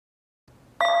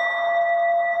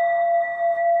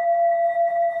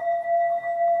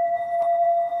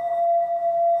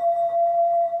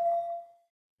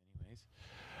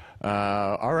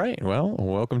All right. Well,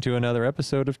 welcome to another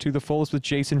episode of To the Fullest with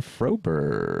Jason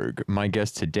Froberg. My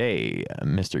guest today,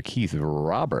 Mr. Keith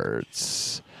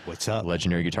Roberts. What's up?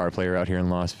 Legendary guitar player out here in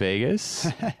Las Vegas.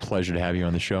 Pleasure to have you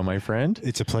on the show, my friend.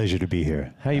 It's a pleasure to be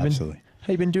here. How you Absolutely. been?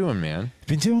 How you been doing, man?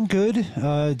 Been doing good,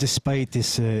 despite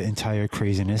this entire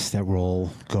craziness that we're all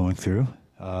going through.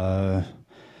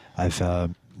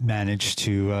 I've managed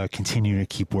to continue to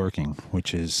keep working,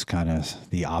 which is kind of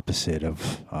the opposite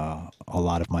of a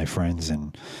lot of my friends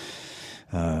and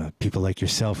people like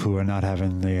yourself who are not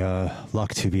having the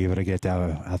luck to be able to get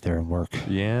out there and work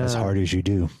as hard as you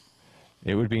do.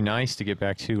 It would be nice to get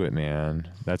back to it, man.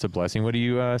 That's a blessing. What do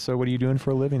you what are you doing for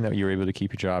a living that you were able to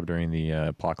keep your job during the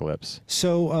apocalypse?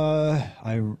 So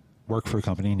I work for a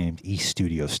company named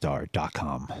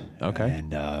eStudioStar.com. Okay.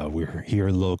 And we're here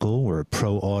local. We're a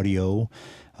pro audio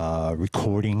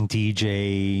recording,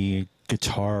 DJ,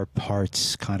 guitar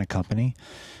parts kind of company.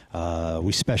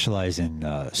 We specialize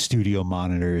in studio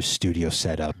monitors, studio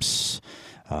setups,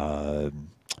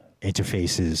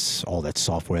 interfaces, all that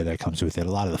software that comes with it,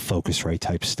 a lot of the Focusrite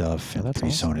type stuff and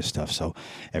PreSonus awesome. Stuff. So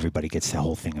everybody gets the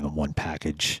whole thing in the one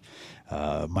package.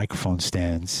 Microphone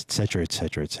stands, et cetera, et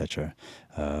cetera, et cetera.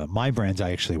 My brands I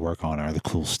actually work on are the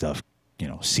cool stuff, you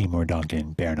know, Seymour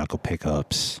Duncan, bare knuckle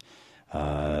pickups.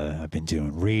 I've been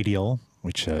doing radial,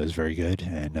 which is very good.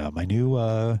 And my new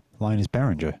line is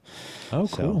Behringer. Oh, cool.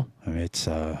 So, I mean, it's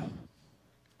a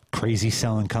crazy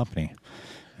selling company.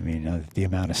 I mean, the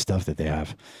amount of stuff that they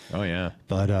have. Oh, yeah.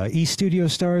 But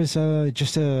eStudioStar is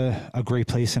just a great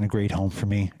place and a great home for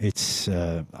me. It's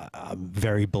I'm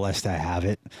very blessed I have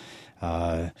it.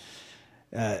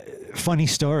 Funny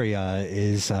story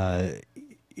is,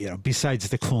 you know, besides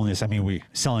the coolness, I mean, we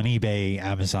sell on eBay,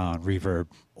 Amazon, Reverb,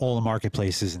 all the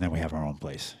marketplaces, and then we have our own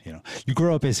place. You know, you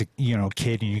grow up as a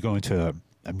kid and you go into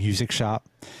a music shop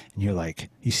and you're like,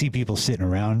 you see people sitting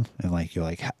around and like, you're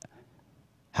like,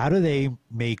 how do they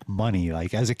make money?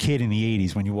 Like as a kid in the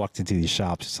 80s, when you walked into these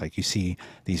shops, it's like you see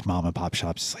these mom and pop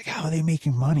shops. It's like, how are they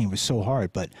making money? It was so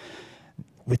hard. But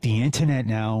with the internet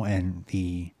now and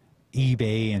the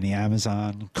eBay and the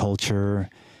Amazon culture,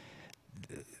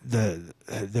 the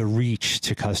reach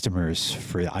to customers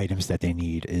for items that they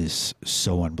need is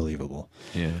so unbelievable.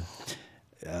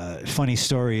 Yeah. Funny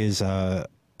story is not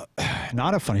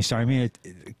a funny story. I mean,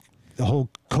 the whole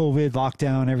COVID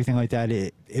lockdown, everything like that,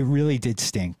 it really did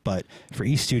stink. But for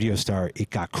eStudioStar,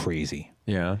 it got crazy.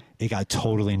 Yeah. It got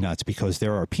totally nuts because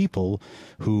there are people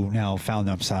who now found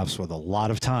themselves with a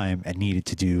lot of time and needed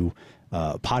to do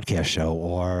a podcast show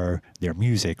or their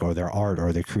music or their art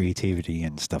or their creativity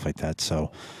and stuff like that.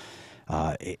 So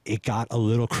it got a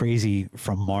little crazy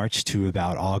from March to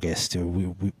about August.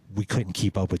 We couldn't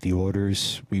keep up with the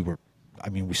orders. We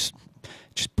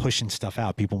just pushing stuff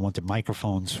out. People wanted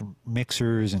microphones,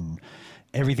 mixers, and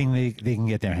everything they can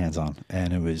get their hands on.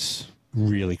 And it was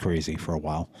really crazy for a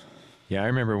while. Yeah, I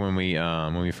remember when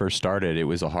we first started, it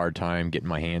was a hard time getting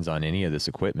my hands on any of this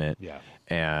equipment. Yeah.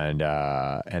 And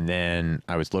then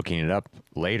I was looking it up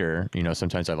later. You know,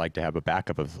 sometimes I like to have a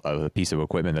backup of a piece of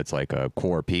equipment that's like a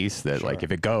core piece that like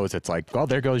if it goes, it's like, well,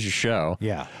 there goes your show.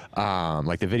 Yeah.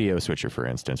 Like the video switcher, for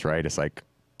instance, right? It's like,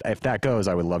 if that goes,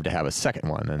 I would love to have a second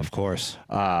one. And, of course.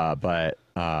 But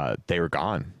they were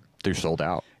gone. They're sold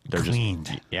out. They're cleaned.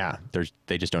 Just, yeah.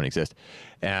 They just don't exist.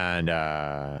 And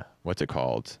what's it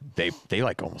called? They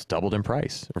like almost doubled in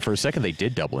price. Or for a second, they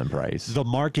did double in price. The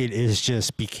market is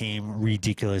just became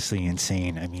ridiculously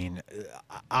insane. I mean,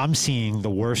 I'm seeing the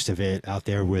worst of it out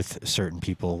there with certain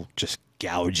people just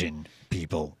gouging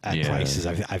people at prices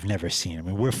I've never seen. I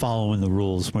mean, we're following the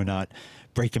rules. We're not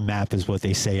breaking map is what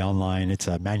they say online. It's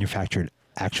a manufactured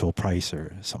actual price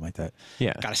or something like that.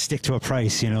 Yeah. Got to stick to a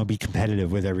price, be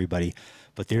competitive with everybody.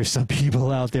 But there's some people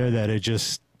out there that are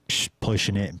just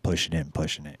pushing it and pushing it and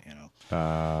pushing it,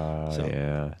 So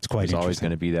yeah. It's quite interesting. There's always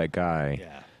going to be that guy.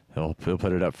 Yeah. He'll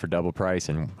put it up for double price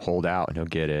and hold out and he'll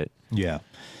get it. Yeah.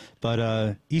 But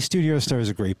eStudioStar is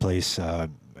a great place. I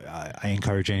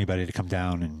encourage anybody to come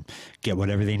down and get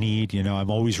whatever they need. I'm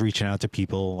always reaching out to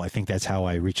people. I think that's how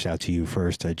I reached out to you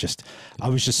first. I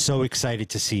was just so excited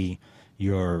to see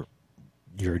your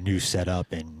new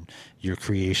setup and your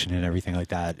creation and everything like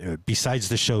that. Besides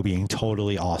the show being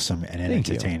totally awesome and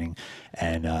entertaining.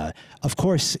 And of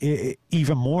course,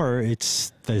 even more,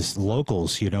 it's those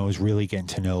locals, is really getting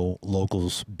to know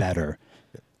locals better.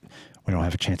 We don't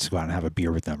have a chance to go out and have a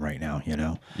beer with them right now,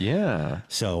 Yeah.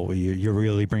 So you're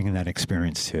really bringing that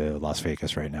experience to Las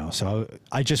Vegas right now. So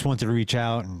I just wanted to reach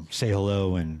out and say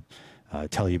hello and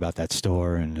tell you about that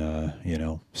store and,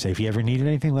 say if you ever need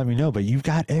anything, let me know. But you've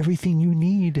got everything you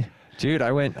need. Dude,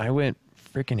 I went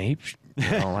freaking ape.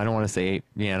 No, I don't want to say ape.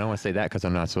 Yeah, I don't want to say that because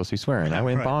I'm not supposed to be swearing. I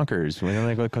went bonkers.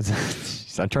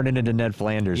 I turned it into Ned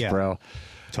Flanders, bro.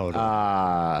 Totally.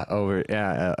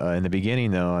 In the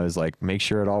beginning though, I was like, make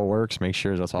sure it all works, make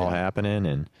sure that's all happening,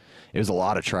 and it was a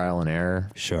lot of trial and error.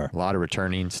 Sure. A lot of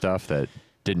returning stuff that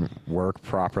didn't work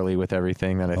properly with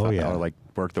everything that I thought that would like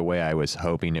work the way I was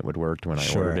hoping it would work when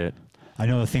I ordered it. I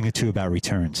know a thing or two about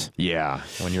returns. Yeah,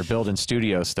 when you're building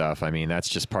studio stuff, I mean that's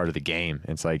just part of the game.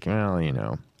 It's like, well, you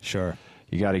know, sure.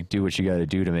 You got to do what you got to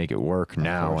do to make it work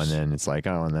now, and then it's like,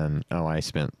 I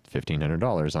spent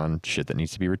 $1,500 on shit that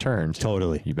needs to be returned.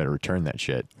 Totally. You better return that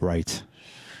shit. Right.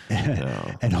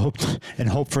 and hope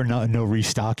for no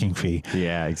restocking fee.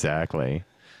 Yeah, exactly.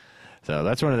 So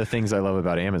that's one of the things I love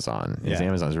about Amazon. Is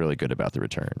Amazon's really good about the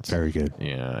returns. Very good.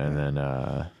 Yeah, and then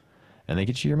and they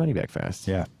get you your money back fast.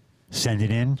 Yeah. Send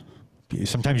it in.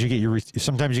 Sometimes you get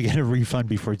a refund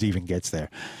before it even gets there.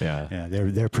 Yeah. Yeah,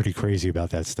 they're pretty crazy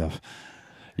about that stuff.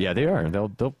 Yeah, they are.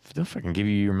 They'll fucking give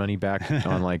you your money back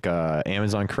on like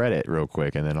Amazon credit real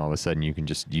quick, and then all of a sudden you can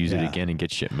just use it again and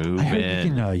get shit moving. I heard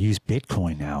you can use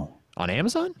Bitcoin now on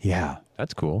Amazon. Yeah,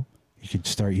 that's cool. You can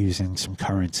start using some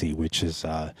currency, which is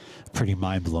pretty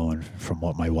mind blowing from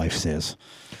what my wife says.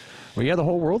 Well, yeah, the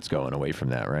whole world's going away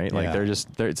from that, right? Like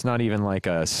it's not even like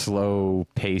a slow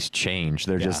paced change.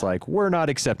 They're just like, we're not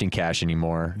accepting cash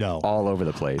anymore. No, all over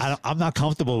the place. I'm not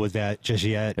comfortable with that just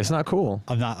yet. It's not cool.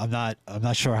 I'm not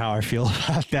sure how I feel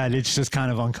about that. It's just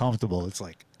kind of uncomfortable. It's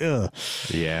like, ugh.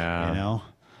 Yeah. You know?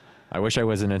 I wish I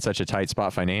wasn't in such a tight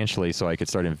spot financially so I could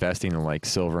start investing in like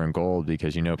silver and gold,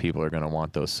 because you know people are going to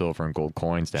want those silver and gold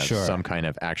coins to have some kind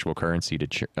of actual currency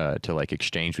to like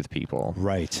exchange with people.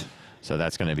 Right. So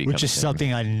that's going to be, which is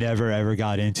something I never ever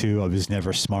got into. I was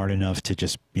never smart enough to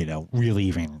just, really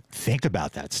even think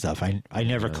about that stuff. I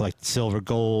never collected silver,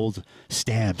 gold,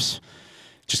 stamps,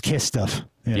 just KISS stuff.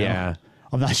 Yeah.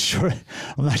 I'm not sure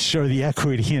the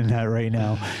equity in that right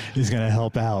now is going to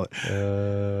help out.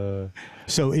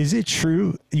 So is it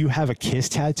true you have a KISS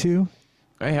tattoo?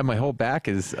 I have my whole back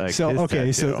is a KISS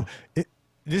tattoo. So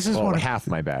this is half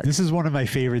my back. This is one of my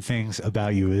favorite things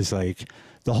about you is like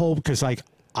the whole, because like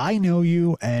I know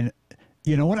you, and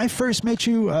when I first met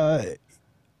you,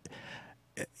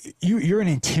 you're an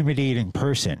intimidating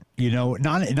person.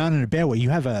 Not in a bad way. You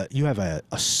have a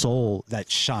soul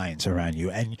that shines around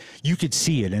you, and you could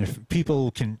see it. And if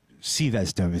people can see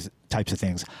those types of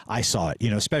things, I saw it.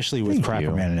 Especially with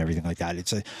Cracker Man and everything like that.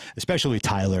 Especially with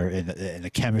Tyler and the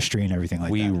chemistry and everything like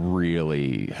that. We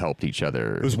really helped each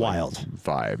other. It was wild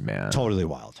vibe, man. Totally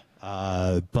wild.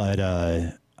 But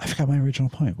I forgot my original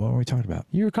point. What were we talking about?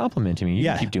 You were complimenting me. You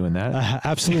can keep doing that.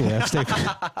 Absolutely. I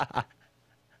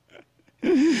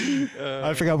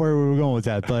forgot where we were going with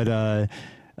that. But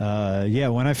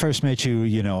when I first met you,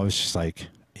 I was just like,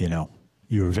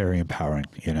 you were very empowering,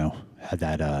 had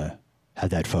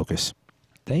that focus.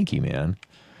 Thank you, man.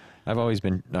 I've always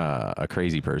been a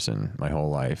crazy person my whole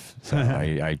life. So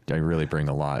I really bring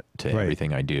a lot to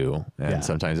everything I do. And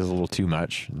sometimes it's a little too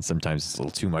much, and sometimes it's a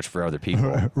little too much for other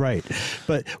people. Right.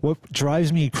 But what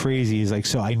drives me crazy is like,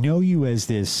 so I know you as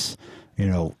this,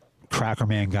 Cracker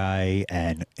Man guy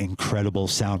and incredible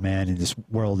sound man in this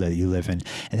world that you live in.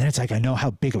 And then it's like, I know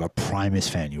how big of a Primus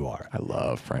fan you are. I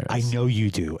love Primus. I know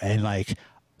you do. And like,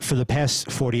 for the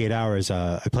past 48 hours,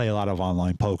 I play a lot of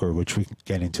online poker, which we can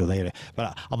get into later.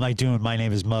 But I'm like doing My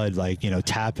Name is Mud, like,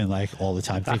 tapping like all the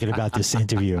time, thinking about this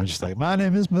interview. I'm just like, my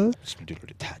name is Mud.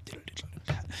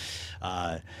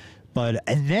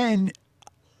 And then,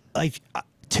 like,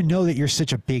 to know that you're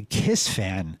such a big KISS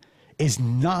fan is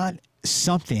not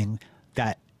something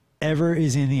that ever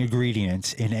is in the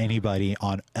ingredients in anybody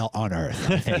on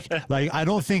earth, I think. Like, I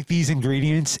don't think these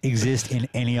ingredients exist in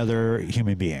any other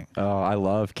human being. Oh, I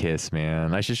love KISS,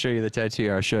 man. I should show you the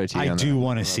tattoo. I'll show it to you. I do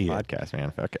want to see it. Podcast,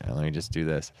 man. Fuck it. Let me just do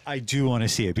this. I do want to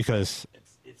see it because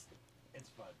it's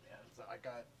fun, man. So I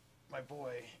got my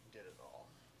boy did it all.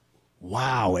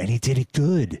 Wow, and he did it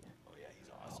good. Oh yeah,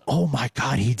 he's awesome. Oh my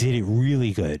God, he did it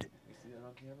really good. You see that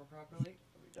on camera properly?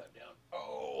 Let me dive down.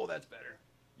 Oh, that's better.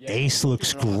 Yeah, Ace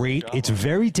looks great. It's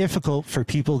very difficult for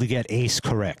people to get Ace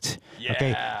correct. Yeah.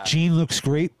 Okay, Gene looks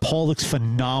great. Paul looks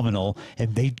phenomenal,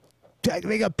 and they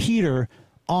got Peter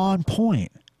on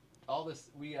point. All this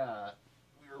we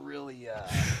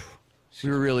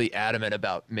were really adamant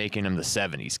about making him the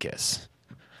 70s KISS.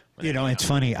 It's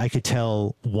funny. I could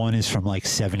tell one is from like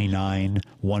 79,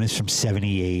 one is from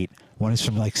 78, one is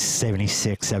from like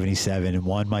 76, 77, and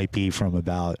one might be from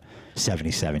about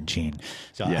 77, Gene.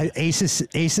 So Ace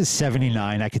is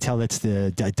 79. I could tell that's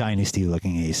the dynasty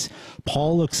looking Ace.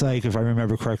 Paul looks like, if I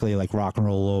remember correctly, like Rock and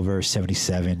Roll Over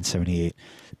 77, 78.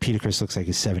 Peter Chris looks like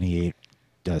he's 78.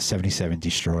 '77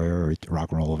 Destroyer or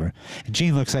Rock and Roll Over. And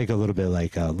Gene looks like a little bit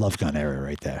like a Love Gun era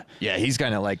right there. Yeah, he's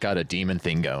kind of like got a demon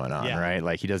thing going on, right?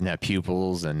 Like he doesn't have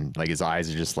pupils and like his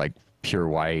eyes are just like pure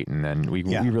white. And then we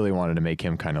really wanted to make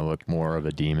him kind of look more of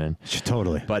a demon.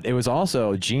 Totally. But it was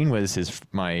also, Gene was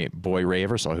my boy Ray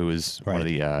Eversole, who was one of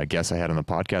the guests I had on the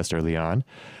podcast early on.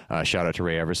 Shout out to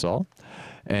Ray Eversole.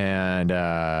 And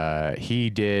he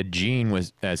did Gene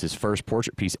as his first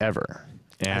portrait piece ever.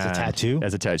 As a tattoo?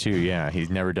 As a tattoo, yeah. He's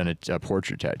never done a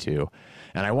portrait tattoo.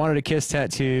 And I wanted a Kiss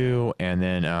tattoo, and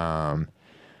then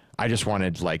I just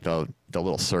wanted like the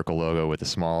little circle logo with the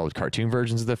small cartoon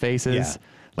versions of the faces,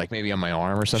 like maybe on my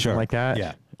arm or something like that.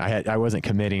 Yeah. I wasn't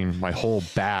committing my whole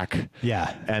back.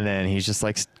 Yeah. And then he's just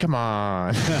like, come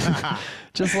on,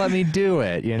 just let me do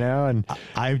it, you know? And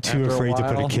I'm too afraid to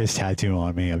put a Kiss tattoo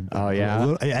on me.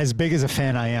 As big as a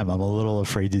fan I am, I'm a little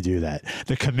afraid to do that.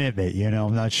 The commitment, you know,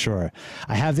 I'm not sure.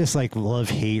 I have this like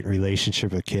love-hate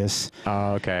relationship with Kiss.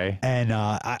 Oh, okay. And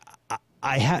I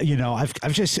have, you know,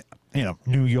 I've just, you know,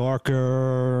 New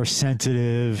Yorker,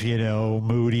 sensitive, you know,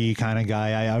 moody kind of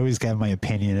guy. I always have my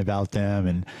opinion about them,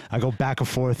 and I go back and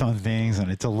forth on things,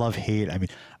 and it's a love-hate. I mean,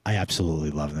 I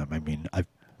absolutely love them. I mean,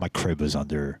 my crib was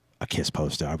under a Kiss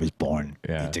poster. I was born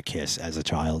into Kiss as a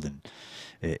child, and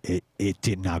it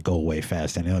did not go away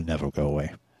fast, and it'll never go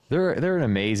away. They're an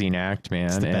amazing act,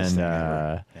 man, and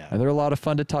they're a lot of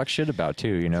fun to talk shit about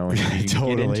too. You know, when you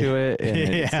get into it,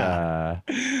 and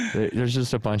there's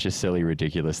just a bunch of silly,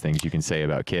 ridiculous things you can say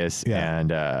about Kiss,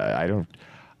 and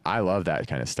I love that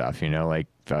kind of stuff. You know, like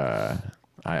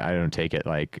I don't take it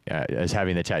like as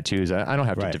having the tattoos. I don't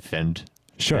have to defend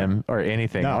them or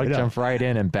anything. I'll jump right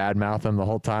in and badmouth them the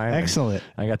whole time. Excellent.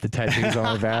 I got the tattoos on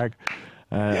my back.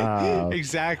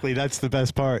 Exactly, that's the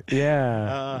best part.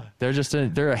 Yeah,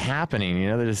 they're a happening. You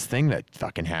know, there's this thing that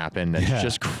fucking happened that's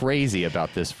just crazy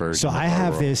about this version. So I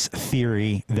have this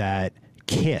theory that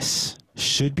Kiss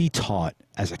should be taught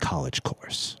as a college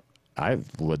course.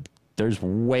 There's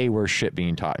way worse shit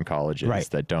being taught in colleges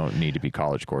that don't need to be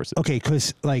college courses. Okay,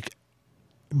 because like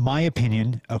my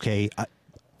opinion,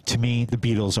 to me, the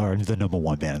Beatles are the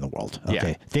 #1 band in the world.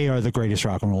 Okay, they are the greatest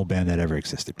rock and roll band that ever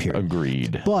existed. Period.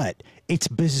 Agreed. But it's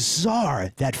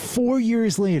bizarre that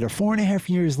 4.5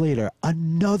 years later,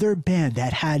 another band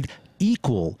that had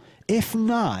equal, if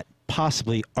not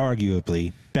possibly,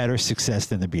 arguably better success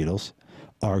than the Beatles,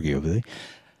 arguably.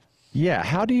 Yeah.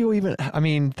 How do you even? I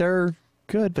mean, they're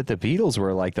good, but the Beatles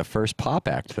were like the first pop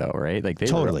act, though, right? Like they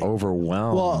were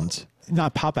overwhelmed. Well,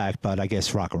 not pop act, but I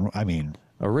guess rock and roll. I mean.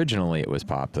 Originally, it was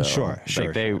pop, though. Sure.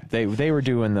 Like they were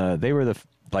doing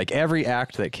like every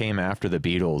act that came after the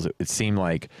Beatles. It seemed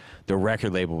like the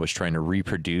record label was trying to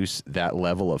reproduce that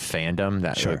level of fandom,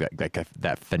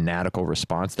 that fanatical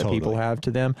response that people have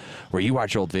to them. Where you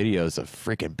watch old videos of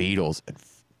freaking Beatles and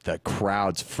the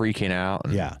crowd's freaking out.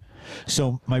 And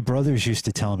So my brothers used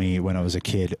to tell me when I was a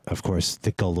kid, of course, the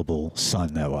gullible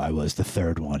son that I was, the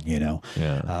third one, you know,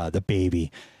 the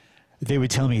baby. They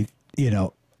would tell me, you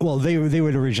know. Well, they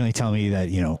would originally tell me that,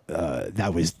 you know,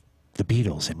 that was the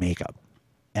Beatles in makeup.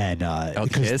 And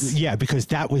because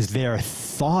that was their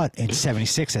thought in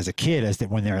 '76 as a kid,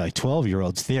 when they're like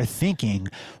 12-year-olds, they're thinking,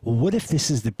 well, what if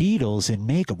this is the Beatles in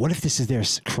makeup? What if this is their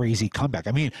crazy comeback?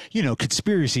 I mean, you know,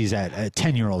 conspiracies at a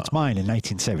 10-year-old's mind in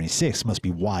 1976 must be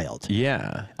wild.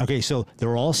 Yeah. Okay, so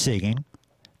they're all singing.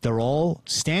 They're all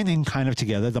standing kind of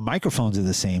together. The microphones are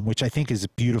the same, which I think is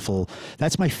beautiful.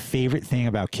 That's my favorite thing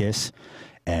about Kiss.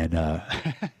 And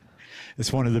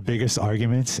it's one of the biggest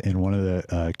arguments in one of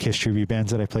the Kiss tribute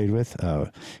bands that I played with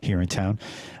here in town,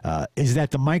 is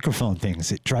that the microphone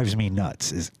things, it drives me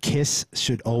nuts. Is Kiss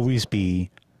should always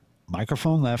be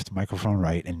microphone left, microphone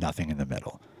right, and nothing in the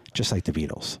middle, just like the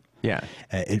Beatles. Yeah.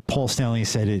 Paul Stanley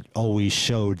said it always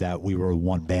showed that we were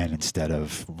one band instead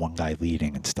of one guy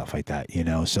leading and stuff like that, you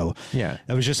know? So that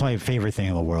was just my favorite thing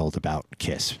in the world about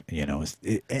Kiss, you know?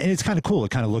 And it's kind of cool.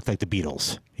 It kind of looked like the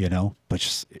Beatles, you know? But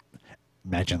just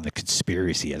imagine the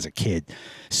conspiracy as a kid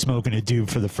smoking a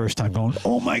doob for the first time going,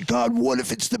 oh my God, what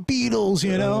if it's the Beatles,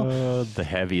 you know? The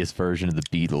heaviest version of the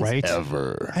Beatles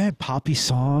ever. I had poppy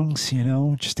songs, you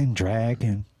know, just in drag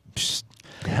and just...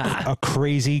 a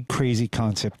crazy, crazy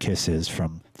concept Kiss is,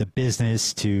 from the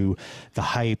business to the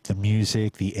hype, the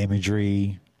music, the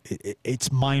imagery.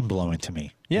 It's mind-blowing to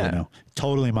me. Yeah. You know?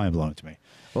 Totally mind-blowing to me.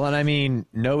 Well, and I mean,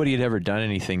 nobody had ever done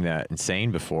anything that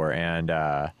insane before, and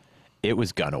it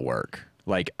was gonna work.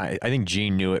 Like, I think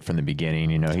Gene knew it from the beginning,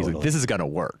 you know. He's like, this is gonna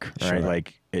work, right?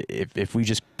 Like, if we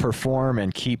just perform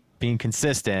and keep being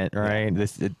consistent, right?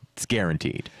 It's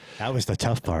guaranteed. That was the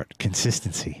tough part,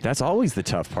 consistency. That's always the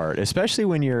tough part, especially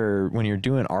when you're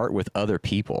doing art with other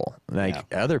people.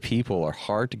 Like other people are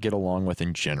hard to get along with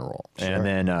in general. Sure. And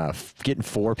then getting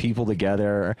 4 people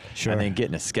together, and then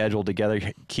getting a schedule together,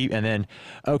 and then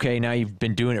now you've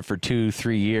been doing it for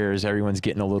 2-3 years. Everyone's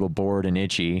getting a little bored and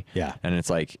itchy. Yeah. And it's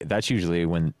like that's usually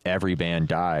when every band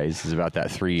dies, is about that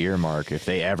 3-year mark if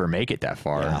they ever make it that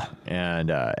far.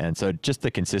 Yeah. And so just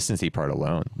the consistency part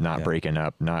alone, not breaking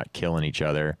up, not killing each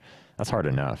other. That's hard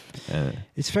enough.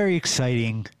 It's very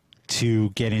exciting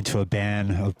to get into a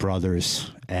band of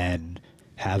brothers and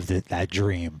have that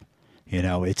dream. You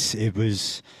know, it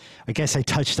was, I guess I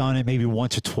touched on it maybe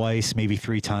once or twice, maybe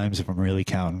 3 times if I'm really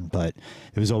counting, but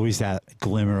it was always that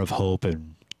glimmer of hope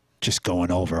and just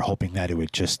going over, hoping that it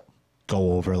would just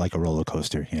go over like a roller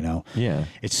coaster, you know? Yeah.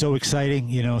 It's so exciting,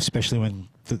 you know, especially when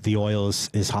the oil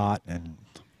is hot and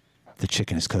the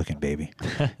chicken is cooking, baby,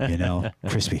 you know,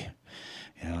 crispy.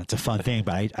 You know, it's a fun thing,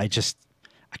 but I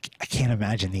can't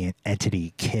imagine the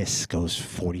entity KISS goes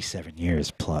 47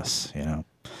 years plus, you know?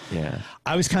 Yeah.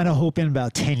 I was kind of hoping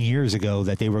about 10 years ago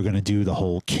that they were going to do the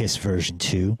whole KISS version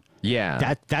 2.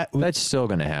 Yeah. That's still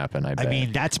going to happen, I bet. I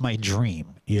mean, that's my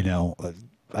dream, you know?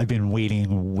 I've been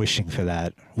waiting, wishing for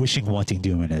that. Wishing, wanting,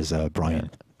 doing, as Brian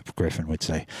Griffin would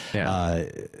say. Yeah.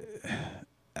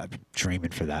 I've been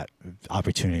dreaming for that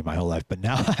opportunity my whole life, but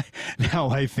now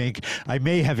I think I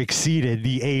may have exceeded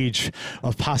the age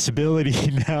of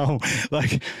possibility now.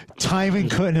 Like, timing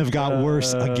couldn't have got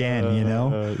worse again, you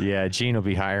know? Yeah, Gene will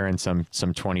be hiring some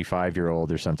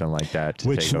 25-year-old or something like that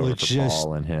to take over for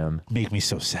Paul and him. Make me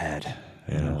so sad.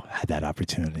 You know, had that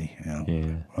opportunity, you know,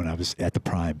 when I was at the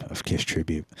prime of KISS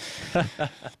tribute.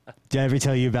 Did I ever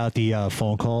tell you about the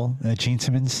phone call at Gene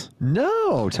Simmons?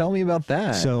 No, tell me about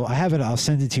that. So I have it. I'll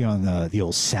send it to you on the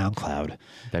old SoundCloud.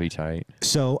 That'd be tight.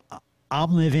 So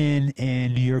I'm living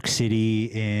in New York City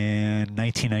in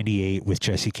 1998 with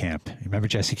Jesse Camp. You remember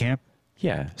Jesse Camp?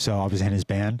 Yeah. So I was in his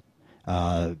band.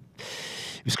 It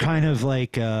was kind of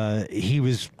like he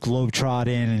was globetrotting,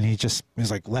 and he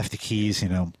was like left the keys, you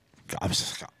know.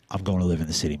 I'm going to live in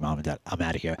the city, Mom and Dad. I'm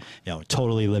out of here. You know,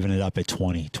 totally living it up at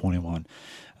 20, 21.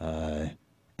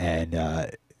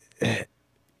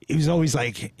 He was always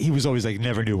like,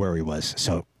 never knew where he was.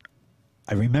 So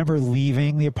I remember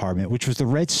leaving the apartment, which was the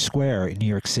Red Square in New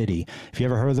York City. Have you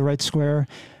ever heard of the Red Square?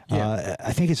 Yeah.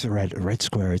 I think it's the Red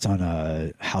Square. It's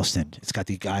on Houston. It's got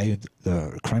the guy,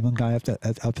 the Kremlin guy up the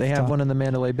They have top. one in the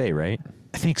Mandalay Bay, right?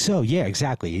 I think so. Yeah,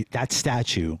 exactly. That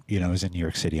statue, you know, is in New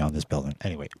York City on this building.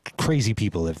 Anyway, crazy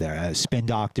people live there. Spin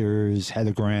Doctors,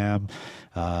 Heather Graham,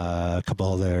 a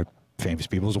couple other famous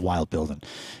people. It was a wild building.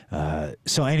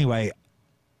 So anyway,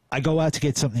 I go out to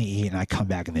get something to eat, and I come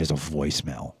back, and there's a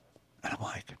voicemail. And I'm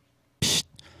like, psst.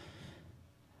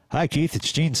 Hi, Keith.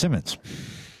 It's Gene Simmons.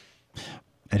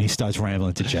 And he starts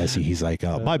rambling to Jesse. He's like,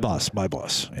 my boss.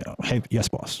 You know, hey, yes,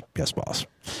 boss.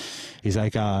 He's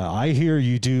like, I hear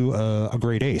you do a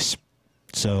great Ace.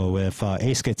 So if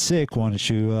Ace gets sick, why don't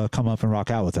you come up and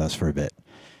rock out with us for a bit?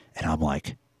 And I'm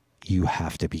like, you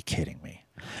have to be kidding me.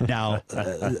 Now,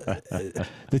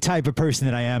 the type of person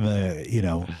that I am, you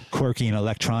know, quirky and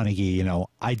electronic-y, you know,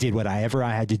 I did whatever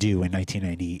I had to do in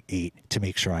 1998 to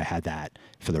make sure I had that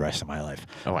for the rest of my life.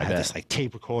 Oh, I had bet. this like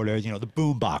tape recorder, you know, the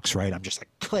boom box, right? I'm just like,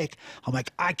 click. I'm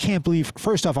like, I can't believe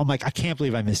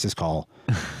I missed this call,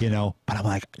 you know, but I'm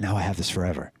like, now I have this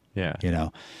forever. Yeah. You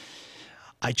know,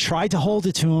 I tried to hold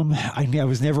it to him. I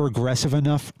was never aggressive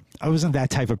enough. I wasn't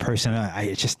that type of person.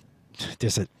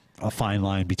 There's a fine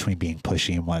line between being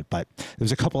pushy and what, but there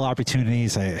was a couple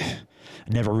opportunities I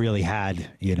never really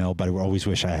had, you know, but I always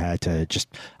wish I had to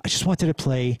I just wanted to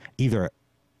play either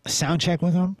a sound check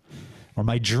with him, or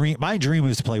my dream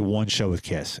was to play one show with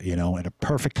KISS, you know, in a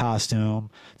perfect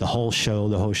costume, the whole show,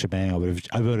 the whole shebang.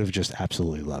 I would have just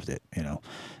absolutely loved it, you know.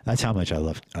 That's how much I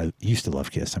used to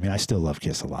love KISS. I mean, I still love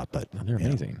KISS a lot, but they're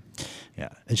amazing. Know, yeah.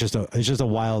 It's just a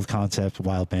wild concept,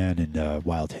 wild band, and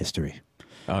wild history.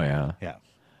 Oh yeah. Yeah.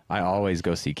 I always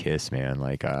go see KISS, man.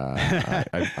 Like,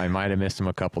 I might have missed them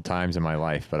a couple times in my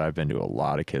life, but I've been to a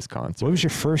lot of KISS concerts. What was your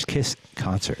first KISS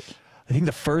concert? I think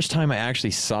the first time I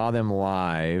actually saw them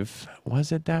live,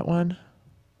 was it that one?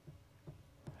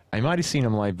 I might have seen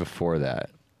them live before that.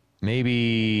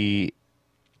 Maybe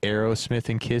Aerosmith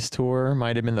and KISS tour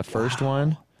might have been the first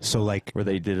one. So like where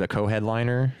they did a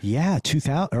co-headliner. Yeah,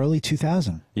 2000, early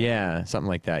 2000. Yeah, something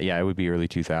like that. Yeah, it would be early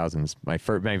 2000s. My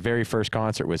very first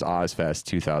concert was Ozfest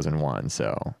 2001.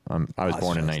 So I was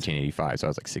born in 1985, so I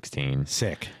was like 16.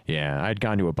 Sick. Yeah, I'd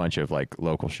gone to a bunch of like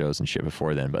local shows and shit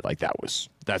before then, but like that's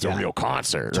a real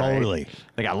concert. Totally. Right?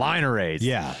 They got liner raids.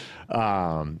 Yeah.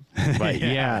 But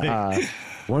yeah,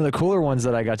 one of the cooler ones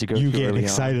that I got to go to. You get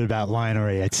excited about Lionel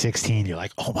Ray at 16. You're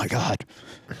like, oh my God.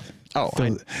 Oh,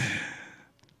 So,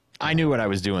 I knew what I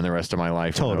was doing the rest of my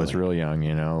life when I was Totally. real young,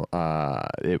 you know.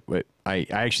 I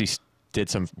actually did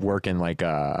some work in like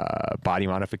body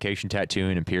modification,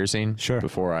 tattooing, and piercing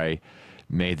before I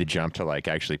made the jump to like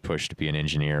actually push to be an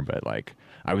engineer. But like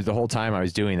the whole time I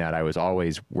was doing that, I was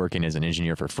always working as an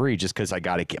engineer for free just because I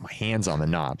got to get my hands on the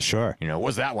knobs. Sure. You know,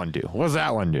 what's that one do? What's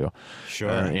that one do?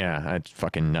 Sure. Yeah, I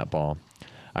fucking nutball.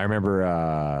 I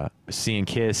remember seeing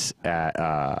Kiss at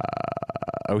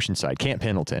Oceanside, Camp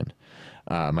Pendleton.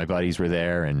 My buddies were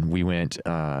there, and we went.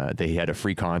 They had a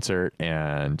free concert,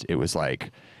 and it was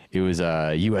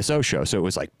a USO show. So it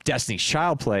was like Destiny's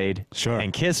Child played,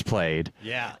 and Kiss played,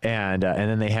 and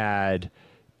then they had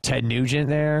Ted Nugent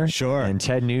there, and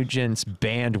Ted Nugent's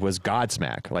band was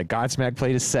Godsmack. Like Godsmack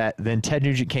played a set, then Ted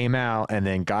Nugent came out, and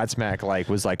then Godsmack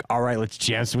was like, all right, let's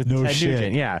jam with Ted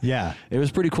Nugent. Yeah, it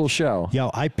was a pretty cool show. Yo,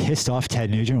 I pissed off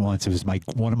Ted Nugent once. It was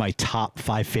one of my top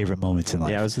 5 favorite moments in life.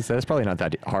 Yeah, that's probably not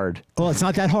that hard. Well, it's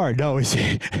not that hard. No,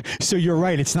 so you're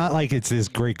right. It's not like it's this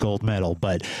great gold medal,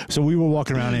 but so we were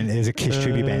walking around as a Kiss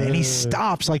tribute band, and he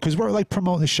stops because we're like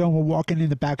promoting the show, and we're walking in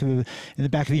the back of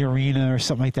the arena or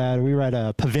something like that. We were at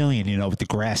a pavilion, with the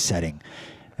grass setting.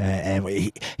 And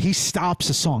he stops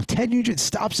the song. Ted Nugent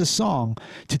stops the song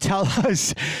to tell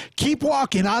us, keep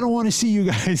walking. I don't want to see you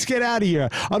guys. Get out of here.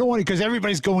 I don't want to, because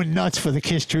everybody's going nuts for the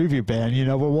Kiss tribute band.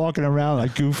 We're walking around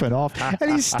like goofing off.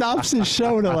 And he stops the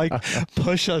show to like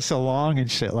push us along and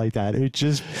shit like that.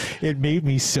 It made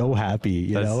me so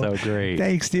happy. That's so great.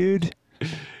 Thanks, dude.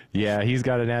 Yeah, he's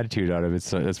got an attitude on him.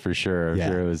 That's for sure.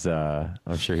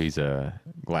 I'm sure he's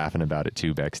laughing about it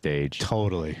too backstage.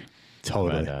 Totally.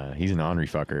 But, he's an ornery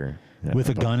fucker. With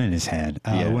a gun in his hand.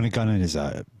 When a gun in his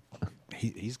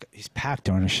he's packed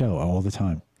during a show all the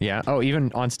time. Yeah. Oh,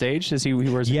 even on stage? Does he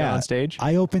wears a gun on stage?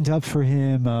 I opened up for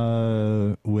him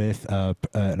with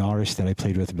an artist that I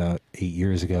played with about 8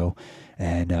 years ago,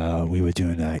 and we were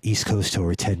doing an East Coast tour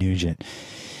with Ted Nugent.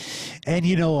 And,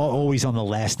 always on the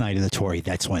last night of the tour,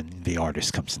 that's when the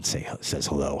artist comes and says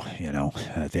hello,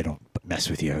 they don't mess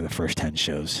with you the first 10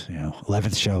 shows,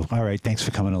 11th show. All right, thanks for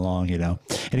coming along, And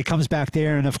he comes back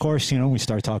there, and of course, we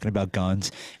start talking about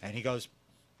guns, and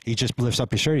he just lifts up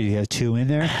his shirt. He has 2 in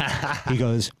there. He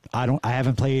goes, I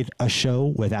haven't played a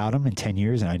show without him in 10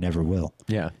 years, and I never will.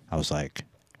 Yeah. I was like,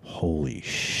 holy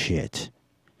shit.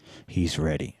 He's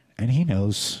ready. And he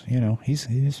knows,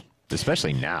 he's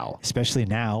Especially now.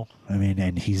 I mean,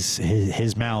 and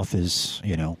his mouth is,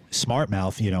 smart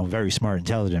mouth, very smart,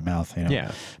 intelligent mouth,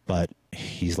 Yeah. But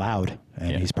he's loud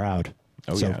and he's proud.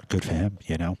 Oh, so yeah. good for him,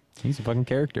 He's a fucking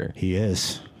character. He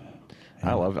is.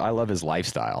 I love his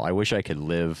lifestyle. I wish I could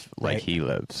live like he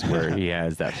lives, where he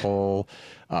has that whole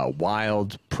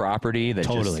wild property that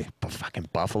just fucking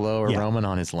buffalo are roaming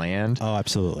on his land. Oh,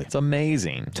 absolutely. It's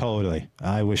amazing. Totally.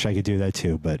 I wish I could do that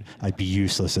too, but I'd be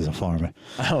useless as a farmer.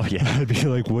 Oh, yeah. I'd be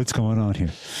like, what's going on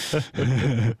here?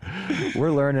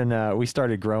 We're learning. We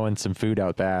started growing some food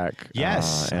out back.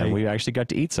 Yes. And we actually got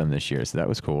to eat some this year, so that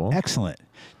was cool. Excellent.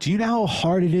 Do you know how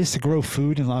hard it is to grow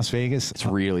food in Las Vegas? It's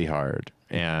really hard.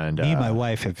 And me and my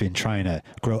wife have been trying to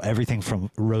grow everything from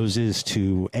roses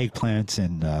to eggplants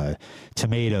and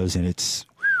tomatoes, and it's.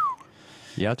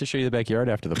 Yeah, I'll have to show you the backyard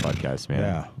after the podcast, man.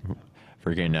 Yeah.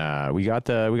 Freaking, we got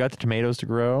the tomatoes to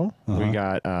grow. We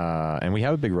got and we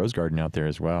have a big rose garden out there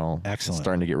as well. Excellent. It's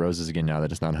starting to get roses again now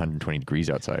that it's not 120 degrees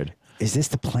outside. Is this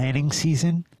the planting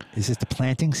season? Is this the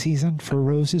planting season for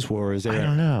roses, or is there? I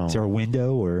don't know. Is there a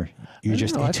window, or you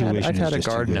just intuition? I've had a just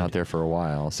too garden good? out there for a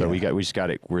while, so we just got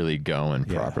it really going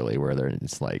properly. Where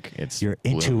it's your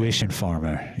intuition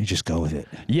farmer. You just go with it.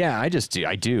 Yeah, I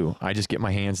do. I just get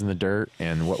my hands in the dirt,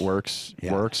 and what works,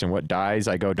 and what dies,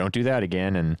 I go, don't do that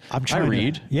again. And I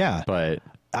read. But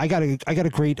I got a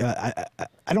great.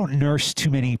 I don't nurse too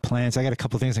many plants. I got a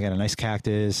couple of things. I got a nice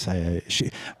cactus.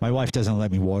 My wife doesn't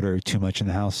let me water too much in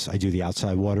the house. I do the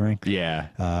outside watering. Yeah.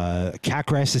 Cat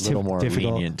grass is a little more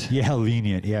difficult. lenient. Yeah,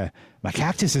 lenient. Yeah. My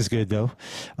cactus is good though.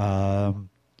 But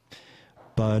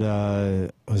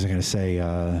what was I going to say?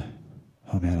 Oh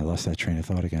man, I lost that train of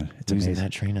thought again. It's Losing amazing.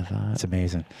 that train of thought. It's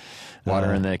amazing.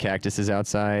 Watering the cactuses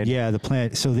outside. Yeah, the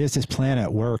plant. So there's this plant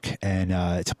at work, and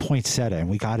it's a poinsettia, and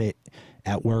we got it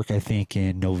at work, I think,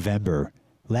 in November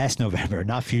last November,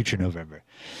 not future November.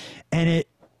 And it,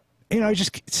 it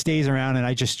just stays around, and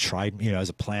I just tried, as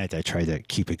a plant, I tried to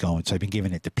keep it going. So I've been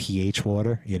giving it the pH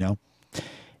water,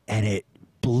 and it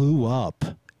blew up,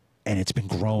 and it's been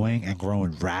growing and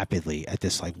growing rapidly at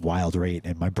this like wild rate.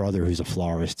 And my brother, who's a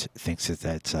florist, thinks that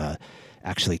that's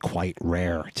actually quite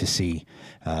rare to see.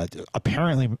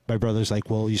 Apparently, my brother's like,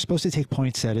 well, you're supposed to take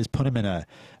poinsettias, put them in a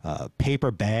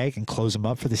paper bag and close them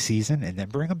up for the season, and then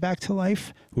bring them back to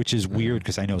life, which is weird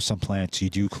because I know some plants you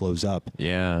do close up.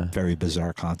 Yeah. Very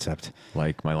bizarre concept.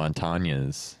 Like my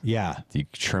lantanias. Yeah. You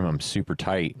trim them super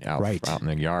tight out in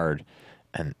the yard.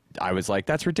 And I was like,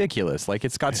 that's ridiculous. Like,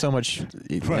 it's got so much.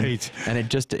 Right. And it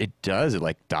does. It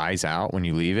like dies out when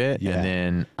you leave it. Yeah. And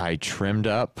then I trimmed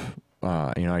up.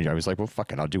 I was like, well,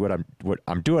 fuck it. I'll do what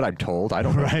I'm told. I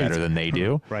don't know better than they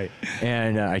do. Right.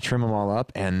 And I trim them all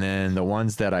up. And then the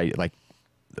ones that I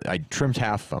trimmed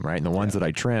half of them, right? And the ones that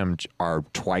I trimmed are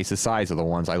twice the size of the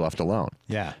ones I left alone.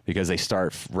 Yeah. Because they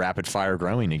start rapid fire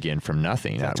growing again from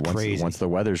nothing. That's crazy. Once the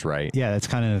weather's right. Yeah, that's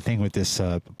kind of the thing with this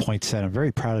poinsettia. I'm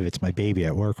very proud of it. It's my baby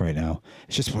at work right now.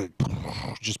 It's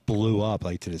just blew up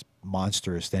like to this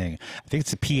monstrous thing. I think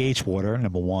it's the pH water,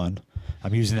 number one.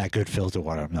 I'm using that good filter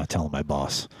water. I'm not telling my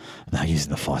boss. I'm not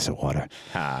using the faucet water.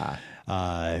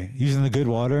 Using the good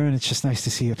water, and it's just nice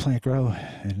to see a plant grow.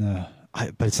 And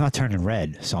but it's not turning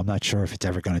red, so I'm not sure if it's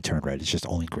ever going to turn red. It's just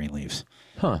only green leaves.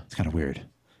 Huh. It's kind of weird.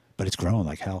 But it's growing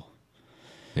like hell.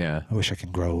 Yeah. I wish I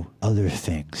could grow other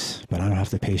things, but I don't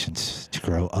have the patience to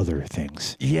grow other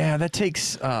things. Yeah, that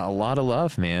takes a lot of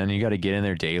love, man. You got to get in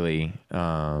there daily.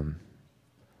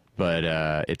 But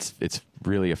it's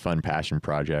really a fun passion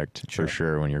project for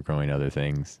sure when you're growing other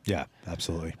things. Yeah,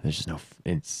 absolutely. There's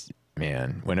just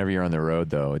man, whenever you're on the road,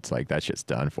 though, it's like that shit's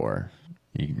done for.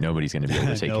 Nobody's going to be able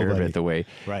to take care of it the way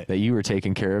that you were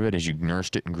taking care of it as you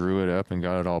nursed it and grew it up and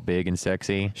got it all big and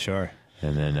sexy. Sure.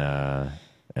 And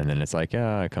then it's like,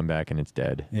 I come back and it's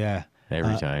dead. Yeah.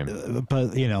 Every time.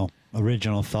 But,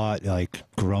 original thought, like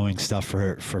growing stuff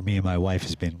for me and my wife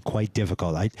has been quite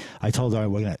difficult. I told her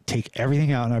we're going to take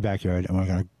everything out in our backyard and we're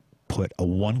going to put a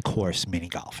one-course mini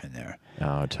golf in there.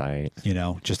 Oh, tight.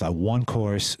 Just a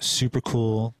one-course, super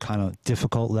cool, kind of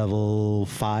difficult level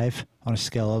 5 on a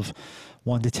scale of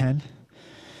 1 to 10.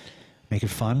 Make it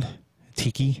fun.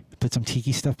 Tiki. Put some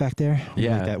tiki stuff back there.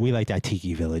 We like that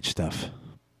tiki village stuff.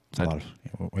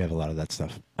 We have a lot of that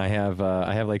stuff. I have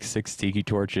like 6 tiki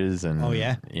torches and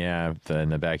in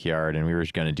the backyard, and we were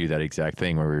going to do that exact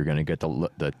thing where we were going to get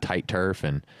the tight turf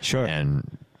and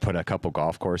put a couple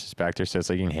golf courses back there so it's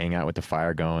like you can hang out with the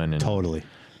fire going and totally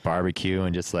barbecue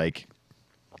and just like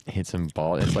hit some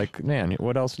ball. It's like, man,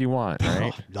 what else do you want,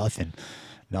 right?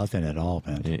 Nothing at all,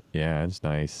 man. Yeah, it's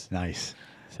nice. Nice.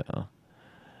 So,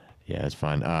 yeah, it's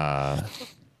fun.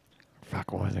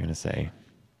 Fuck, what was I going to say?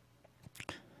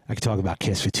 I could talk about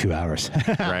Kiss for 2 hours.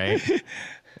 Right?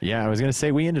 Yeah, I was going to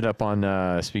say we ended up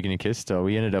on, speaking of Kiss still,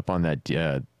 we ended up on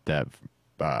that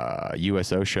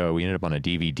USO show. We ended up on a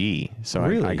DVD. So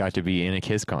really? I got to be in a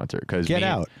Kiss concert. Get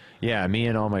out. Yeah, me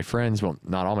and all my friends, well,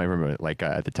 not all my friends, but like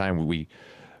at the time we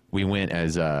went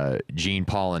as Gene,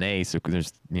 Paul, and Ace. So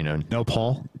there's, no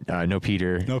Paul, no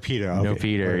Peter, no Peter, okay. no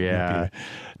Peter. Yeah, no Peter.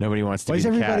 Nobody wants to. Why is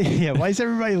everybody? Yeah, why is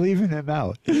everybody leaving him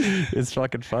out? It's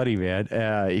fucking funny, man.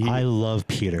 I love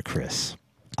Peter Criss.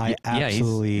 I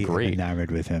absolutely am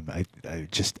enamored with him. I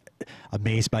just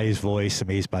amazed by his voice,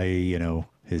 amazed by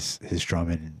his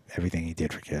drumming and everything he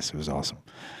did for Kiss. It was awesome.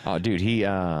 Oh, dude,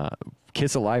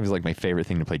 Kiss Alive is like my favorite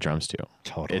thing to play drums to.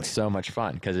 Totally. It's so much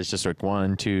fun because it's just like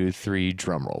 1, 2, 3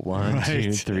 drum roll. 1,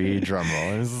 2, 3 drum roll.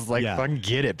 And it's like, fucking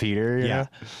get it, Peter. You know?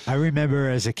 I remember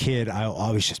as a kid, I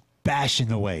was just bashing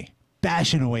away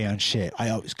on shit.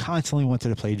 I always constantly wanted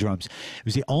to play drums. It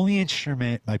was the only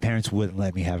instrument my parents wouldn't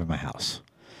let me have in my house.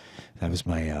 That was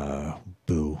my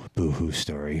boo-hoo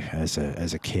story as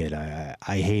a kid. I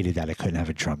hated that I couldn't have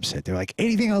a drum set. They were like,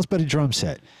 anything else but a drum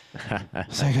set.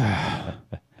 It's like,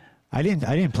 I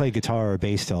didn't play guitar or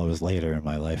bass till I was later in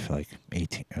my life, like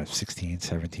 16,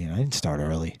 17. I didn't start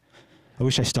early. I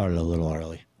wish I started a little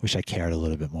early. Wish I cared a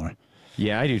little bit more.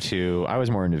 Yeah, I do too. I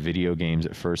was more into video games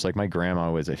at first. Like my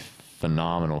grandma was a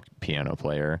phenomenal piano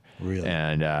player. Really?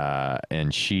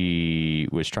 And she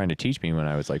was trying to teach me when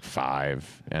I was like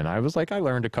 5. And I was like, I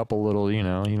learned a couple little, you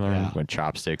learn with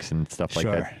chopsticks and stuff like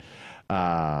that.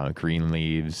 Green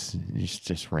leaves,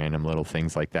 just random little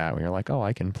things like that where you're like, oh,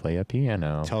 I can play a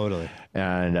piano. Totally.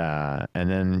 And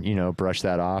then, brush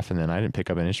that off. And then I didn't pick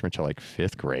up an instrument till like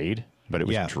 5th grade, but it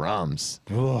was drums.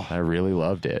 Ugh. I really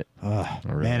loved it.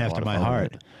 Man after my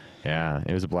heart. Yeah,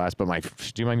 it was a blast. But my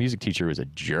music teacher was a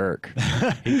jerk.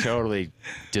 He totally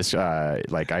just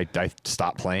like I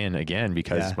stopped playing again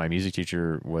because my music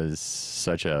teacher was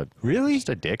such a just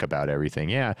a dick about everything.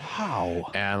 Yeah. How?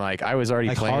 And like I was already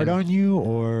like playing hard on you,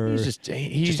 or he's just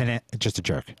a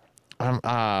jerk.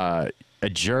 A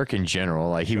jerk in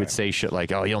general. Like he would say shit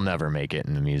like, "Oh, you'll never make it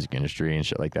in the music industry" and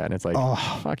shit like that. And it's like,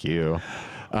 fuck you.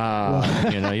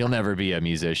 You know, you'll never be a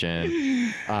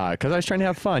musician. Because I was trying to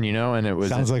have fun, you know, and it was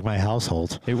sounds like my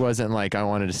household. It wasn't like I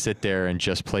wanted to sit there and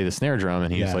just play the snare drum,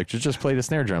 and he was like, just play the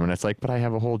snare drum, and it's like, but I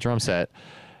have a whole drum set,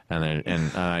 and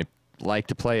I like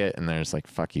to play it, and there's like,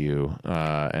 fuck you,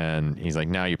 and he's like,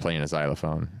 now you're playing a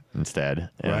xylophone instead,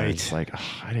 and it's like,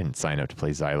 I didn't sign up to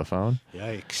play xylophone.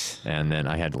 Yikes. And then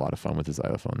I had a lot of fun with the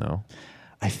xylophone though.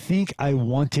 I think I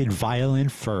wanted violin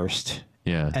first.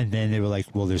 Yeah. And then they were like,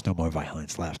 well, there's no more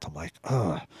violins left. I'm like,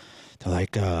 ugh. They're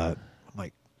like, I'm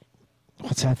like,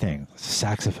 what's that thing? It's a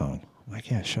saxophone. I'm like,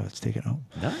 yeah, sure, let's take it home.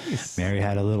 Nice. Mary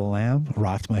Had a Little Lamb,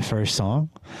 rocked my first song.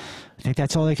 I think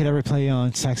that's all I could ever play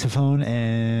on saxophone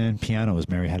and piano was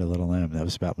Mary Had a Little Lamb. That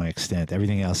was about my extent.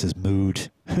 Everything else is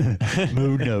mood,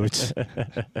 mood notes.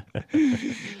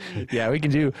 Yeah, I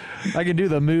can do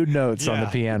the mood notes on the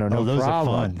piano. No those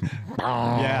problem. Are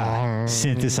fun. Yeah.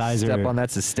 Synthesizer. Step on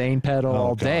that sustain pedal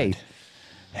all day.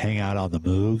 Hang out on the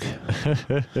Moog.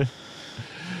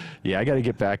 Yeah, I got to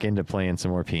get back into playing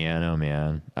some more piano,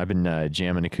 man. I've been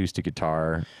jamming acoustic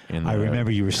guitar in the I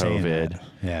remember you were saying COVID. that.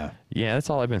 Yeah. Yeah,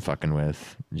 that's all I've been fucking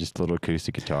with. Just a little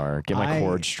acoustic guitar. Get my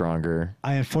chords stronger.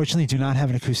 I unfortunately do not have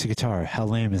an acoustic guitar. How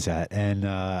lame is that? And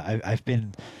I've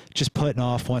been just putting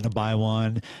off wanting to buy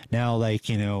one. Now, like,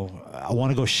 you know, I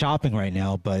want to go shopping right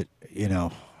now, but, you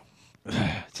know,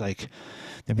 it's like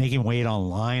they're making wait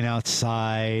online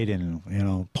outside and, you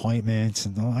know, appointments.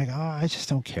 And I'm like, oh, I just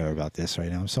don't care about this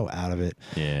right now. I'm so out of it.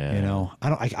 Yeah. You know,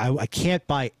 I can't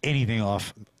buy anything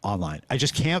off online. I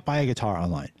just can't buy a guitar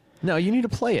online. No, you need to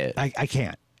play it. I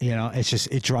can't. You know, it's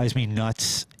just, it drives me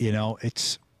nuts. You know,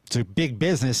 it's a big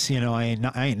business. You know, I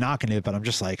ain't knocking it, but I'm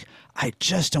just like, I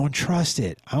just don't trust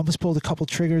it. I almost pulled a couple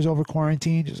triggers over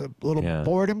quarantine, just a little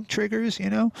boredom triggers,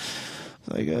 you know,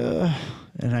 like,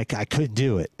 and I couldn't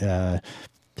do it.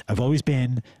 I've always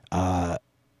been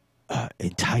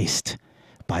enticed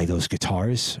by those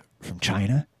guitars from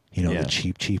China, you know, the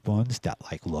cheap ones that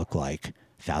like look like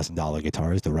 $1,000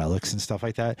 guitars, the relics and stuff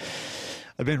like that.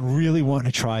 I've been really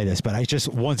wanting to try this, but I just,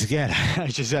 once again, I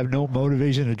just have no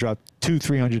motivation to drop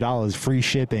 $200-300 free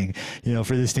shipping, you know,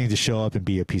 for this thing to show up and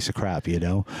be a piece of crap, you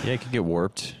know? Yeah, it could get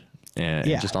warped. And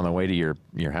just on the way to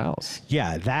your house.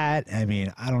 Yeah, that, I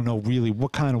mean, I don't know really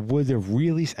what kind of wood they're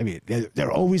really, I mean,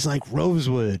 they're always like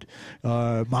rosewood,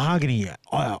 mahogany,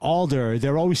 alder.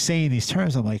 They're always saying these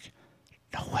terms. I'm like,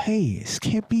 no way, this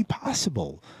can't be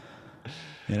possible.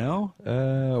 You know?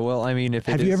 Well, I mean,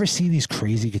 have you ever seen these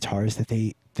crazy guitars that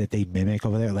they mimic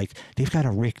over there? Like they've got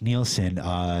a Rick Nielsen.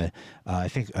 I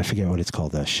think I forget what it's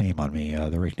called. Shame on me.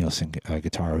 The Rick Nielsen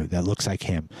guitar that looks like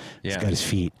him. He's got his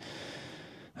feet.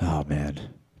 Oh man,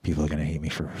 people are gonna hate me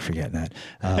for forgetting that.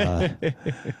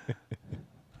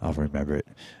 I'll remember it.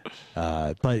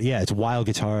 But yeah, it's a wild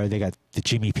guitar. They got the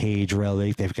Jimmy Page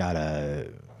relic. They've got a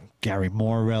Gary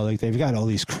Moore relic. They've got all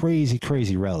these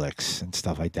crazy relics and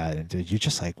stuff like that. And you're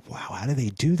just like, wow, how do they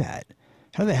do that?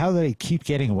 How do they keep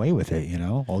getting away with it? You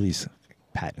know, all these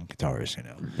patent guitars. You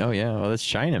know. Oh yeah, well that's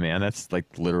China, man. That's like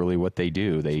literally what they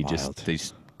do. They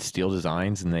steal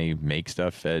designs and they make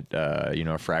stuff at you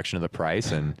know, a fraction of the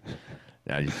price, and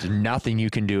there's nothing you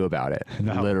can do about it.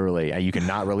 No. Literally, you can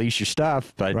not release your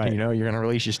stuff, but you know, you're going to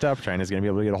release your stuff. China's going to be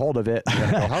able to get a hold of it.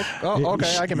 You're gonna go, oh,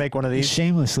 okay, I can make one of these.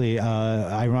 Shamelessly,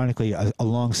 ironically,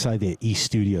 alongside the East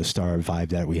Studio Star vibe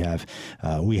that we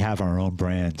have our own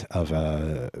brand of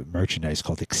merchandise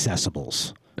called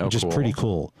Accessibles. Which is pretty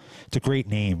cool. It's a great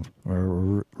name.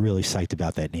 We're really psyched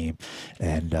about that name,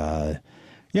 and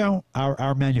you know,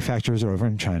 our manufacturers are over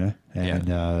in China,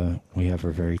 and we have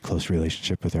a very close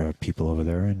relationship with our people over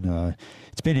there, and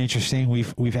it's been interesting.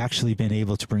 We've actually been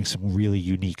able to bring some really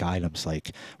unique items.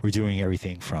 Like we're doing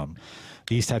everything from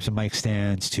these types of mic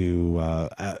stands to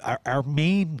our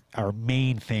main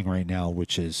thing right now,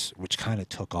 which kind of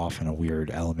took off in a weird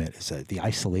element, is the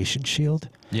isolation shield.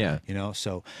 Yeah, you know,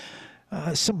 so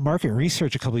some market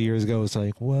research a couple of years ago was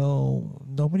like, well,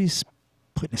 nobody's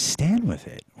putting a stand with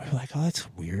it. We were like, oh, that's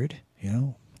weird, you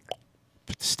know.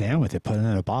 Put the stand with it, put it in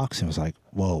a box, and it was like,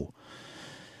 whoa.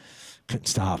 Couldn't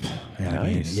stop. Yeah, nice. I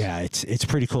mean, yeah, it's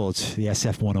pretty cool. It's the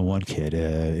SF-101 kit.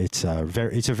 It's a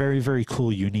very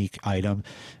cool, unique item.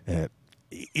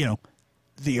 You know,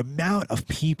 the amount of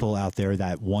people out there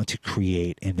that want to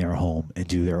create in their home and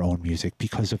do their own music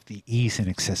because of the ease and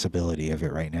accessibility of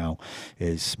it right now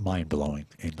is mind blowing.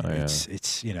 And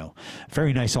it's you know,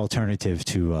 very nice alternative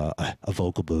to a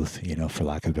vocal booth, you know, for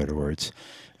lack of better words.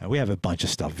 We have a bunch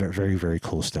of stuff, very, very, very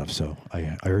cool stuff. So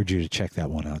I urge you to check that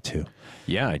one out too.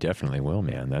 Yeah, I definitely will,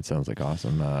 man. That sounds like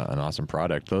awesome, an awesome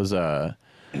product.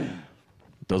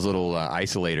 Those little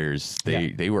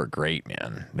isolators, they work great,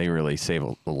 man. They really save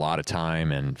a lot of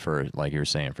time, and for, like you were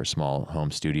saying, for small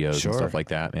home studios and stuff like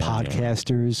that, man.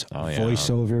 Podcasters,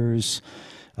 voiceovers,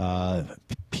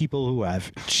 people who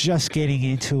have just getting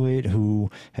into it,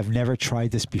 who have never tried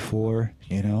this before.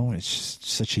 You know, it's just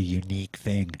such a unique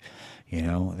thing. You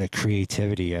know, the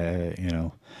creativity, you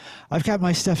know. I've got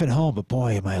my stuff at home, but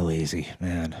boy, am I lazy,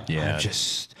 man. Yeah.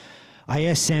 I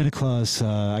asked Santa Claus,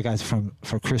 I got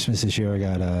for Christmas this year, I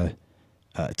got a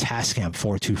Tascam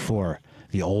 424,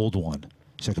 the old one,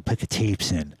 so I could put the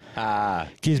tapes in.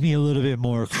 Gives me a little bit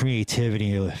more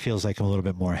creativity. It feels like I'm a little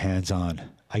bit more hands-on.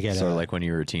 I get sort of like when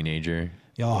you were a teenager.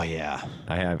 Oh, yeah.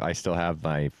 I still have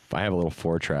I have a little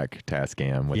 4-track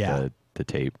Tascam with the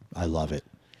tape. I love it.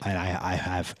 And I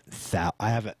have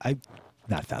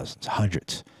not thousands,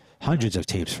 hundreds of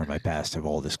tapes from my past of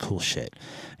all this cool shit.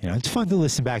 You know, it's fun to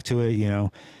listen back to it. You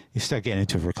know, you start getting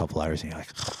into it for a couple hours and you're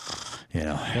like, you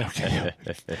know, okay,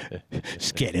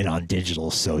 just getting it on digital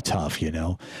is so tough, you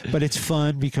know, but it's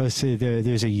fun because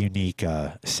there's a unique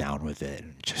sound with it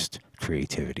and just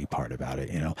creativity part about it.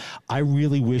 You know, I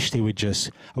really wish I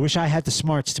wish I had the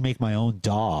smarts to make my own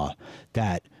DAW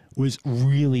that was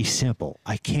really simple.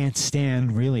 I can't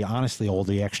stand, really, honestly, all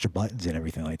the extra buttons and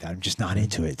everything like that. I'm just not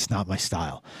into it. It's not my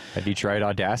style. Have you tried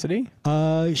Audacity?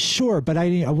 Sure, but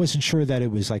I wasn't sure that it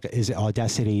was like, is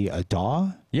Audacity a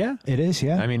DAW? Yeah. It is,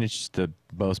 yeah? I mean, it's just the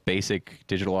most basic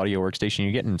digital audio workstation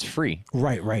you get, and it's free.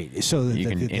 Right. So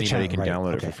anybody can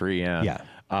download it for free, yeah.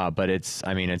 Yeah. But it's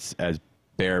as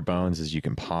bare bones as you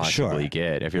can possibly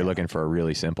get if you're looking for a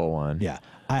really simple one. Yeah.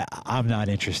 I'm not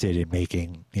interested in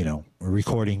making, you know,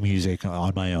 recording music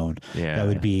on my own. Yeah. That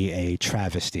would be a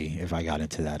travesty if I got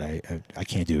into that. I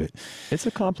can't do it. It's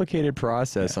a complicated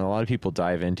process, and a lot of people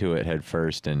dive into it head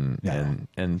first, and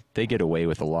they get away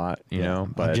with a lot, you know.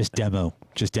 But just demo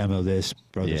this,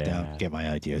 throw this down, get my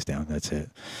ideas down. That's it.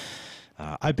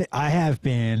 I have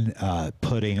been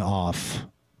putting off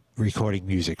recording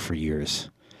music for years.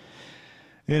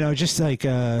 You know, just like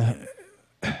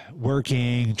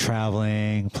working,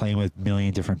 traveling, playing with a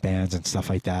million different bands and stuff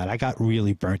like that. I got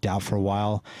really burnt out for a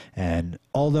while. And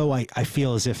although I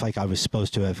feel as if like I was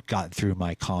supposed to have gotten through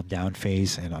my calm down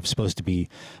phase and I'm supposed to be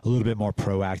a little bit more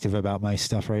proactive about my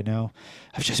stuff right now,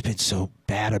 I've just been so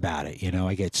bad about it. You know,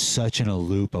 I get such in a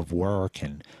loop of work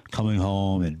and coming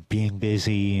home and being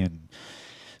busy and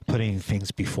putting things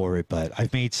before it. But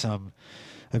I've made some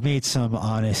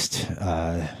honest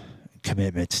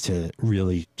commitments to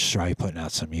really try putting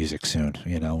out some music soon,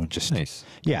 you know, and just nice.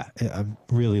 Yeah, I'm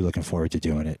really looking forward to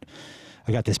doing it.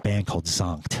 I got this band called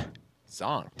Zonkt.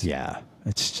 Yeah,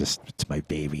 it's my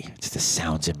baby. It's the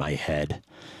sounds in my head.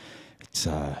 It's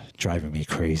driving me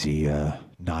crazy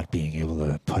not being able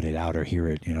to put it out or hear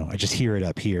it, you know. I just hear it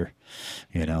up here,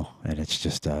 you know, and it's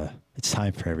just it's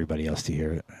time for everybody else to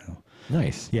hear it, you know?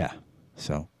 Nice. Yeah.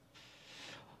 So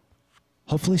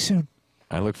hopefully soon.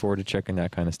 I look forward to checking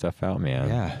that kind of stuff out, man.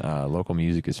 Yeah. Local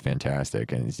music is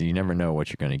fantastic, and you never know what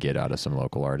you're going to get out of some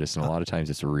local artists, and a lot of times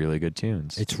it's really good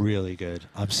tunes. It's really good.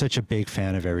 I'm such a big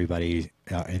fan of everybody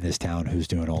in this town who's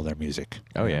doing all their music.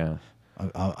 Oh, yeah.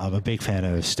 I'm a big fan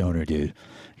of Stoner Dude.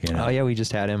 You know? Oh, yeah, we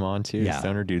just had him on, too. Yeah.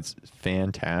 Stoner Dude's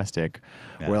fantastic.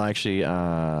 Yeah. We're actually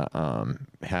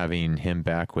having him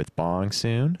back with Bong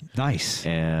soon. Nice.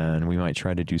 And we might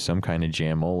try to do some kind of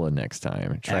jamola next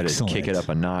time. Try to kick it up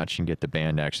a notch and get the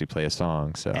band to actually play a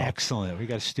song. So excellent. We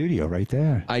got a studio right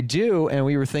there. I do, and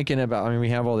we were thinking about, I mean, we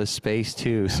have all this space,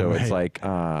 too, so it's like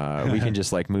we can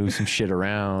just, like, move some shit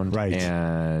around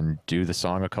and do the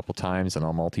song a couple times, and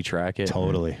I'll multi-track it.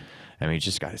 Totally. I mean,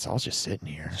 it's all just sitting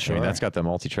here. Sure. I mean, that's got the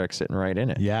multi-track sitting right in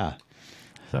it. Yeah.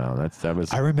 So that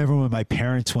was. I remember when my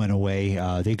parents went away,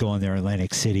 they go on their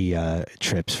Atlantic City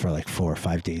trips for like 4 or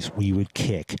 5 days. We would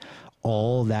kick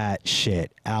all that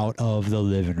shit out of the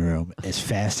living room as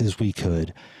fast as we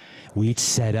could. We'd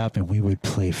set up and we would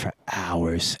play for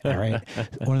hours. All right.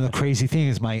 One of the crazy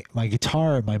things is my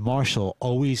guitar, my Marshall, I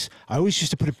always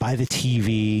used to put it by the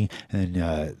TV, and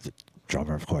the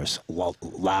drummer, of course,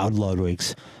 loud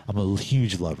Ludwigs. I'm a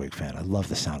huge Ludwig fan. I love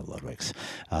the sound of Ludwigs.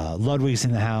 Ludwig's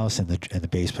in the house, and the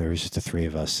bass player is just the three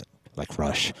of us, like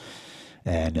Rush.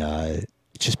 And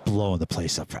just blowing the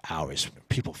place up for hours.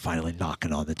 People finally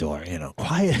knocking on the door,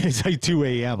 quiet. It's like 2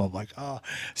 a.m. I'm like, oh,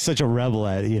 such a rebel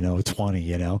at,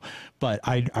 20, But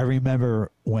I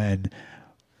remember when,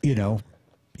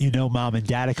 mom and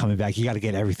dad are coming back, you got to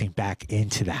get everything back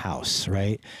into the house,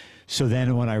 right? So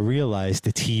then when I realized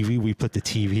we put the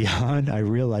TV on, I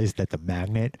realized that the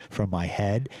magnet from my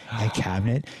head and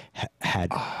cabinet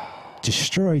had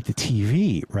destroyed the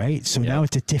TV, right? So now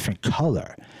it's a different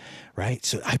color. Right.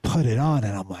 So I put it on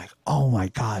and I'm like, oh my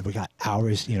God, we got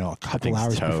hours, a couple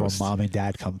hours before mom and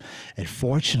dad come. And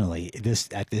fortunately,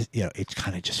 it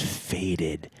kind of just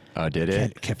faded. Oh, did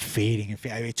it? Kept fading.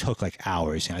 It took like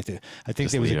hours. I think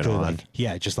there was a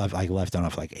good, just left on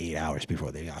for like 8 hours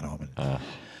before they got home. And I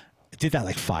did that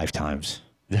like 5 times.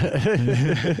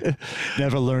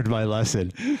 Never learned my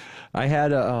lesson. I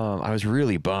had, I was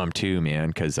really bummed too, man,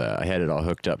 because I had it all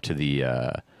hooked up to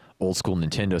the, old school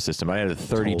Nintendo system. I had a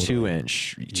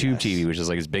 32-inch tube TV, which is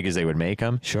like as big as they would make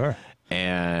them. Sure.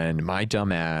 And my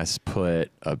dumbass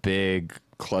put a big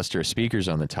cluster of speakers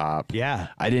on the top. Yeah.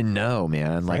 I didn't know,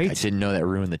 man. Like, I didn't know that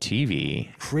ruined the TV.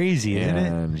 Crazy, isn't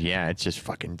it? And yeah, it's just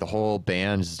fucking, the whole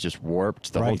band's just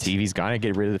warped. The whole TV's got to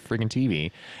get rid of the freaking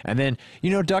TV. And then,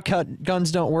 duck hunt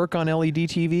guns don't work on LED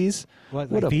TVs.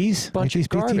 What like these? Bunch like of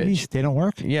garbage. TVs? They don't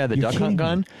work? Yeah, the duck hunt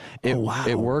gun. It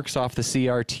works off the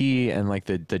CRT and like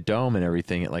the dome and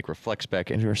everything. It like reflects back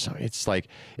into her. So it's like,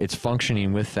 it's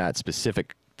functioning with that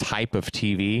specific type of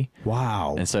TV.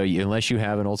 Wow. And so unless you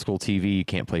have an old school TV, you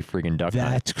can't play friggin' duck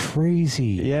hunt. That's crazy.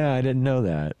 Yeah, I didn't know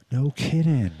that. No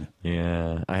kidding.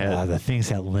 Yeah. I had the things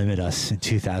that limit us in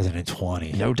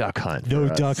 2020. No duck hunt. No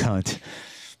duck hunt.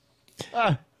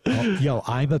 Yo,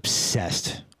 I'm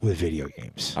obsessed with video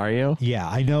games. Are you? Yeah,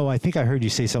 I know. I think I heard you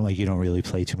say something like you don't really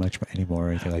play too much anymore or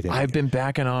anything like that. I've been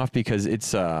backing off because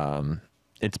it's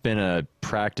been a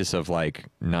practice of like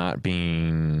not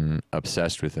being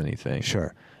obsessed with anything.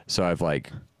 Sure. So I've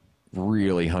like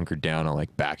really hunkered down on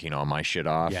like backing all my shit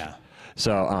off. Yeah.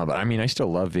 So, but I mean, I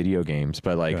still love video games,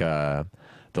 but like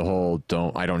the whole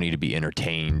I don't need to be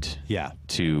entertained. Yeah.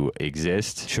 To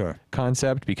exist. Sure.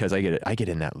 Concept, because I get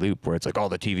in that loop where it's like, oh,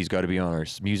 the TV's got to be on, or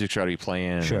music's got to be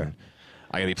playing. Sure.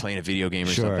 I got to be playing a video game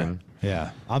or something.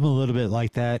 Yeah, I'm a little bit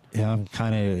like that. I'm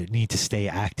kind of need to stay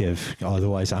active,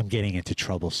 otherwise I'm getting into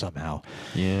trouble somehow.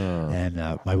 Yeah. And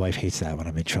my wife hates that when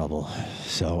I'm in trouble,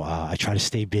 so I try to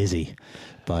stay busy.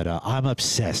 But I'm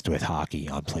obsessed with hockey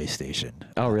on PlayStation.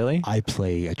 Oh, really? I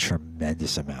play a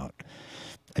tremendous amount.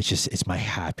 It's my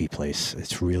happy place.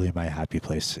 It's really my happy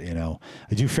place. I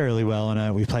do fairly well,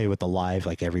 and we play with the live,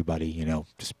 like everybody,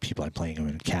 just people I'm playing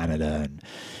in Canada and,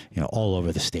 all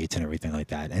over the States and everything like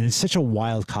that. And it's such a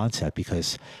wild concept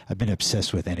because I've been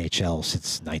obsessed with NHL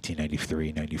since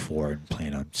 1993, 94 and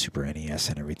playing on Super NES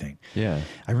and everything. Yeah.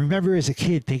 I remember as a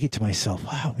kid thinking to myself,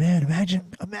 wow, man,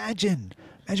 imagine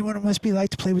what it must be like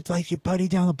to play with like your buddy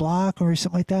down the block or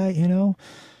something like that, And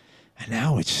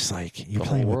now it's just like you're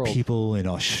playing with people in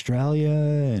Australia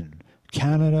and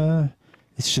Canada.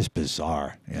 It's just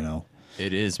bizarre,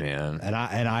 It is, man. And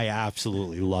I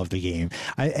absolutely love the game.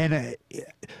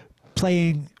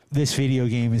 Playing this video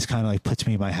game is kind of like puts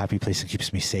me in my happy place and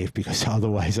keeps me safe because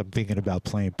otherwise I'm thinking about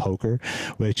playing poker,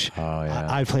 which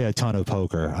I play a ton of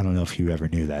poker. I don't know if you ever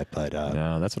knew that, but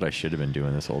no, that's what I should have been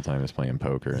doing this whole time is playing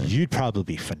poker. You'd probably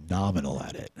be phenomenal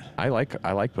at it. I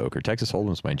like poker. Texas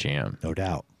Hold'em's my jam. No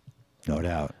doubt. No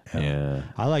doubt. Yeah.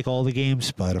 I like all the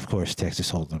games, but of course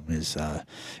Texas Hold'em is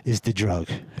the drug,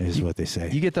 is what they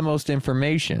say. You get the most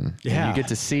information. Yeah. You get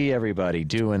to see everybody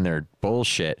doing their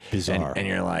bullshit. Bizarre. And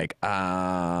you're like,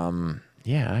 I'm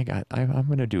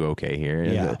gonna do okay here.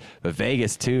 Yeah. But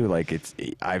Vegas too, like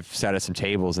I've sat at some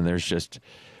tables and there's just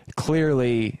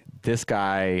clearly this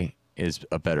guy is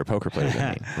a better poker player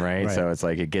than me, right? So it's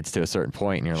like it gets to a certain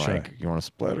point, and you're like, "You want to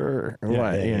split or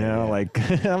what?"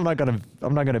 Like I'm not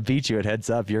gonna beat you at heads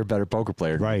up. You're a better poker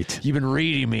player, right? You've been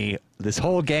reading me this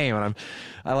whole game, and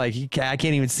I can't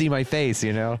even see my face,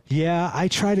 Yeah, I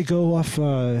try to go off.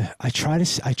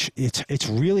 It's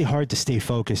really hard to stay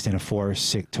focused in a 4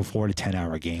 to 10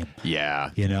 hour game. Yeah,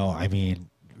 I mean,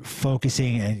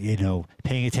 focusing and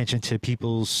paying attention to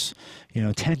people's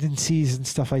tendencies and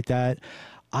stuff like that.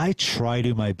 I try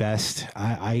to my best.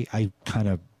 I kind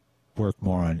of work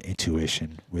more on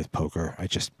intuition with poker. I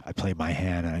play my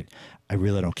hand, and I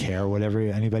really don't care whatever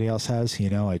anybody else has.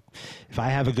 If I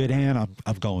have a good hand,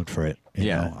 I'm going for it. You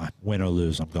know, win or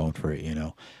lose, I'm going for it.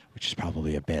 Which is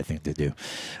probably a bad thing to do.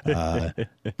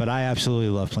 But I absolutely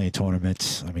love playing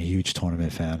tournaments. I'm a huge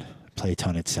tournament fan. Play a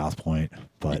ton at South Point,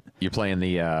 but you're playing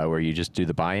the where you just do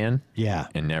the buy-in. Yeah,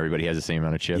 and everybody has the same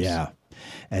amount of chips. Yeah.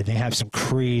 and they have some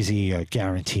crazy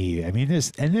guarantee. I mean,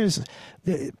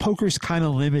 poker's kind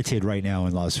of limited right now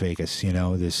in Las Vegas, you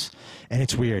know, and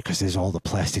it's weird because there's all the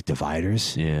plastic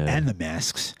dividers and the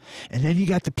masks. And then you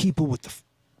got the people with the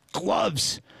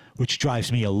gloves, which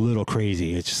drives me a little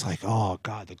crazy. It's just like, oh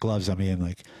God, the gloves. I mean,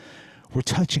 like, we're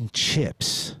touching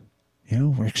chips, you know,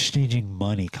 we're exchanging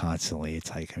money constantly. It's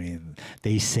like, I mean,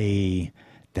 they say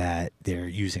that they're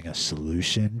using a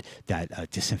solution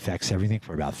that disinfects everything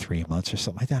for about 3 months or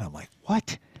something like that. I'm like,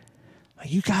 what?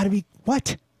 You gotta be,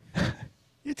 what?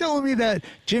 You're telling me that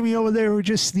Jimmy over there who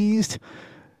just sneezed,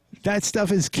 that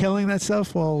stuff is killing that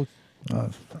stuff? Well,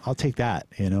 I'll take that,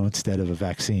 you know, instead of a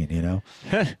vaccine, you know?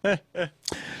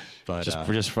 But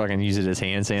just fucking use it as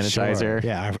hand sanitizer. Sure.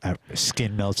 Yeah, our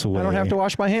skin melts away. I don't have to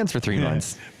wash my hands for 3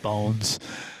 months. Bones.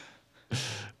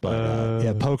 But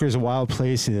yeah, poker's a wild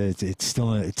place. It's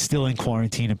still in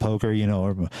quarantine in poker, you know,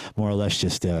 or more or less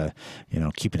just you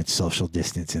know, keeping its social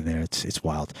distance in there. It's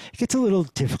wild. It gets a little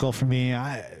difficult for me.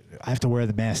 I have to wear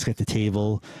the mask at the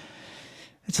table.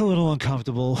 It's a little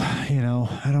uncomfortable, you know.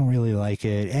 I don't really like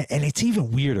it, and it's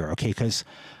even weirder. Okay, because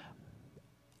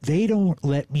they don't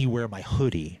let me wear my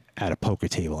hoodie at a poker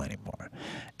table anymore.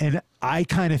 And I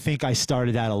kind of think I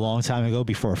started that a long time ago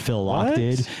before Phil Locke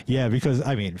did. Yeah, because,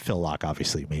 I mean, Phil Locke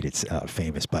obviously made it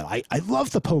famous, but I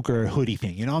love the poker hoodie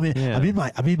thing. You know, I'm in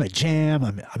my jam,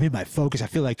 I'm in my focus. I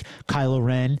feel like Kylo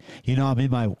Ren, you know, I'm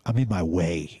in my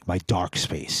way, my dark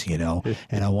space, you know,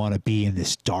 and I want to be in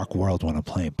this dark world when I'm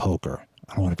playing poker.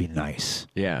 I don't want to be nice.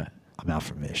 Yeah. I'm out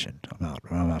for mission.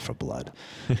 I'm out for blood.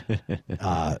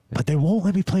 But they won't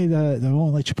let me play they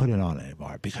won't let you put it on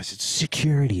anymore because it's a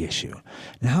security issue.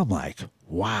 Now I'm like,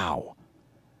 wow.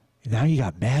 Now you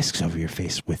got masks over your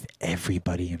face with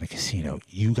everybody in the casino.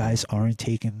 You guys aren't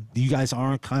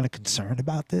kind of concerned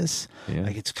about this? Yeah.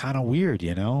 Like, it's kind of weird,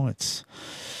 you know?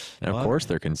 And of course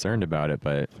they're concerned about it,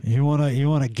 but you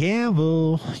wanna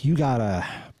gamble, you gotta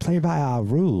play by our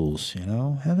rules, you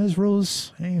know? And there's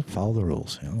rules, hey, follow the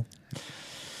rules, you know?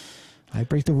 I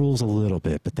break the rules a little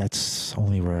bit, but that's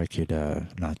only where I could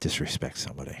not disrespect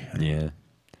somebody. Yeah.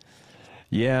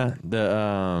 Yeah,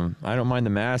 I don't mind the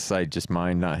masks. I just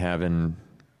mind not having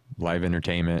live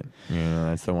entertainment. You know,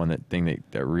 that's the thing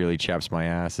that really chaps my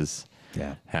ass is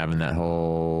having that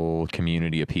whole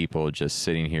community of people just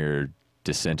sitting here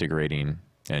disintegrating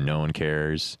and no one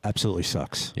cares. Absolutely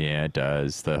sucks. Yeah, it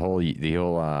does. The whole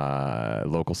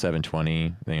local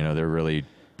 720, you know, they're really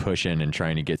pushing and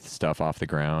trying to get stuff off the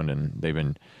ground, and they've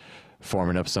been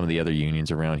forming up some of the other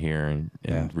unions around here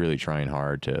and really trying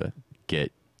hard to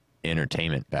get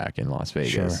entertainment back in Las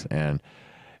Vegas. Sure. And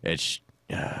it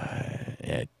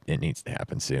needs to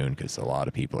happen soon because a lot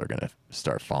of people are going to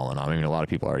start falling off. I mean, a lot of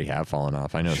people already have fallen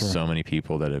off. I know so many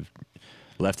people that have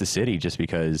left the city just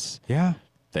because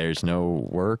there's no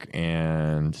work,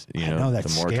 and you know the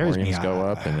moratoriums go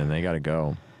up and then they got to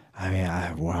go. I mean,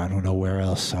 I don't know where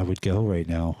else I would go right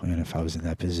now, and if I was in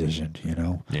that position, you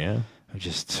know. Yeah. I'm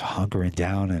just hunkering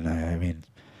down, and I mean,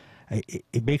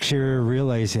 it makes you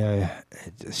realize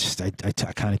it's just I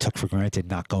kind of took for granted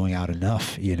not going out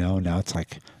enough, you know. Now it's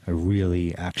like I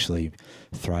really actually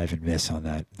thrive and miss on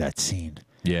that scene.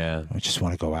 Yeah. I just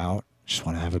want to go out, just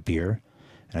want to have a beer,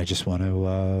 and I just want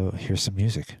to hear some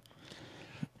music.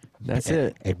 That's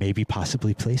it. And maybe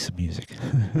possibly play some music.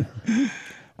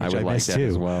 I would like that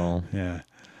as well. Yeah.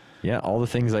 Yeah, all the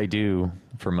things I do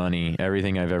for money,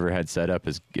 everything I've ever had set up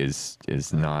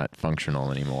is not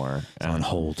functional anymore. It's on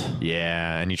hold.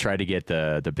 Yeah, and you try to get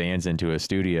the bands into a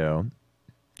studio.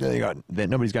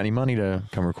 Nobody's got any money to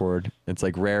come record. It's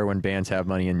like rare when bands have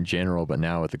money in general, but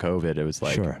now with the COVID, it was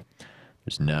like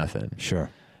there's nothing. Sure.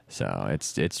 So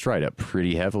it's dried up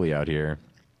pretty heavily out here.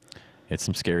 It's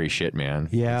some scary shit, man.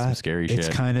 Yeah, it's some scary shit. It's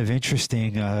kind of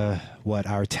interesting what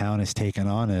our town has taken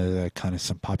on, kind of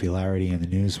some popularity in the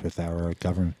news with our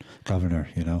governor,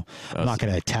 you know. I'm not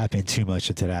going to tap in too much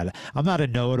into that. I'm not a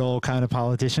know-it-all kind of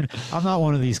politician. I'm not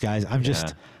one of these guys. I'm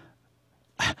just,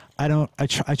 I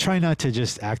try not to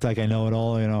just act like I know it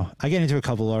all, you know. I get into a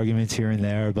couple arguments here and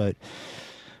there, but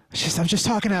I'm just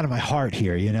talking out of my heart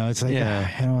here, you know. It's like, you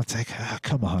know, it's like,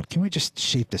 come on, can we just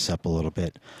shape this up a little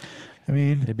bit? I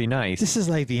mean, it'd be nice. This is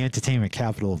like the entertainment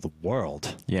capital of the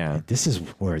world. Yeah. This is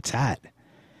where it's at.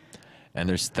 And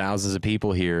there's thousands of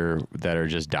people here that are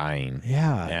just dying.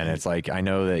 Yeah. And it's like, I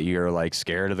know that you're like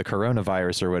scared of the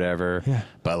coronavirus or whatever. Yeah.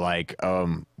 But like,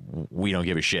 we don't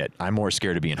give a shit. I'm more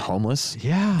scared of being homeless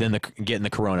than getting the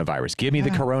coronavirus. Give me the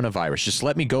coronavirus. Just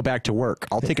let me go back to work.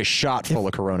 I'll take a shot full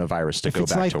of coronavirus to go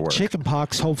back to work. Chicken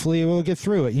pox, hopefully we'll get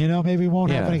through it. You know, maybe it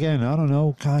won't happen again. I don't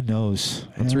know. God knows.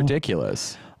 It's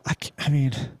ridiculous. I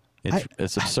mean,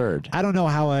 It's absurd. I don't know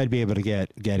how I'd be able to get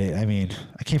it. I mean,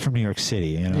 I came from New York City,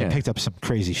 you know. I picked up some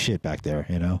crazy shit back there,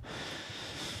 you know.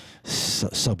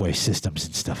 Subway systems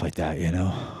and stuff like that, you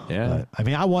know. Yeah. But, I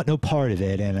mean, I want no part of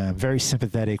it, and I'm very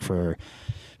sympathetic for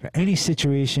any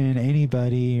situation,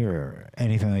 anybody, or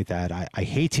anything like that. I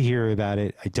hate to hear about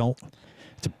it. I don't.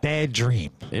 It's a bad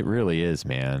dream. It really is,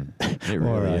 man. It really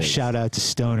or is. Shout out to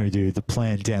Stoner Dude, the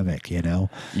pandemic, you know.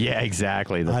 Yeah,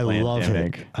 exactly. The I pandemic. love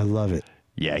it. I love it.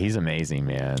 Yeah, he's amazing,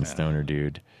 man. Stoner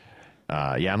Dude.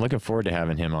 Yeah, I'm looking forward to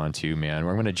having him on too, man.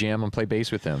 We're going to jam and play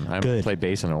bass with him. I haven't played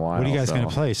bass in a while. What are you guys going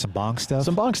to play? Some bong stuff?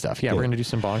 Some bong stuff. Yeah, we're going to do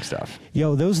some bong stuff.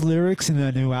 Yo, those lyrics in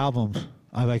that new album,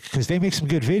 I like, because they make some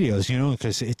good videos, you know,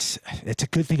 because it's a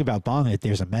good thing about bong that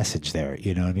there's a message there,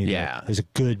 you know what I mean? Yeah. There's a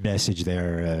good message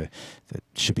there that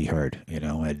should be heard, you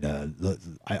know, and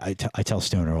I tell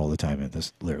Stoner all the time, and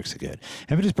those lyrics are good.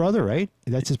 Him and his brother, right?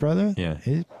 That's his brother? Yeah.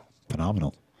 He's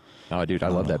phenomenal. Oh, dude, I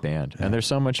love that band, and they're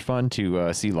so much fun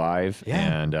to see live.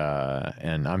 Yeah.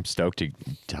 And I'm stoked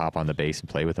to hop on the bass and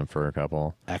play with them for a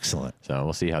couple. Excellent. So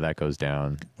we'll see how that goes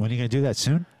down. When are you gonna do that?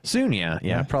 Soon? Soon,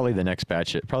 yeah. Probably the next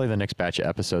batch. Probably the next batch of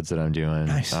episodes that I'm doing.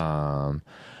 Nice.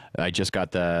 I just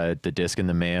got the disc in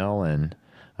the mail, and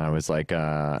I was like,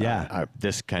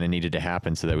 this kind of needed to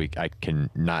happen so that I can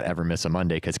not ever miss a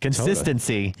Monday, because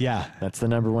consistency. Totally. Yeah, that's the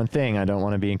number one thing. I don't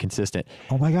want to be inconsistent.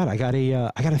 Oh my God, I got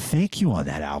a thank you on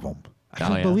that album. I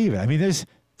can't believe it. I mean, there's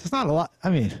not a lot.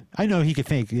 I mean, I know he could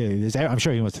thank. I'm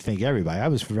sure he wants to thank everybody. I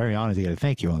was very honored to get a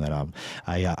thank you on that album.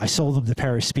 I sold him the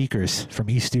pair of speakers from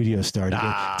East Studio Star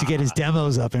to get his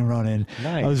demos up and running.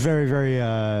 Nice. I was very, very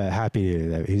happy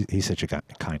that he's such a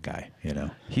kind guy. You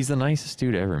know, he's the nicest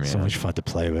dude ever, man. So much fun to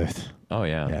play with. Oh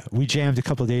yeah. We jammed a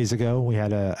couple of days ago. We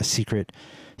had a secret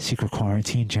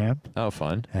quarantine jam. Oh,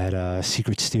 fun. At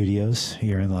Secret Studios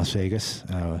here in Las Vegas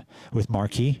with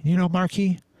Marquis. You know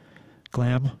Marquis?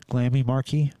 Glammy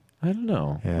Marquis? I don't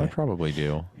know. Yeah. I probably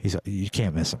do. You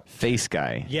can't miss him. Face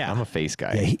guy. Yeah. I'm a face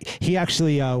guy. Yeah, he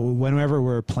actually, whenever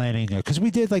we're planning, because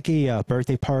we did like a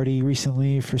birthday party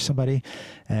recently for somebody,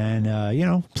 and,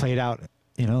 played out,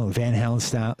 Van Halen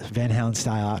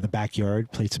style out in the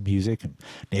backyard, played some music, and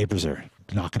neighbors are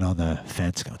knocking on the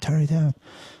fence going, turn it down.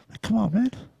 Like, come on,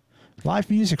 man. Live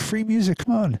music, free music,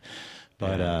 come on.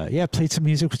 But, played some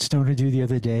music with Stoner Dude the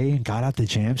other day and got out the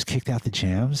jams, kicked out the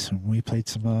jams, and we played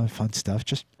some fun stuff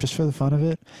just for the fun of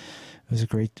it. It was a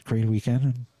great weekend,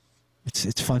 and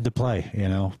it's fun to play, you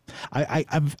know.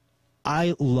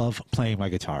 I love playing my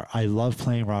guitar. I love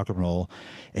playing rock and roll.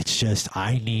 It's just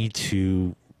I need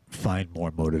to find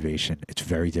more motivation. It's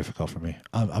very difficult for me.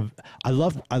 I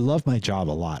love my job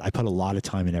a lot. I put a lot of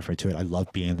time and effort to it. I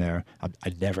love being there. I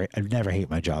never hate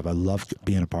my job. I love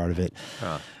being a part of it.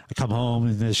 I come home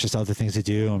and there's just other things to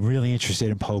do. I'm really interested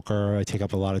in poker. I take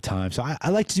up a lot of time. So I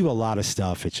like to do a lot of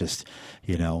stuff. It's just,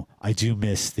 I do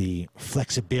miss the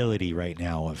flexibility right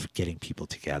now of getting people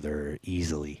together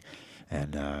easily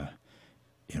and,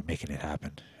 making it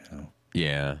happen.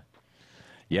 Yeah.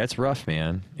 Yeah, it's rough,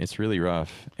 man. It's really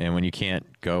rough. And when you can't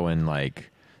go and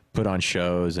put on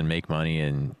shows and make money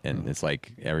and it's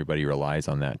like everybody relies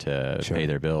on that to pay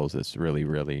their bills, it's really,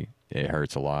 really, it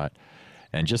hurts a lot.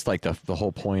 And just like the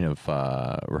whole point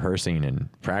of rehearsing and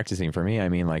practicing for me, I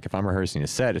mean, if I'm rehearsing a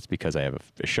set, it's because I have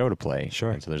a show to play.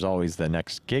 Sure. And so there's always the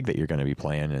next gig that you're going to be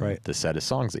playing and the set of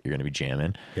songs that you're going to be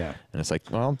jamming. Yeah. And it's like,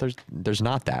 well, there's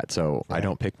not that. So I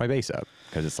don't pick my bass up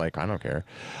because it's like, I don't care.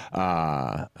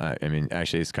 I mean,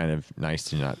 actually, it's kind of nice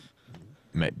to not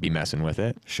be messing with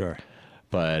it. Sure.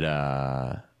 But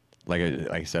like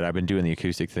I said, I've been doing the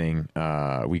acoustic thing.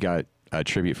 We got a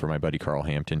tribute for my buddy Carl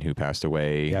Hampton, who passed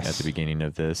away at the beginning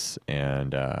of this,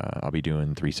 and I'll be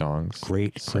doing 3 songs.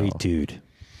 Great dude.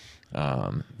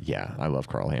 Yeah, I love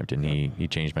Carl Hampton. He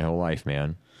changed my whole life,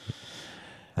 man.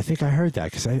 I think I heard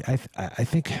that because I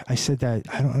think I said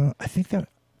that. I don't know.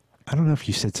 I don't know if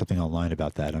you said something online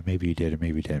about that, or maybe you did, or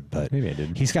maybe you didn't. But maybe I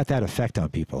didn't. He's got that effect on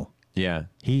people. Yeah.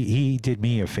 He did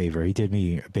me a favor. He did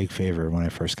me a big favor when I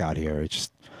first got here.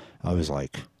 I was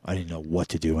like, I didn't know what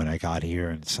to do when I got here,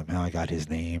 and somehow I got his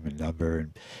name and number,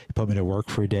 and he put me to work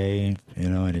for a day,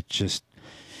 and it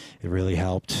really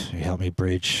helped. He helped me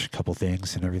bridge a couple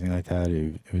things and everything like that.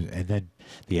 And then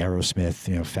the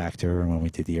Aerosmith, factor. When we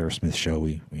did the Aerosmith show,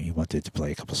 we wanted to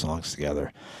play a couple songs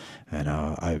together, and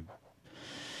I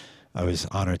was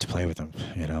honored to play with him.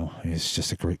 He's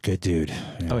just a good dude.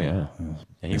 Oh yeah,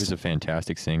 and he was a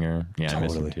fantastic singer. Yeah,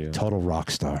 totally. I miss him too. Total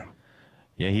rock star.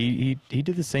 Yeah, he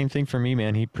did the same thing for me,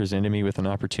 man. He presented me with an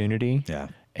opportunity. Yeah.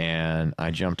 And I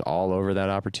jumped all over that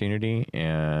opportunity,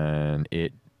 and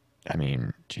it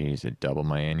doubled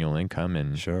my annual income,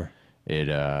 and sure.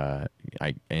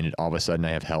 all of a sudden I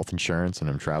have health insurance and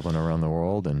I'm traveling around the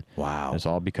world, and wow, it's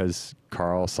all because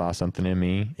Carl saw something in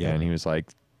me, and he was like,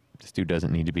 this dude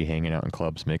doesn't need to be hanging out in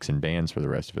clubs mixing bands for the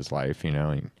rest of his life, you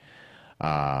know. And,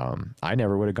 I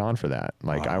never would have gone for that.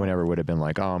 Like I never would have been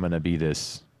like, oh, I'm going to be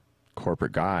this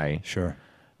corporate guy. Sure.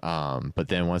 But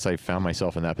then once I found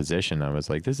myself in that position, I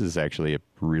was like, this is actually a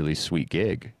really sweet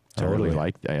gig. Totally.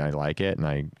 I like it. And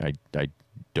I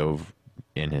dove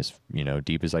in as, you know,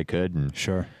 deep as I could. And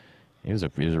sure. It was a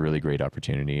really great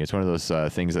opportunity. It's one of those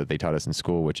things that they taught us in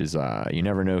school, which is you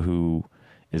never know who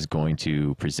is going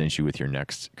to present you with your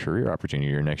next career opportunity,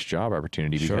 your next job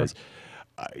opportunity, because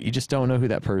you just don't know who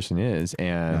that person is.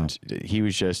 And he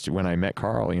was just, when I met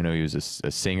Carl, you know, he was a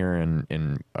singer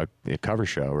in a cover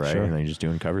show, right? Sure. And then just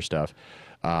doing cover stuff.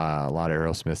 A lot of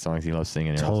Aerosmith songs. He loves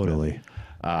singing Aerosmith. Totally.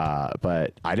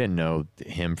 But I didn't know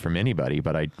him from anybody.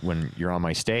 But when you're on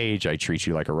my stage, I treat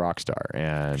you like a rock star.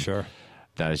 And sure.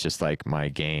 That is just like my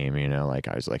game, you know, like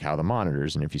I was like, how are the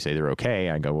monitors? And if you say they're okay,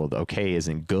 I go, well, the okay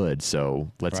isn't good.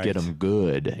 So let's get them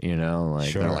good, you know,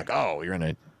 like they're like, oh, you're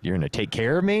going to take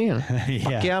care of me? And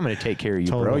fuck yeah, I'm going to take care of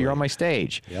you, bro. You're on my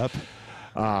stage. Yep.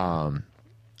 And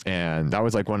that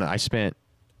was like when I spent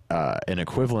an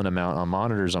equivalent amount on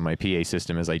monitors on my PA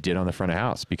system as I did on the front of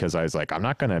house, because I was like, I'm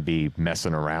not going to be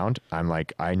messing around. I'm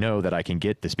like, I know that I can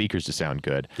get the speakers to sound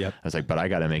good. Yep. I was like, but I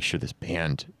got to make sure this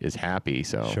band is happy.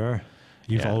 So sure.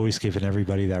 You've always given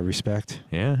everybody that respect.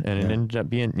 Yeah. And it ended up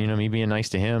being, you know, me being nice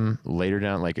to him later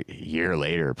down, like a year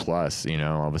later plus, you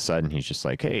know, all of a sudden he's just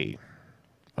like, hey,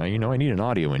 you know, I need an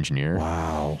audio engineer.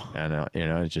 Wow. And, you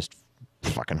know, it's just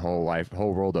fucking whole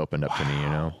world opened up to me, you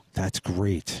know. That's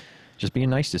great. Just being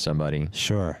nice to somebody.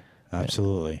 Sure.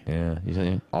 Absolutely. Yeah.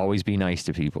 You always be nice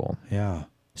to people. Yeah.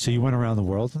 So you went around the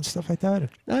world and stuff like that?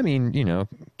 I mean, you know,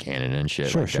 Canada and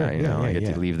shit like that. You know, I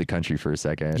get to leave the country for a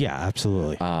second. Yeah,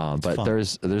 absolutely. But fun.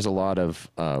 there's a lot of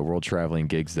world traveling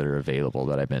gigs that are available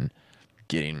that I've been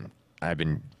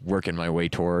working my way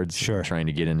towards. Sure. Trying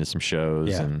to get into some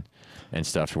shows and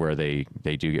stuff where they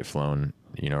do get flown,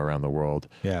 you know, around the world.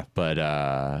 Yeah. But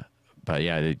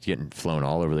yeah, they're getting flown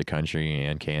all over the country,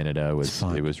 and Canada it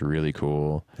was really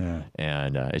cool. Yeah.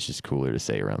 And it's just cooler to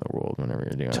say around the world whenever you're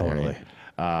doing it. Totally.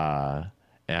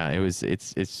 Yeah,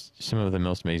 it's some of the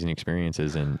most amazing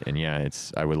experiences, and yeah,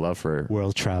 I would love for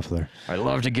world traveler. I'd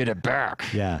love to get it back.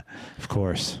 Yeah, of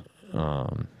course.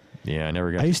 Yeah, I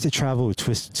never got. I used to travel with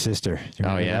Twisted Sister.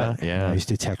 Oh yeah, that? Yeah. I used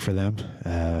to tech for them.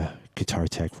 Guitar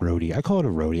tech, roadie. I call it a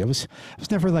roadie. I was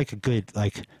never like a good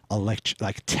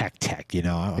tech, you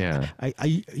know. Yeah.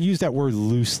 I use that word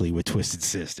loosely with Twisted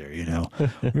Sister, you know.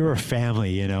 We were a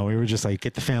family, you know. We were just like,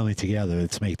 get the family together,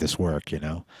 let's make this work, you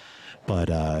know.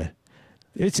 But I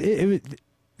tell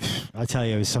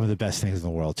you, it was some of the best things in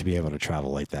the world to be able to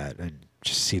travel like that and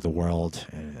just see the world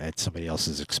at somebody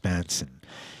else's expense and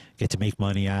get to make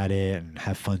money at it and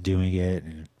have fun doing it.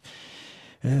 And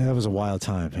that was a wild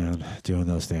time, man, doing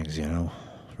those things, you know,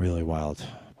 really wild.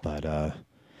 But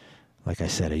like I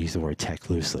said, I use the word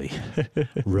tech loosely.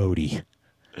 Roadie.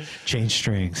 Change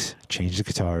strings, change the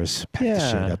guitars, pack the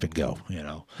shit up and go, you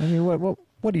know. I mean,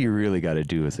 what do you really got to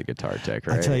do as a guitar tech,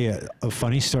 right? I'll tell you a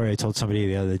funny story I told somebody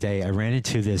the other day. I ran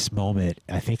into this moment,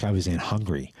 I think I was in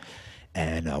Hungary,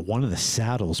 and one of the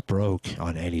saddles broke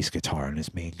on Eddie's guitar, on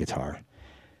his main guitar.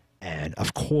 And,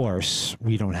 of course,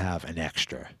 we don't have an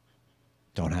extra.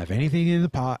 Don't have anything in the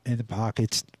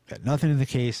pockets, got nothing in the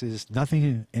cases,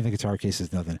 nothing in the guitar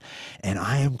cases, nothing. And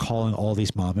I am calling all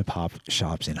these mom and pop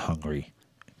shops in Hungary,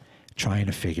 trying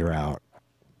to figure out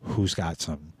who's got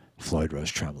some Floyd Rose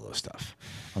tremolo stuff.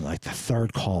 On like the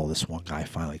third call, this one guy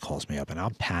finally calls me up, and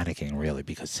I'm panicking really,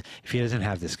 because if he doesn't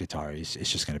have this guitar, it's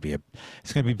just going to be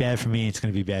it's going to be bad for me. It's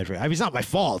going to be bad for. I mean, it's not my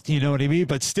fault, you know what I mean?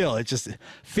 But still, it's just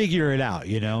figure it out,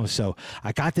 you know. So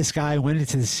I got this guy, went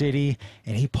into the city,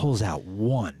 and he pulls out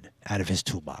one out of his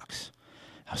toolbox.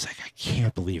 I was like, I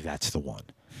can't believe that's the one.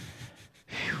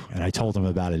 And I told him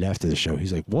about it after the show.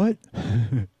 He's like, "What?"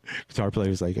 Guitar player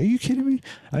was like, "Are you kidding me?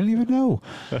 I didn't even know."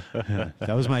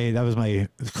 That was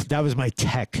my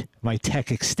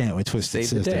tech extent with Twisted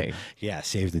Sister. Save the day. Yeah,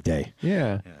 save the day.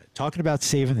 Yeah. Talking about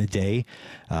saving the day,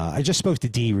 I just spoke to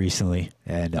D recently,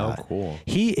 and cool.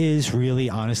 He is really,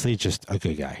 honestly, just a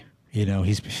good guy. You know,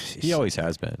 he always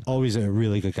has been. Always a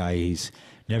really good guy. He's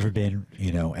never been,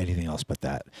 you know, anything else but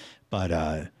that.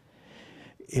 But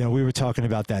you know, we were talking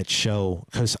about that show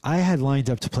because I had lined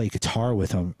up to play guitar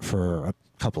with him for a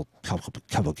couple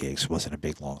gigs. It wasn't a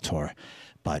big long tour,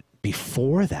 but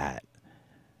before that,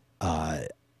 I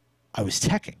was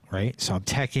teching, right? So I'm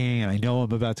teching, and I know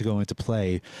I'm about to go into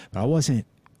play, but I wasn't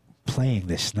playing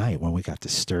this night when we got to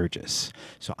Sturgis.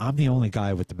 So I'm the only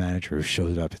guy with the manager who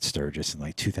showed up at Sturgis in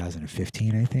like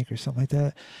 2015, I think, or something like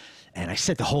that. And I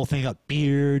set the whole thing up,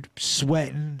 beard,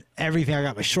 sweating, everything. I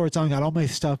got my shorts on, got all my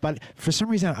stuff. But for some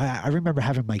reason, I remember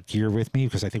having my gear with me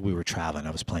because I think we were traveling.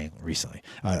 I was playing recently,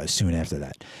 soon after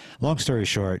that. Long story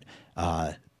short,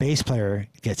 bass player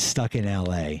gets stuck in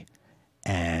L.A.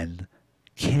 and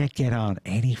can't get on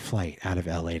any flight out of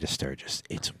L.A. to Sturgis.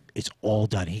 It's all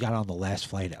done. He got on the last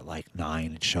flight at like 9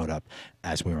 and showed up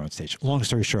as we were on stage. Long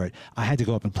story short, I had to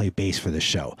go up and play bass for the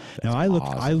show. Now I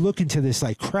look into this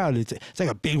like crowd. It's like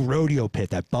a big rodeo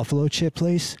pit, that Buffalo Chip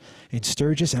place in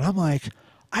Sturgis, and I'm like,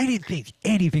 I didn't think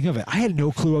anything of it. I had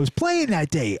no clue I was playing that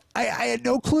day. I had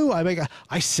no clue.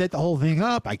 I set the whole thing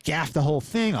up. I gaffed the whole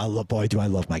thing. Boy, do I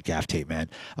love my gaff tape, man.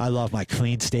 I love my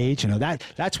clean stage. You know,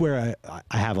 that's where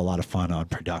I have a lot of fun on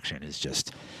production, is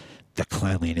just the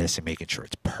cleanliness and making sure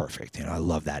it's perfect. You know, I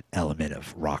love that element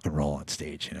of rock and roll on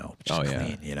stage, you know, just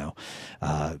clean, you know.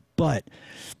 But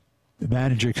the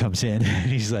manager comes in and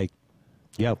he's like,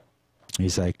 yep.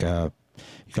 He's like, you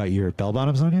got your bell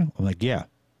bottoms on you? I'm like, yeah.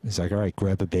 He's like, all right,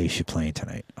 grab a bass, you're playing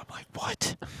tonight. I'm like,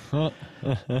 what?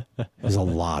 There's a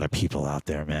lot of people out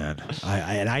there, man.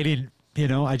 I didn't, you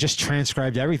know, I just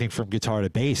transcribed everything from guitar to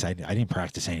bass. I didn't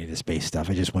practice any of this bass stuff.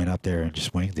 I just went up there and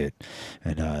just winged it.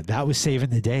 And that was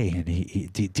saving the day.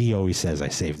 And D always says I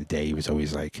saved the day. He was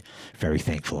always like very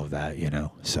thankful of that, you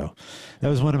know. So that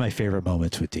was one of my favorite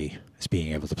moments with D, is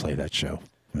being able to play that show.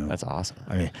 You know? That's awesome.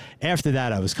 I mean, after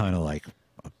that, I was kind of like,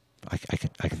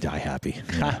 I can die happy.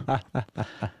 You know?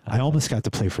 I almost got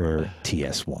to play for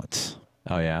TS once.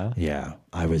 Oh, yeah? Yeah.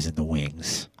 I was in the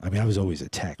wings. I mean, I was always a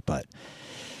tech, but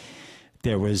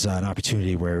there was an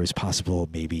opportunity where it was possible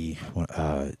maybe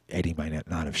Eddie might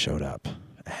not have showed up.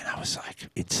 And I was like,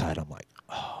 inside, I'm like,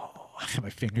 oh, I got my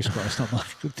fingers crossed. I'm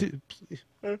like, dude, please.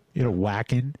 You know,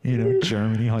 whacking, you know,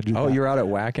 Germany. 100. Oh, you were out at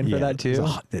whacking for that too?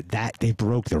 They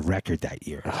broke the record that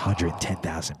year,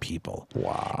 110,000 people.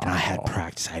 Wow. And I had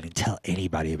practice. I didn't tell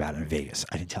anybody about it in Vegas.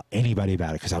 I didn't tell anybody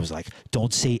about it because I was like,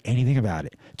 don't say anything about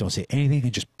it. Don't say anything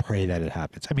and just pray that it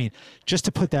happens. I mean, just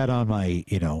to put that on my,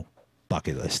 you know,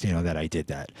 bucket list, you know, that I did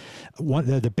that.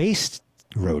 The bass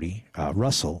roadie,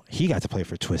 Russell, he got to play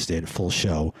for Twisted, full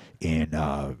show in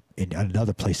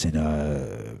another place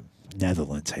in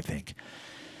Netherlands, I think.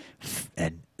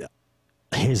 And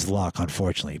his luck,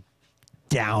 unfortunately,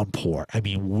 downpour. I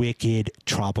mean, wicked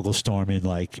tropical storm in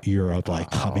like Europe,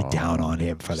 like coming down on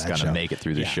him for that show. Just gotta make it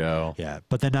through the show. Yeah,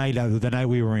 but the night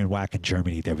we were in Wack in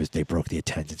Germany, they broke the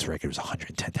attendance record. It was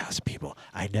 110,000 people.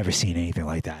 I'd never seen anything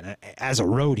like that. And as a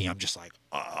roadie, I'm just like,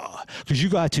 oh, because you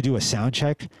got to do a sound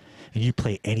check. And you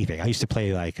play anything. I used to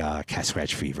play like Cat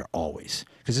Scratch Fever always,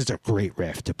 because it's a great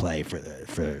riff to play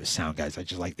for sound guys. I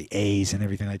just like the A's and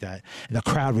everything like that. And the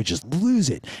crowd would just lose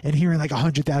it. And hearing like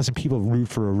 100,000 people root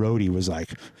for a roadie was like,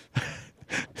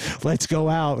 let's go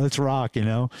out, let's rock, you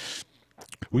know?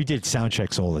 We did sound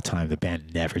checks all the time. The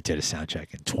band never did a sound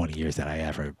check in 20 years that I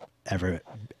ever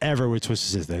with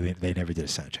Twisted Sister. They never did a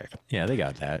sound check. Yeah, they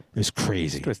got that. It was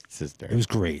crazy. Twisted Sister. It was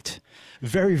great.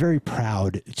 Very, very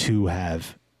proud to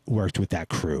have worked with that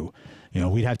crew. You know,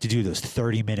 we'd have to do those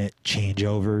 30-minute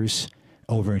changeovers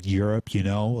over in Europe, you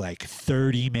know, like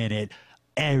 30-minute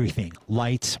everything,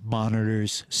 lights,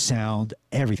 monitors, sound,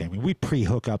 everything. I mean, we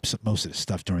pre-hook up most of the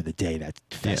stuff during the day, that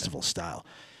festival style.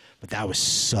 But that was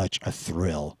such a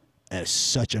thrill and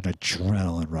such an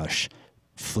adrenaline rush,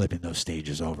 flipping those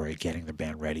stages over and getting the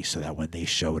band ready so that when they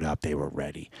showed up, they were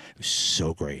ready. It was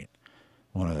so great.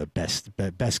 One of the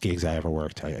best gigs I ever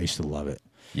worked. I used to love it.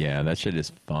 Yeah, that shit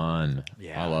is fun.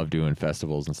 Yeah. I love doing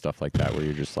festivals and stuff like that where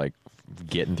you're just like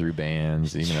getting through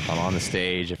bands. Even if I'm on the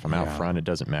stage, if I'm out front, it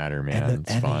doesn't matter, man.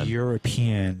 It's fun. The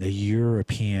European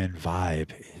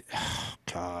vibe. Oh,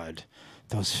 God,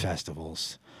 those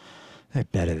festivals, they're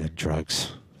better than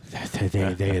drugs. They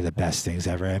are the best things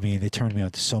ever. I mean, they turned me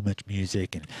on to so much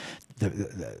music and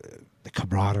the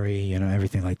camaraderie, you know,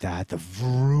 everything like that. The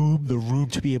room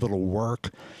to be able to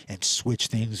work and switch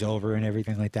things over and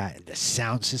everything like that. And the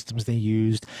sound systems they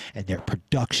used and their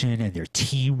production and their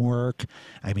teamwork.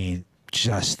 I mean,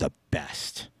 just the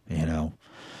best, you know.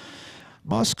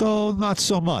 Moscow, not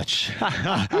so much.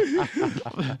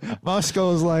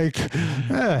 Moscow's like,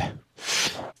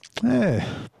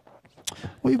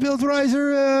 we build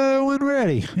riser when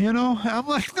ready, you know. I'm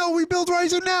like, no, we build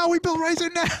riser now. We build riser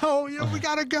now. You know, we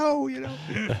gotta go. You know,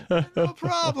 no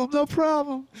problem.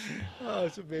 Oh,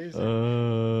 it's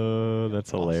amazing.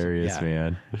 That's hilarious, awesome.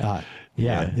 Man.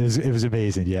 Yeah, it was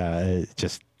amazing. Yeah,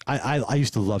 I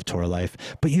used to love tour life,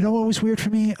 but you know what was weird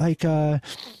for me? Like,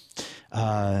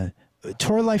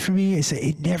 tour life for me is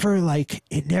it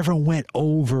never went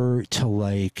over to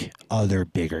like other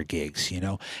bigger gigs, you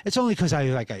know. It's only because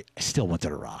I still wanted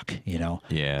to rock, you know.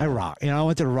 Yeah. I rock, you know. I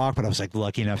wanted to rock, but I was like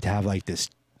lucky enough to have like this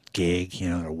gig, you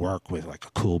know, to work with like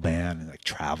a cool band and like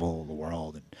travel the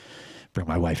world and bring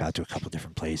my wife out to a couple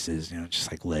different places, you know,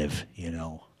 just like live, you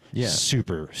know. Yeah.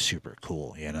 Super, super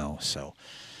cool, you know. So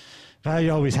but I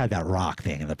always had that rock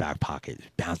thing in the back pocket,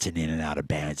 bouncing in and out of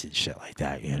bands and shit like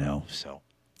that, you know. So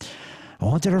I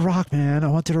wanted to rock, man. I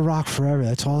wanted to rock forever.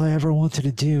 That's all I ever wanted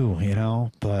to do, you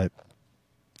know. But,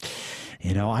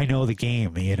 you know, I know the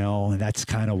game, you know, and that's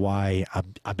kind of why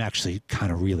I'm actually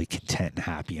kind of really content and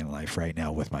happy in life right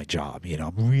now with my job. You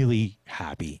know, I'm really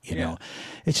happy, you know.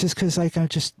 It's just because, like, I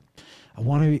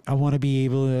want to be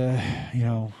able to, you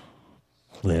know,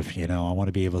 live, you know. I want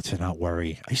to be able to not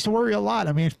worry. I used to worry a lot.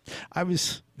 I mean, I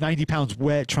was 90 pounds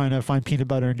wet trying to find peanut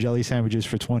butter and jelly sandwiches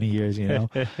for 20 years, you know.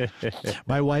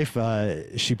 My wife,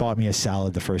 she bought me a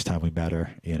salad the first time we met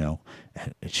her, you know,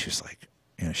 and she was like,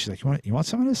 you know, she's like, you want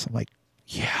some of this? I'm like,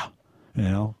 yeah, you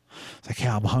know. It's like,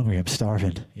 yeah, I'm hungry, I'm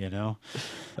starving, you know.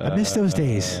 I miss those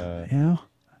days, you know.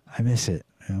 I miss it,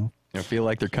 you know. I feel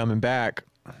like they're coming back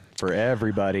for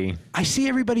everybody. I see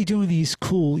everybody doing these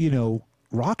cool, you know,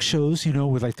 rock shows, you know,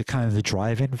 with like the kind of the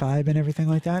drive-in vibe and everything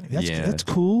like that. That's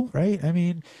cool, right? I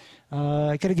mean,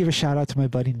 I got to give a shout out to my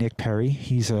buddy Nick Perry.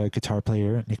 He's a guitar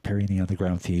player, Nick Perry and the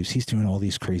Underground Thieves. He's doing all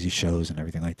these crazy shows and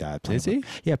everything like that. Is he?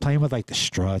 Yeah, playing with like the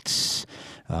Struts,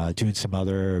 doing some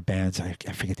other bands. I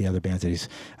forget the other bands that he's.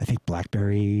 I think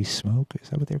Blackberry Smoke, is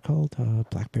that what they're called?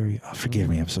 Blackberry. Oh, forgive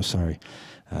me, I'm so sorry.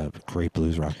 Great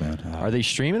blues rock band. Are they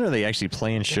streaming or are they actually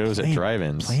playing shows at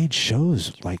drive-ins? Playing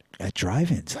shows like at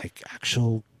drive-ins, like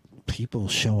actual people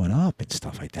showing up and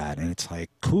stuff like that. And it's like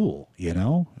cool, you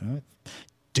know?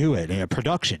 Do it. And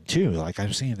production too. Like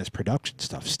I'm seeing this production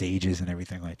stuff, stages and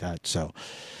everything like that. So,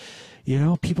 you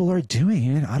know, people are doing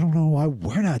it. I don't know why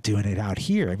we're not doing it out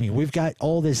here. I mean, we've got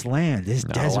all this land, this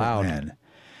desert land.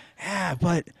 Yeah,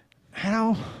 but you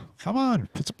know, come on,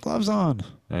 put some gloves on.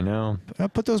 I know.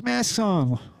 Put those masks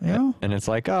on, you know? And it's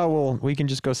like, oh, well, we can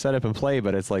just go set up and play,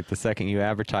 but it's like the second you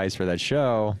advertise for that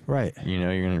show, right? You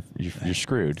know, you're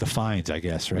screwed. The fines, I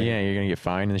guess, right? Yeah, you're going to get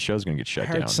fined and the show's going to get shut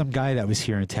down. I heard some guy that was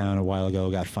here in town a while ago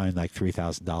got fined like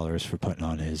 $3,000 for putting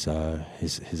on his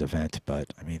event,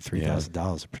 but I mean,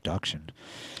 $3,000 of production.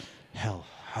 Hell.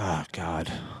 Oh,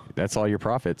 God. That's all your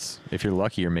profits. If you're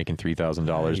lucky, you're making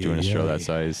 $3,000 doing a show that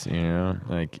size, you know?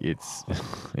 Like, it's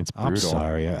brutal. I'm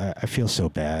sorry. I feel so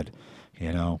bad,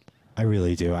 you know? I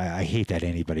really do. I hate that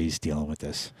anybody's dealing with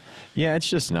this. Yeah,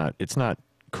 it's not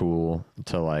cool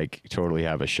to, like, totally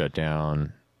have a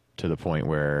shutdown to the point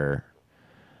where,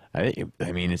 I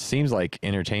mean, it seems like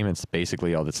entertainment's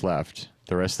basically all that's left.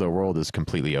 The rest of the world is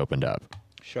completely opened up.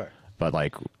 Sure. But,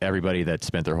 like, everybody that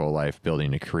spent their whole life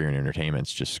building a career in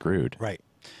entertainment's just screwed. Right.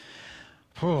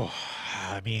 Oh,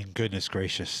 I mean, goodness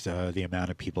gracious, the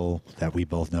amount of people that we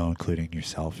both know, including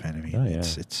yourself. And, I mean,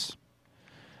 it's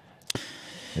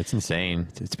insane.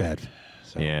 It's bad.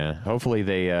 So. Yeah. Hopefully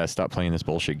they stop playing this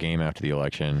bullshit game after the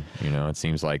election. You know, it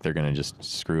seems like they're going to just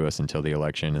screw us until the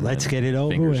election. And let's get it over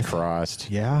with. Fingers crossed.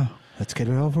 Yeah. Let's get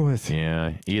it over with.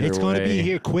 Yeah. It's going to be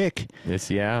here quick.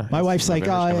 My wife's like,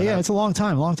 yeah, it's a long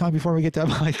time before we get that.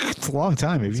 I'm like, it's a long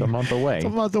time. It's a month away. It's a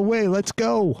month away. Let's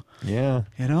go. Yeah.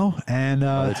 You know, and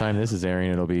by the time this is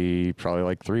airing, it'll be probably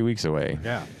like 3 weeks away.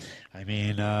 Yeah. I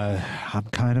mean, I'm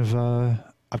kind of,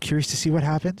 I'm curious to see what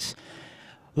happens.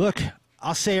 Look,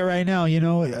 I'll say it right now, you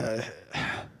know,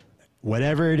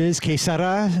 whatever it is, que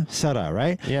sera,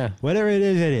 right? Yeah. Whatever it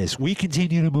is. We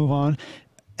continue to move on.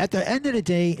 At the end of the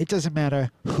day, it doesn't matter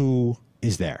who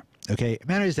is there, okay? It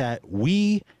matters that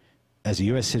we, as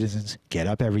U.S. citizens, get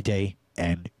up every day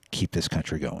and keep this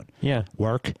country going. Yeah.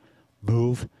 Work,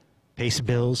 move, pay some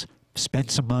bills,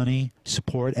 spend some money,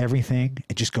 support everything,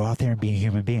 and just go out there and be a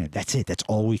human being. That's it. That's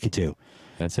all we could do.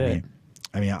 That's it.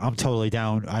 I mean, I'm totally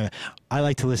down. I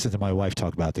like to listen to my wife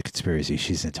talk about the conspiracy.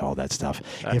 She's into all that stuff.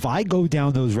 If I go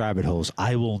down those rabbit holes,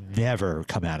 I will never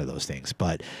come out of those things.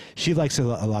 But she likes a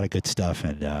lot of good stuff,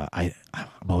 and I'm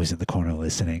always in the corner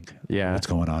listening. Yeah, what's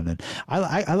going on? And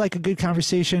I like a good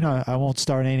conversation. I won't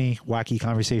start any wacky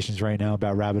conversations right now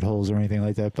about rabbit holes or anything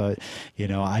like that. But you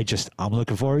know, I'm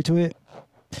looking forward to it.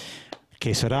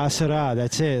 Que sera.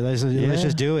 That's it. Let's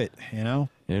just do it. You know.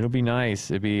 It'll be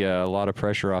nice. It'd be a lot of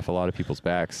pressure off a lot of people's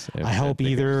backs. I hope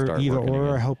either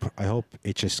or. I hope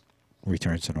it just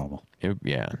returns to normal.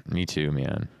 Yeah, me too,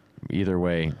 man. Either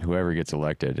way, whoever gets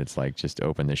elected, it's like just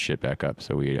open this shit back up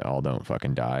so we all don't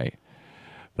fucking die.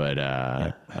 But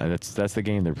that's the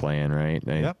game they're playing, right?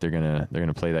 They're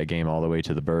gonna play that game all the way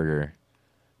to the burger,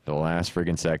 the last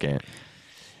friggin' second.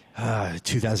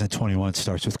 2021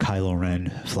 starts with Kylo Ren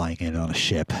flying in on a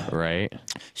ship. Right.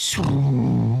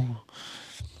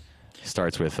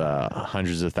 Starts with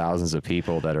hundreds of thousands of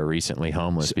people that are recently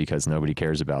homeless because nobody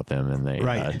cares about them, and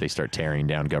they start tearing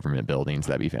down government buildings.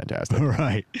 That'd be fantastic.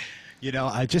 Right. You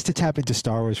know, just to tap into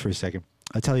Star Wars for a second,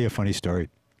 I'll tell you a funny story.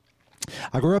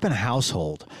 I grew up in a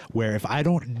household where if I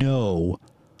don't know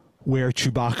where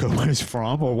Chewbacca was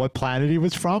from or what planet he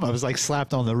was from, I was like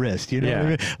slapped on the wrist, you know what I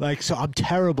mean? Like, so I'm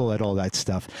terrible at all that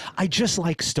stuff. I just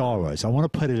like Star Wars. I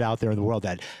want to put it out there in the world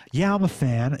that, yeah, I'm a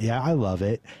fan. Yeah, I love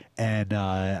it. And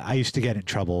I used to get in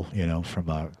trouble, you know,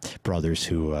 from brothers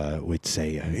who would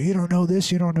say, you don't know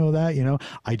this, you don't know that, you know.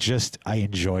 I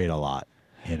enjoy it a lot.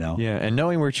 You know? Yeah, and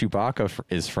knowing where Chewbacca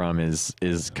is from is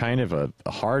kind of a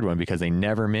hard one because they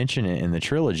never mention it in the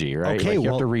trilogy, right? Okay, like you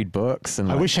have to read books.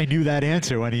 And I wish I knew that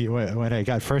answer when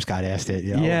I first got asked it.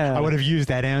 You know? Yeah, I would have used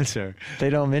that answer. They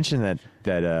don't mention that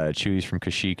Chewie's from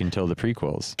Kashyyyk until the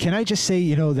prequels. Can I just say,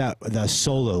 you know, that the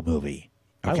Solo movie?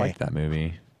 Okay. I like that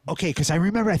movie. Okay, because I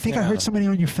remember, I think I heard somebody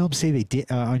on your film say they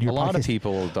did on your podcast. A lot of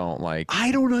people don't like.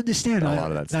 I don't understand a lot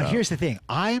of that stuff. Now, here's the thing: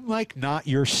 I'm like not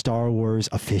your Star Wars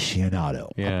aficionado.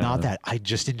 Yeah. I'm not that. I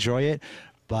just enjoy it,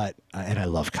 but and I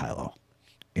love Kylo.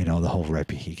 You know, the whole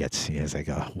rep he gets. He has like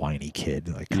a whiny kid,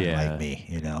 like kind of like me.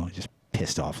 You know, just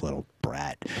pissed off little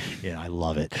brat. You know, I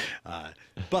love it.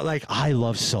 But like, I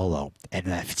love Solo, and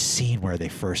that scene where they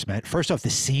first met. First off, the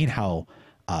scene how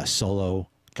Solo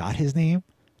got his name.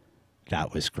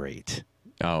 That was great.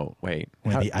 Oh, wait.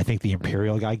 When I think the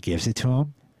Imperial guy gives it to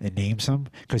him and names him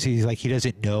because he's like, he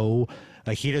doesn't know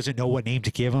what name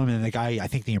to give him. And the guy, I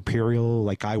think the Imperial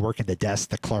guy working the desk,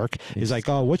 the clerk, is like,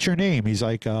 oh, what's your name? He's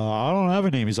like, I don't have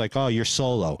a name. He's like, oh, you're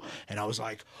Solo. And I was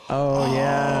like, oh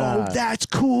yeah, that's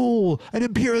cool. An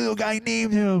Imperial guy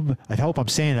named him. I hope I'm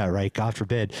saying that right. God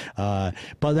forbid. But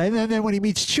then when he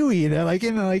meets Chewie, and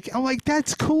I'm like,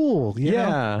 that's cool. You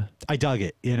know? I dug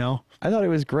it. You know. I thought it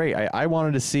was great. I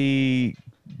wanted to see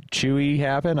Chewie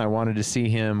happen. I wanted to see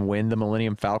him win the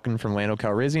Millennium Falcon from Lando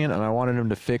Calrissian, and I wanted him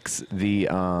to fix the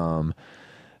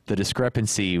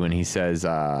discrepancy when he says,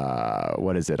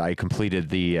 "What is it? I completed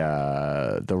the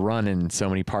run in so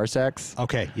many parsecs."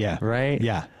 Okay. Yeah. Right.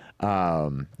 Yeah.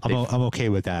 I'm okay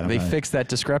with that. They fixed that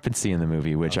discrepancy in the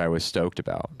movie, which I was stoked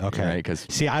about. Okay. Right? Because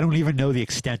see, I don't even know the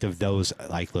extent of those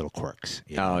little quirks.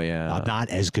 You know? Oh yeah. I'm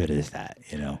not as good as that.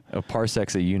 You know. A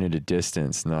parsec's a unit of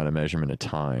distance, not a measurement of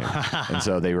time. And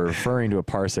so they were referring to a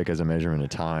parsec as a measurement of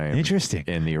time. Interesting.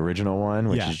 In the original one,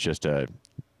 which is just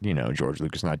George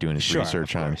Lucas not doing his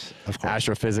research on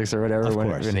astrophysics or whatever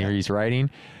when he's writing.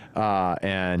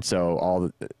 And so all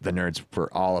the nerds were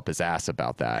all up his ass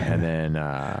about that. And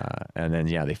then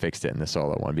they fixed it in the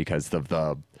Solo one because of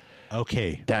that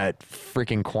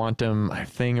freaking quantum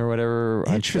thing or whatever.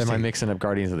 Interesting. Am I mixing up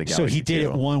Guardians of the Galaxy? So he did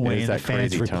it one way and the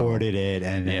fans reported tunnel. it,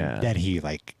 and then he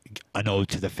an ode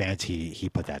to the fans, he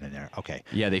put that in there. Okay.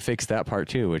 Yeah, they fixed that part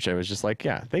too, which I was just like,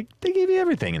 yeah, they gave you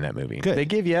everything in that movie. Good. They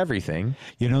gave you everything.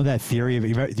 You know that theory do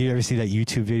you ever see that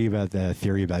YouTube video about the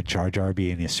theory about Jar Jar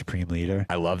being the supreme leader?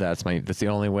 I love that. That's the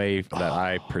only way that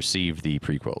I perceive the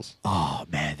prequels. Oh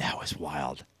man, that was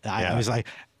wild. I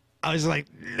was like,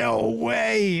 no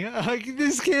way. Like,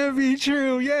 this can't be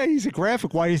true. Yeah, he's a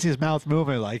graphic. Why is his mouth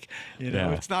moving?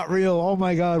 It's not real. Oh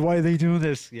my God, why are they doing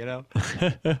this? You know,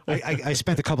 I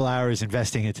spent a couple hours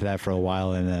investing into that for a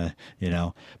while, and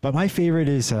but my favorite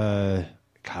is God,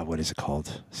 what is it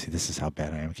called? See, this is how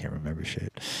bad I am. I can't remember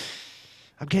shit.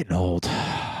 I'm getting old.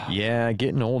 Yeah,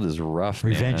 getting old is rough.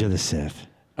 Revenge of the Sith.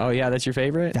 Oh yeah, that's your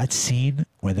favorite? That scene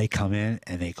when they come in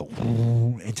and they go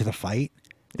into the fight.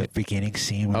 The beginning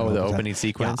scene. The opening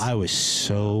sequence. Yeah, I was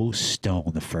so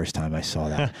stoned the first time I saw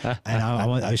that, and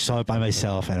I saw it by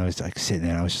myself, and I was like sitting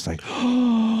there, and I was just like,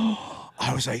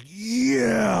 I was like,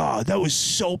 yeah, that was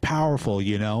so powerful,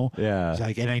 you know. Yeah. It's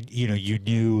like, and you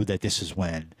knew that this is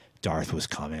when Darth was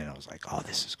coming. I was like, oh,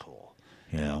 this is cool,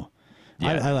 you know.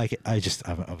 Yeah. I like it.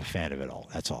 I'm a fan of it all.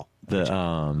 That's all.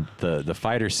 The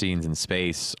fighter scenes in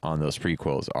space on those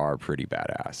prequels are pretty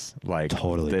badass. Like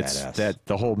totally badass. That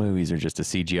the whole movies are just a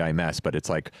CGI mess, but it's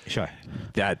like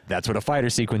that's what a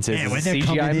fighter sequence is. When a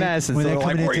CGI mess. And when so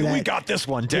they're like, we got this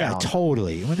one down. Yeah,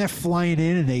 totally. When they're flying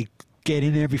in and they get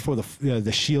in there before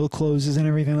the shield closes and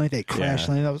everything like that, they crash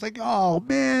land. I was like, oh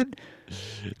man,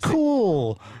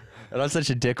 cool. And I'm such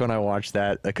a dick when I watch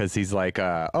that because he's like,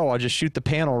 oh, I'll just shoot the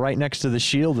panel right next to the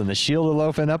shield and the shield will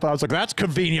open up. I was like, that's a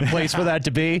convenient place for that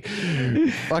to be.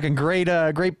 Fucking great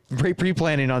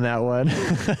pre-planning on that one.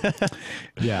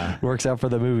 Yeah. Works out for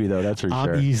the movie though, that's for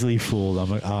sure. I'm easily fooled.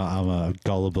 I'm a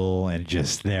gullible and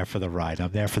just there for the ride.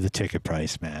 I'm there for the ticket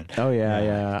price, man. Oh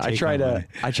yeah. I try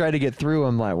to get through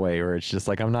them that way where it's just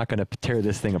like, I'm not going to tear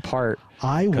this thing apart.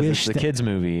 I wish it's a kids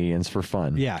movie and it's for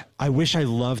fun. Yeah. I wish I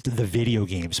loved the video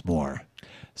games more.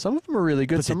 Some of them are really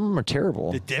good. Some of them are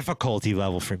terrible. The difficulty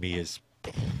level for me is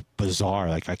bizarre.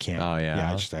 Like I can't. Oh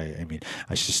yeah. I mean,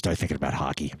 I should start thinking about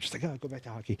hockey. I'm just like, oh, go back to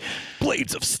hockey.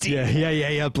 Blades of Steel.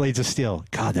 Yeah. Blades of Steel.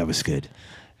 God, that was good.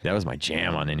 That was my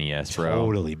jam on NES, bro.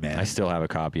 Totally, man. I still have a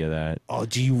copy of that. Oh,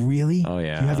 do you really? Oh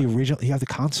yeah. You have the original. You have the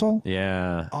console?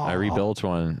 Yeah. Oh. I rebuilt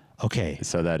one. Okay.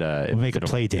 So that we'll make a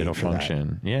play date it'll for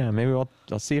function. That. Yeah, maybe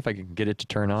I'll see if I can get it to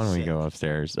turn on when we go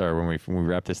upstairs or when we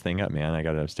wrap this thing up, man. I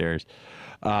got it upstairs.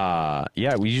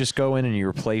 Yeah, we just go in and you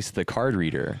replace the card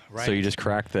reader. Right. So you just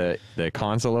crack the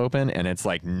console open and it's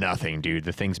like nothing, dude.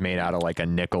 The thing's made out of like a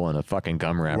nickel and a fucking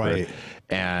gum wrapper. Right.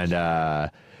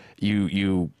 And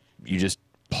you just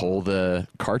pull the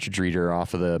cartridge reader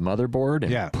off of the motherboard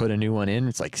and put a new one in.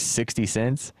 It's like 60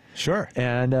 cents. Sure.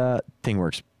 And thing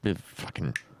works. It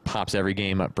fucking pops every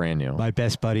game up brand new. My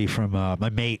best buddy from my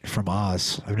mate from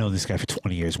Oz. I've known this guy for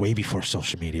 20 years, way before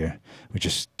social media. We're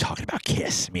just talking about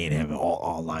Kiss. Me and him all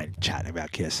online chatting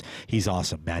about Kiss. He's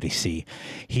awesome, Matty C.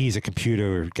 He's a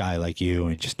computer guy like you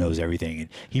and just knows everything. And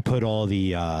he put all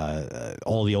the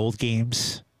old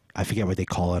games. I forget what they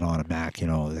call it on a Mac, you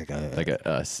know, like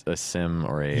a sim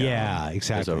or a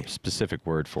exactly. There's a specific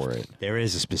word for it. There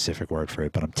is a specific word for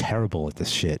it, but I'm terrible at this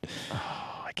shit.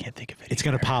 Oh, I can't think of it. It's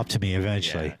gonna pop to me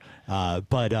eventually. Yeah.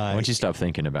 But once you stop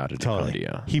thinking about it, totally.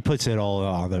 He puts it all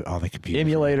on the computer.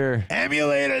 Emulator.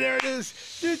 There it is.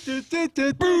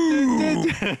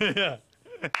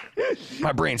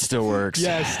 My brain still works.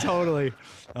 Yes, totally.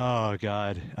 Oh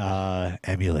God,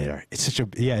 emulator. It's such a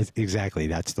exactly.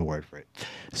 That's the word for it.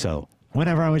 So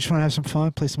whenever I just want to have some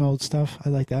fun, play some old stuff, I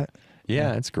like that.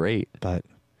 Yeah, it's great. But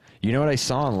you know what I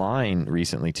saw online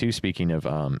recently too? Speaking of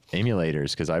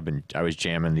emulators, because I was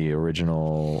jamming the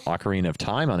original Ocarina of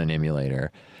Time on an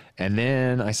emulator, and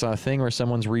then I saw a thing where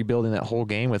someone's rebuilding that whole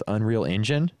game with Unreal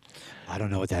Engine. I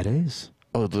don't know what that is.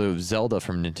 Oh, the Zelda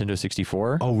from Nintendo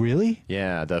 64. Oh, really?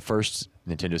 Yeah, the first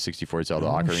Nintendo 64 Zelda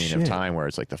Ocarina of Time, where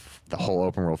it's like the whole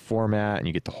open world format, and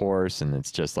you get the horse, and it's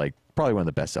just like probably one of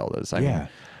the best Zeldas. I mean,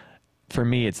 for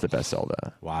me, it's the best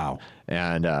Zelda. Wow.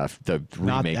 And the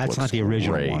remake that's looks not the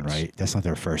original great. one, right? That's not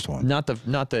their first one. Not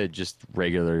the just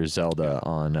regular Zelda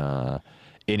on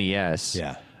NES.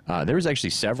 Yeah. There was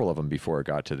actually several of them before it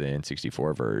got to the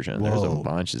N64 version. There's a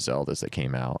bunch of Zeldas that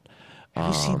came out.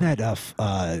 Have you seen that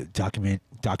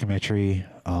documentary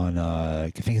on, I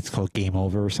think it's called Game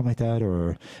Over or something like that,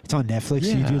 or it's on Netflix?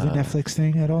 Yeah. Do you do the Netflix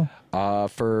thing at all?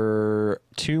 For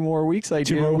 2 more weeks, I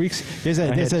do. 2 more weeks? There's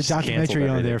a documentary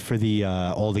on there for the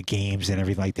all the games and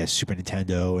everything like that, Super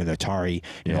Nintendo and Atari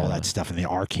and all that stuff, and the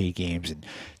arcade games. And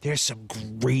there's some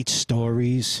great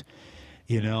stories.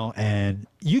 You know, and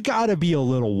you got to be a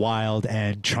little wild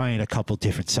and trying a couple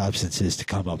different substances to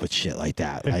come up with shit like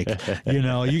that. Like, you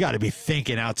know, you got to be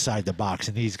thinking outside the box.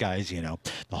 And these guys, you know,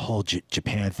 the whole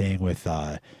Japan thing with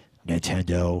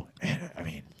Nintendo, and, I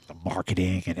mean, the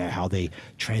marketing and how they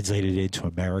translated it into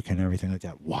America and everything like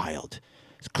that. Wild.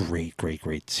 It's a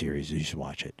great series. You should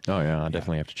watch it. Oh yeah, I'll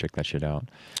definitely have to check that shit out.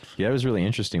 Yeah, it was really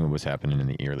interesting what was happening in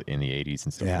the 80s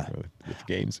and stuff with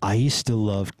games. I used to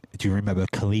love. Do you remember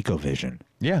ColecoVision?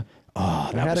 Yeah.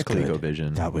 Oh, that was good.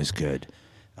 ColecoVision. That was good.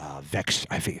 Vex.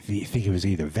 I think it was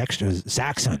either Vex or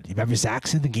Zaxxon. You remember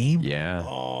Zaxxon, the game? Yeah.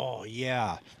 Oh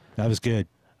yeah, that was good.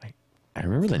 I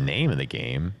remember the name of the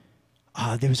game.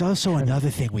 There was also another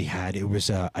thing we had. It was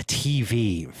a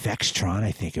TV, Vextron,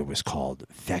 I think it was called.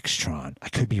 Vextron. I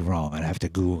could be wrong. I'd have to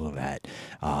Google that.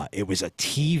 It was a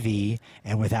TV,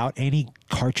 and without any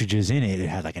cartridges in it, it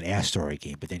had like an asteroid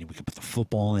game. But then we could put the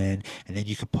football in, and then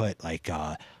you could put like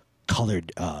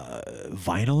colored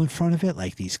vinyl in front of it,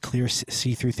 like these clear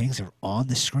see-through things that are on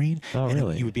the screen. Oh, and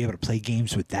really? You would be able to play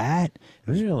games with that. It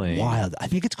was really wild. I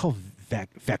think it's called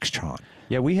Vextron.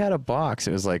 Yeah, we had a box.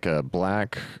 It was like a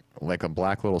black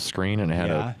little screen, and it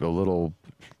had a little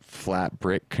flat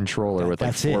brick controller with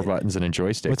like 4 buttons and a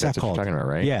joystick. What's that's that what called? You're talking about,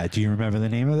 right? Yeah. Do you remember the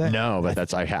name of that? No, but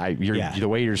the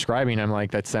way you're describing, I'm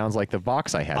like, that sounds like the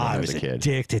box I had when I was a kid.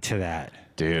 Addicted to that.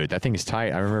 Dude, that thing is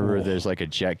tight. I remember there's like a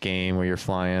jet game where you're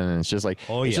flying, and it's just like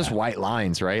it's just white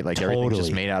lines, right? Like everything's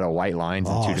just made out of white lines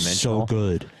and two-dimensional. So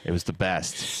good. It was the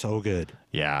best. So good.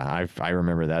 Yeah, I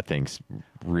remember that thing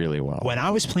really well. When I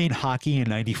was playing hockey in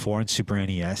 '94 and Super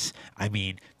NES, I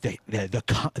mean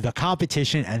the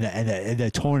competition and the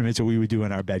tournaments that we would do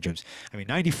in our bedrooms. I mean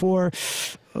 '94.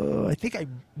 I think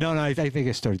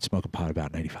I started smoking pot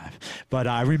about '95. But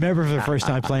I remember for the first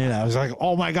time playing that, I was like,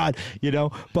 oh my god, you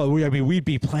know. But we'd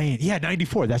be playing. Yeah,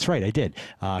 '94. That's right, I did,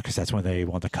 because that's when they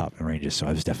won the cup in Rangers. So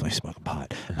I was definitely smoking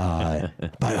pot.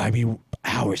 But I mean,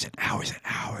 hours and hours and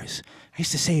hours. I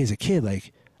used to say as a kid,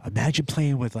 like, imagine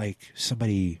playing with like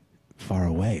somebody far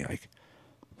away. Like,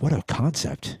 what a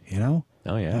concept, you know?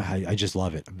 Oh yeah, I just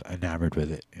love it. I'm enamored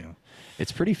with it. You know,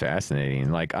 it's pretty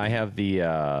fascinating. Like I have the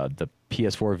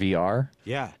PS4 VR.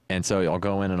 Yeah. And so I'll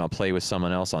go in and I'll play with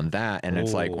someone else on that, and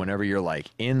it's like whenever you're like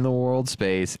in the world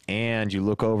space and you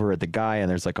look over at the guy and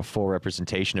there's like a full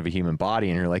representation of a human body,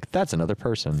 and you're like, that's another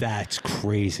person. That's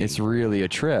crazy. It's really a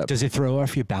trip. Does it throw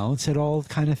off your balance at all,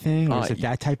 kind of thing, or is it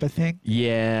that type of thing?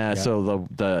 Yeah. So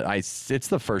it's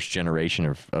the first generation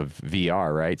of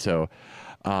VR, right? So.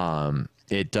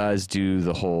 It does do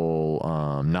the whole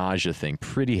nausea thing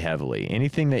pretty heavily.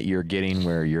 Anything that you're getting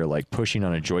where you're like pushing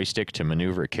on a joystick to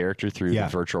maneuver a character through the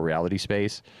virtual reality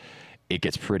space, it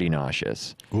gets pretty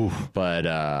nauseous. Oof. But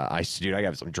I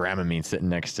got some Dramamine sitting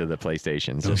next to the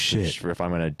PlayStation. Oh shit! If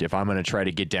I'm gonna try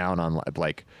to get down on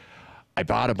like. I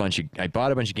bought a bunch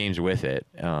of games with it,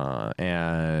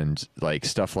 and like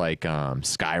stuff like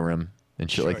Skyrim and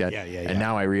shit like that. Yeah. And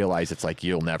now I realize it's like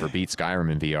you'll never beat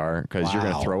Skyrim in VR because you're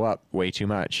going to throw up way too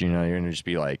much. You know, you're going to just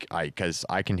be like, because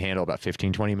I can handle about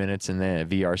 15, 20 minutes in the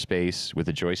VR space with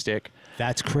a joystick.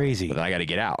 That's crazy. But then I got to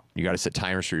get out. You got to set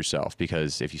timers for yourself,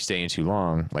 because if you stay in too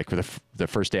long, like for the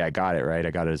first day I got it, right?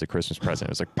 I got it as a Christmas present.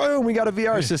 It was like, boom, we got a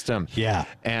VR system. Yeah.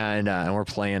 And we're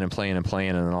playing and playing and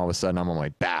playing. And then all of a sudden I'm on my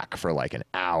back for like an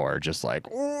hour, just like,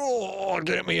 oh,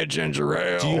 get me a ginger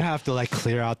ale. Do you have to like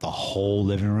clear out the whole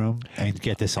living room and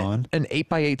get this on? An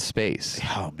 8x8 space.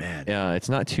 Oh, man. Yeah, it's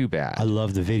not too bad. I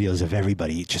love the videos of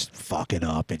everybody just fucking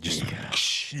up and just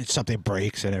something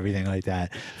breaks and everything like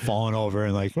that, falling over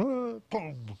and like, boom.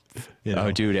 You know?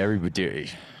 Oh, dude, everybody.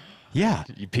 Yeah.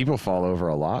 People fall over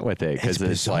a lot with it because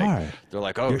it's like, they're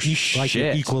like, oh, shit. Like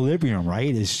your equilibrium,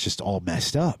 right, is just all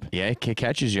messed up. Yeah, it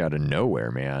catches you out of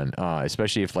nowhere, man.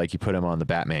 Especially if like you put them on the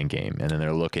Batman game and then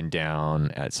they're looking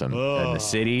down at in the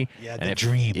city. Yeah, and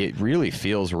dream. It really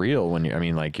feels real when you, I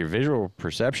mean, like your visual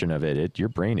perception of it, your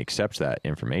brain accepts that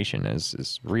information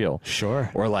as real. Sure.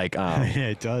 Or like, yeah,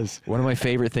 it does. One of my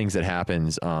favorite things that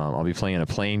happens, I'll be playing a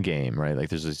plane game, right? Like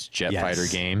there's this jet fighter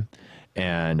game.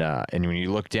 And when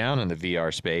you look down in the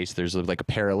VR space, there's like a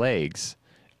pair of legs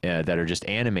that are just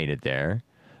animated there.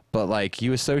 But like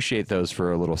you associate those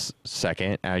for a little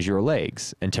second as your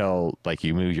legs until like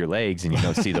you move your legs and you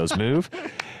don't see those move.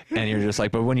 And you're just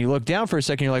like, but when you look down for a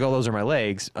second, you're like, oh, those are my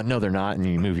legs. No, they're not. And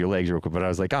you move your legs real quick. But I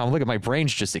was like, oh, look at my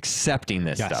brain's just accepting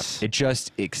this stuff. It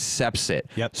just accepts it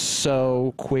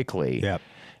so quickly. Yep.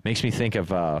 Makes me think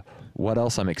of what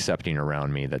else I'm accepting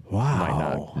around me that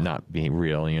might not be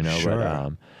real, you know,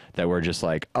 but that we're just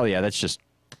like, oh yeah, that's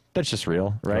just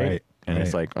real, right? And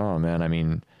it's like, oh man, I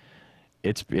mean,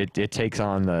 it takes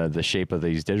on the shape of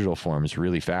these digital forms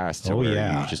really fast. So you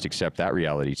just accept that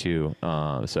reality too.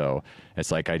 So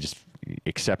it's like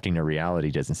accepting a reality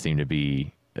doesn't seem to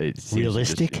be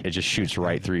realistic. It just shoots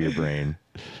right through your brain.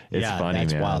 It's funny,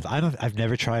 that's man. Wild. I've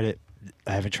never tried it.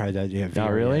 I haven't tried that yet. Not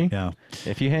really? No.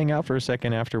 If you hang out for a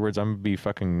second afterwards, I'm going to be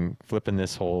fucking flipping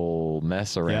this whole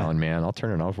mess around, man. I'll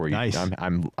turn it on for you. Nice.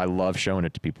 I love showing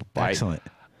it to people. Excellent.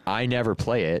 I never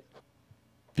play it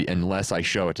unless I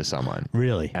show it to someone.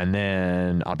 Really? And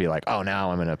then I'll be like, oh,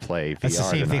 now I'm going to play VR That's the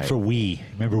same thing for Wii.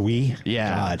 Remember Wii?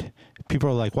 Yeah. God. People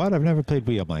are like, what? I've never played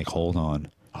Wii. I'm like, hold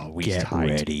on. Oh, Wii's Get tight.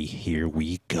 ready. Here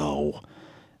we go.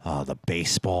 The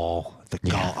baseball, the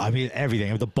golf, I mean,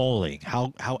 everything. The bowling.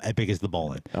 How epic is the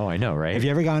bowling? Oh, I know, right? Have you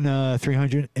ever gone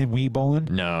 300 in Wii bowling?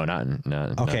 No, not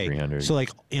okay. 300. So, like,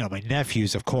 you know, my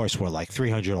nephews, of course, were like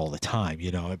 300 all the time,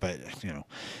 you know, but, you know,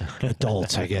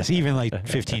 adults, I guess, even like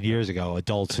 15 years ago,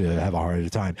 adults have a harder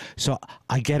time. So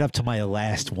I get up to my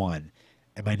last one.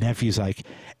 And my nephew's like,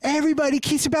 everybody,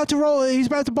 he's about to roll. He's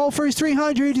about to bowl for his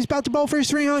 300. He's about to bowl for his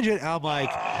 300. And I'm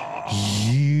like,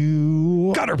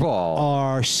 you gutter ball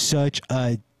are such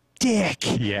a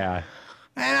dick. Yeah.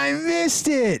 And I missed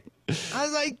it. I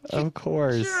was like, of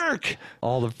course. Jerk.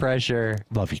 All the pressure.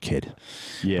 Love you, kid.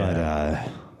 Yeah.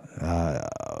 But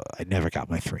I never got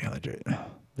my 300.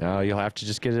 No, you'll have to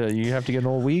just get an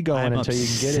old Wii going until you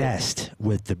can get it. I'm obsessed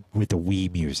with the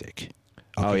Wii music.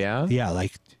 Okay. Oh, yeah? Yeah,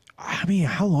 like, I mean,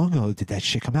 how long ago did that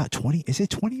shit come out? 20? Is it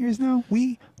 20 years now?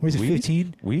 Or is it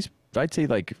 15? I'd say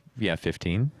like, yeah,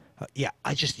 15. Yeah,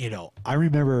 I just, I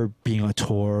remember being on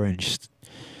tour and just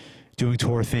doing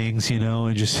tour things,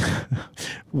 and just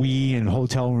we in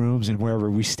hotel rooms and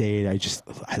wherever we stayed,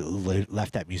 I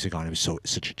left that music on. It was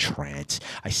such a trance.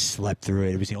 I slept through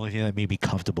it. It was the only thing that made me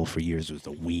comfortable for years was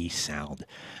the Wii sound.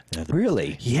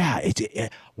 Really? Yeah.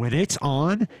 When it's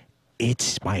on,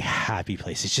 it's my happy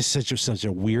place. It's just such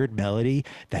a weird melody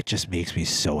that just makes me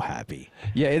so happy.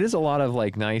 Yeah, it is a lot of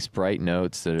like nice bright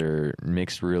notes that are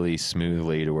mixed really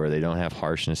smoothly to where they don't have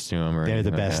harshness to them. They're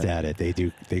the best at it. They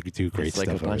do great stuff. It's like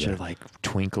a bunch of like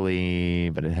twinkly,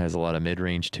 but it has a lot of mid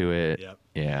range to it. Yep.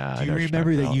 Yeah. Do you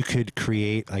remember that you could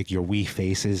create like your Wii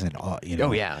faces and Oh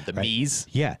yeah, the Mii's.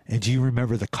 Yeah, and do you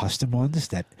remember the custom ones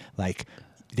that like?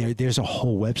 There's a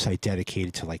whole website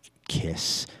dedicated to like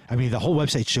Kiss. I mean, the whole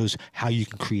website shows how you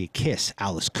can create Kiss,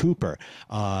 Alice Cooper,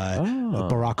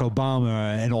 Barack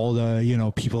Obama, and all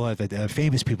the people at the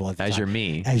famous people at the As time. Your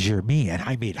Me. As Your Me, and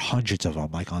I made hundreds of them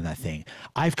like on that thing.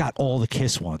 I've got all the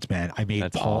Kiss ones, man. I made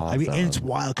That's Paul. awesome. I mean, and it's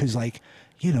wild because like.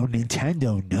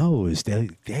 Nintendo knows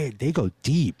they go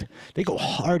deep. They go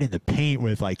hard in the paint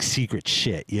with like secret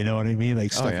shit. You know what I mean?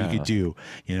 Like stuff you could do.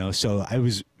 So I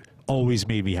was always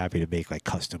made me happy to make like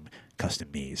custom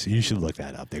Mii's. You should look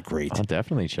that up. They're great. I'll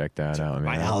definitely check that out.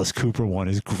 My Alice Cooper one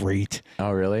is great. Oh,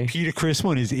 really? Peter Criss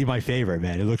one is my favorite,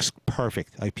 man. It looks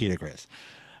perfect, like Peter Criss.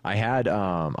 I had a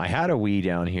Wii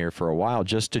down here for a while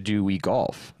just to do Wii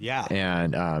golf. Yeah.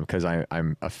 And because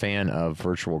I'm a fan of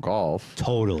virtual golf.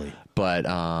 Totally. But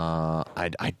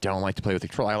I don't like to play with the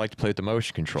controller. I like to play with the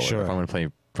motion controller. Sure. If I'm going to play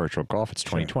virtual golf, it's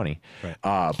 2020. Sure.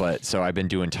 Right. But so I've been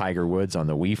doing Tiger Woods on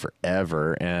the Wii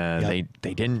forever, and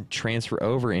they didn't transfer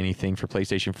over anything for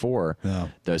PlayStation 4.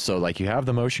 No. So like you have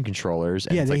the motion controllers,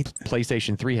 and like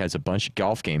PlayStation 3 has a bunch of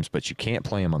golf games, but you can't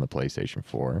play them on the PlayStation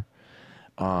 4.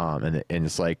 And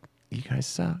it's like, you guys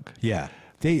suck. Yeah.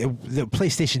 The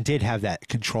PlayStation did have that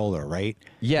controller, right?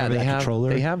 Yeah, they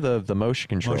have the motion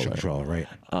controller. Motion controller,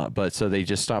 right? But so they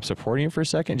just stopped supporting it for a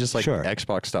second, just like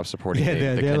Xbox stopped supporting the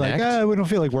they're Kinect. like, we don't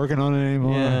feel like working on it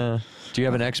anymore. Yeah. Do you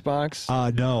have an Xbox?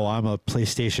 No, I'm a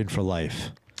PlayStation for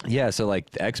life. Yeah, so like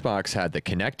the Xbox had the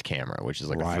Kinect camera, which is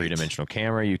like a three-dimensional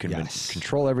camera you can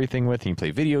control everything with, and you can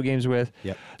play video games with.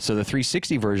 Yep. So the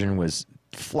 360 version was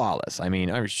flawless. I mean,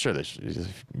 I'm sure it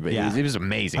was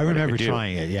amazing. I remember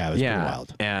trying it. Yeah, it was pretty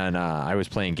wild. And I was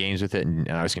playing games with it, and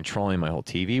I was controlling my whole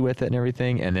TV with it and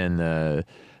everything. And then the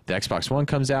Xbox One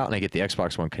comes out, and I get the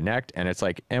Xbox One Connect, and it's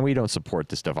like, and we don't support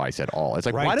this device at all. It's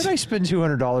like, why did I spend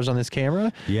 $200 on this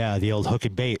camera? Yeah, the old hook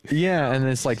and bait. Yeah, and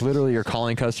it's like literally you're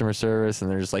calling customer service, and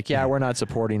they're just like, yeah, we're not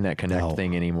supporting that Connect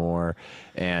thing anymore.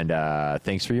 And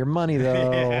thanks for your money,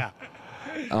 though.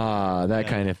 That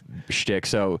kind of shtick.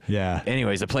 So,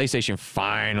 anyways, the PlayStation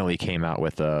finally came out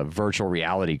with a virtual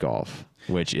reality golf,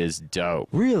 which is dope.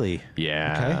 Really?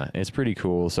 Yeah. Okay. It's pretty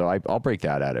cool. So I'll break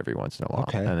that out every once in a while.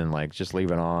 Okay. And then like just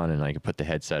leave it on, and I can put the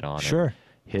headset on. Sure. And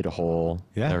hit a hole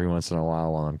every once in a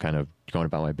while I'm kind of going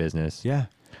about my business. Yeah.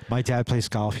 My dad plays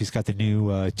golf. He's got the new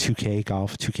 2K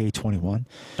golf, 2K21.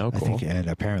 Oh, cool. I think, and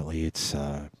apparently it's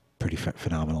pretty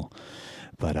phenomenal.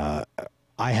 But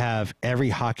I have every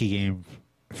hockey game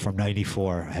from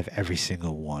 '94. I have every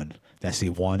single one. That's the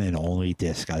one and only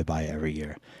disc I buy every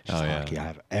year. Just hockey. I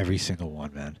have every single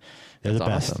one, man. They're the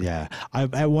best. Awesome. Yeah.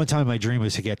 At one time, my dream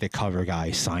was to get the cover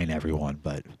guy sign everyone,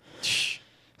 but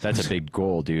that's a big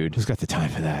goal, dude. Who's got the time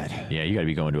for that? Yeah, you got to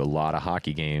be going to a lot of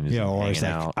hockey games. Yeah, or it's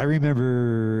like, out. I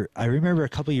remember a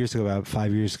couple of years ago, about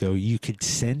 5 years ago, you could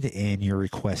send in your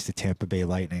request to Tampa Bay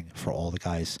Lightning for all the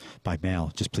guys by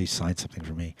mail. Just please sign something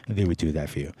for me, and they would do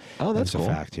that for you. Oh, that's cool. A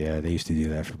fact. Yeah, they used to do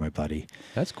that for my buddy.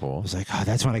 That's cool. I was like,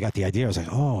 that's when I got the idea. I was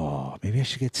like, maybe I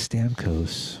should get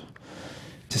Stamkos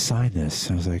to sign this.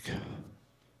 And I was like,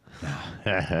 nah.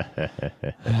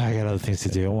 I got other things to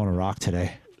do. I want to rock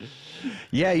today.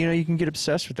 Yeah, you can get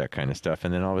obsessed with that kind of stuff,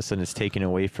 and then all of a sudden it's taken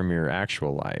away from your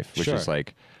actual life, which is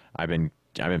like I've been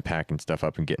packing stuff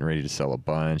up and getting ready to sell a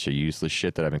bunch of useless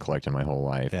shit that I've been collecting my whole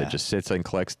life that just sits and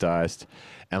collects dust.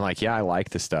 And like, I like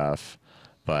the stuff,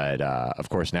 but of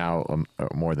course now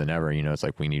more than ever, it's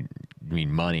like we need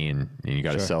money, and you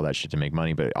got to sell that shit to make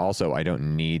money. But also, I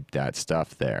don't need that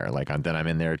stuff there. Like then I'm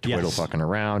in there twiddle fucking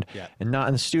around, and not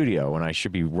in the studio when I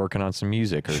should be working on some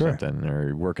music or something,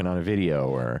 or working on a video,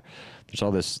 or there's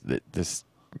all this.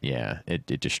 Yeah, it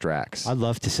distracts. I'd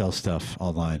love to sell stuff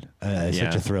online. It's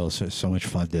such a thrill. It's so much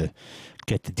fun to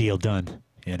get the deal done.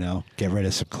 Get rid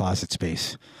of some closet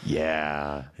space.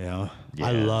 Yeah.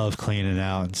 I love cleaning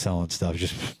out and selling stuff.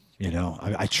 Just You know,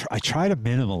 I try to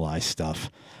minimalize stuff.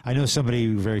 I know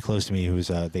somebody very close to me who's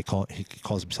he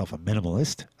calls himself a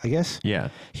minimalist, I guess. Yeah.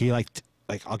 He like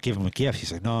I'll give him a gift.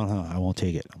 He's like, no, I won't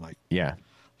take it. I'm like, yeah.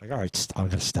 All right, I'm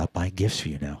gonna stop buying gifts for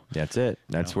you now. That's it.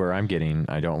 That's where I'm getting.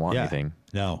 I don't want anything.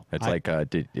 No, it's like,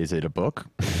 is it a book?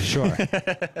 Sure.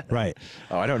 Right.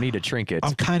 Oh, I don't need a trinket.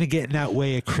 I'm kind of getting that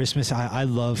way at Christmas. I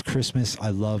love Christmas. I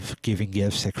love giving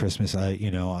gifts at Christmas. I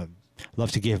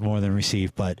love to give more than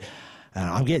receive, but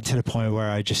I'm getting to the point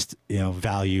where I just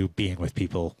value being with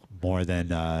people more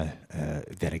than a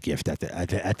gift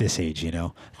at this age. You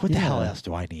know, what the hell else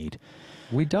do I need?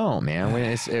 We don't, man.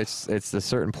 It's the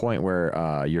certain point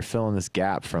where you're filling this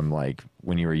gap from like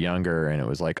when you were younger, and it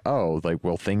was like, oh, like,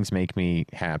 well, things make me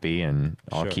happy, and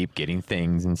I'll keep getting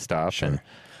things and stuff, and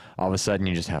all of a sudden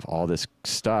you just have all this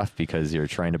stuff because you're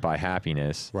trying to buy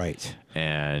happiness, right?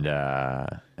 And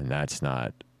that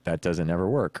doesn't ever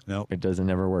work. No, it doesn't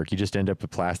ever work. You just end up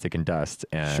with plastic and dust,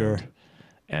 and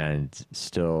and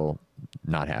still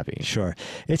not happy. Sure.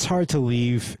 It's hard to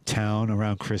leave town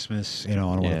around Christmas. I don't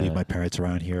want to leave my parents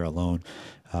around here alone.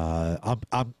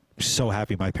 I'm so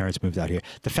happy my parents moved out here.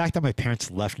 The fact that my parents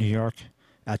left New York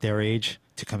at their age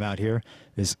to come out here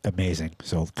is amazing.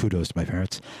 So kudos to my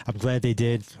parents. I'm glad they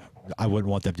did. I wouldn't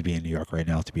want them to be in New York right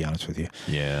now, to be honest with you.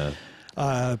 Yeah.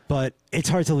 But it's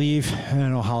hard to leave. I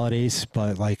don't know, holidays,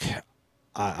 but like,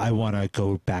 I want to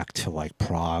go back to like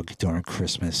Prague during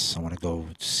Christmas. I want to go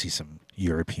see some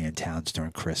European towns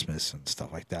during Christmas and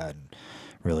stuff like that, and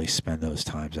really spend those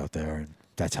times out there. And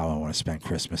that's how I want to spend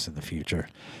Christmas in the future.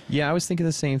 Yeah, I was thinking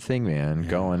the same thing, man.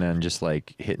 Going and just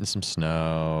like hitting some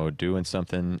snow, doing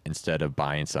something instead of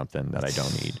buying something that I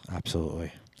don't need.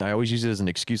 Absolutely. I always use it as an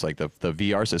excuse. Like the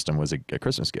VR system was a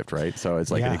Christmas gift, right? So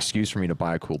it's like an excuse for me to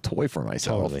buy a cool toy for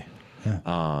myself. Totally.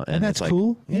 Yeah. And that's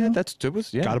cool. Yeah, it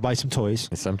was. Got to buy some toys.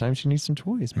 And sometimes you need some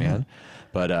toys, man.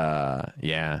 But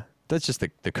that's just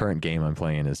the current game I'm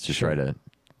playing, is to try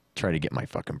to get my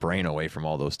fucking brain away from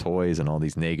all those toys and all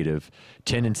these negative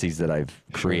tendencies that I've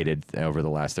created over the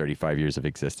last 35 years of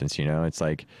existence. It's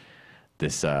like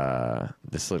this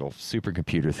little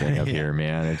supercomputer thing up here,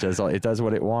 man. It does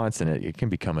what it wants, and it can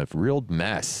become a real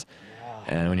mess.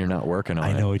 And when you're not working on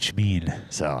it, I know what you mean.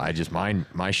 So I just my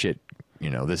shit.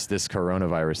 This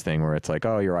coronavirus thing where it's like,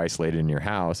 oh, you're isolated in your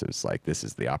house. It's like, this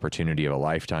is the opportunity of a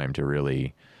lifetime to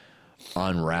really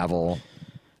unravel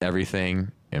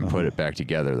everything and put it back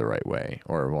together the right way,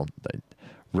 or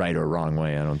right or wrong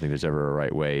way. I don't think there's ever a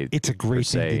right way. It's a great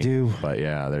thing to do. But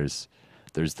yeah, there's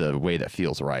the way that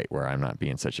feels right, where I'm not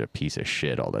being such a piece of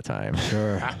shit all the time.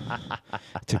 Sure.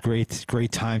 It's a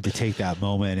great time to take that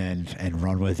moment and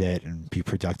run with it and be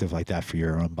productive like that for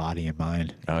your own body and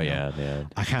mind. Oh, yeah.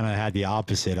 I kind of had the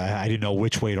opposite. I didn't know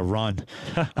which way to run.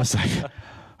 I was like,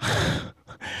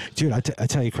 dude, I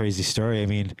tell you a crazy story. I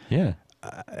mean,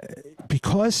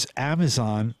 because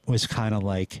Amazon was kind of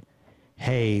like,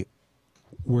 hey,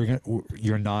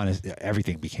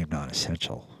 everything became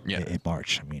non-essential in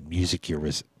March. I mean, music gear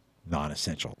was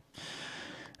non-essential,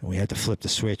 and we had to flip the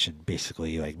switch and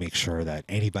basically like make sure that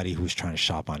anybody who was trying to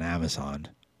shop on Amazon,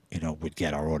 would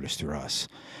get our orders through us.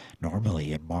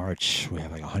 Normally in March we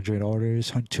have like 100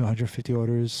 orders, 250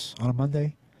 orders on a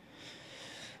Monday.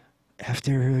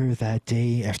 After that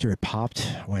day,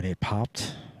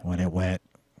 when it went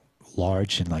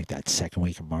large in like that second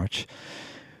week of March,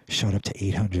 showed up to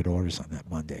 800 orders on that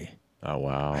Monday. Oh,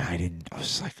 wow. And I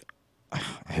was like, I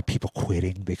had people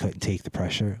quitting. They couldn't take the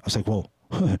pressure. I was like, whoa,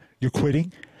 you're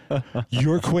quitting?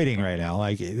 You're quitting right now.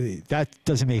 Like, that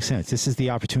doesn't make sense. This is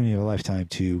the opportunity of a lifetime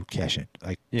to cash in.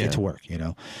 Like, get to work,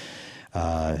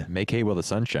 Make hay while the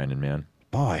sun's shining, man.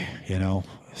 Boy,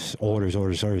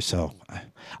 orders. So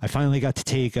I finally got to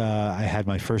take, I had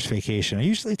my first vacation. I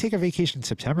usually take a vacation in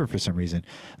September for some reason.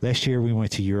 Last year we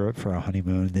went to Europe for our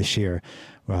honeymoon. This year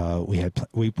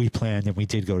we planned, and we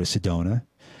did go to Sedona,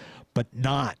 but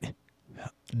not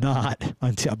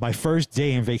until my first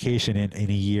day in vacation in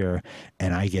a year.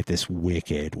 And I get this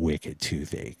wicked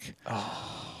toothache.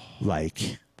 Oh,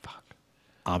 like,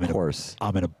 I'm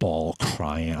in a ball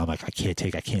crying. I'm like, I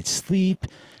can't sleep.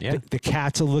 Yeah. The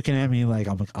cats are looking at me like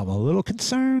I'm a little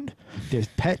concerned. They're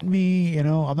petting me,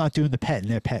 I'm not doing the petting,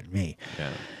 they're petting me.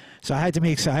 Yeah. So I had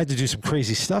to do some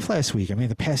crazy stuff last week. I mean,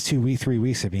 the past 3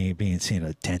 weeks of being seeing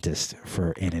a dentist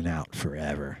for in and out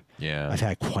forever. Yeah. I've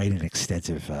had quite an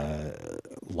extensive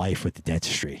life with the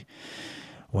dentistry.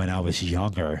 When I was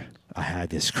younger, I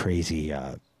had this crazy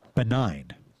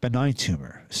benign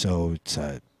tumor. So it's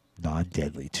a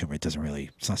non-deadly tumor.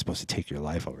 It's not supposed to take your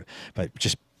life over, but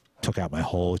just took out my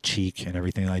whole cheek and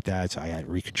everything like that. So I had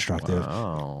reconstructive.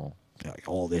 Wow. like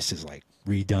all this is like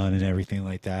redone and everything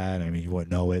like that. I mean, you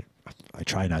wouldn't know it. I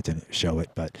try not to show it,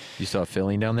 but you still have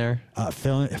filling down there?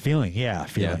 Feeling, yeah.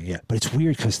 But it's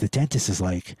weird because the dentist is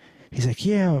like, he's like,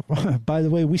 yeah, by the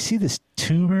way, we see this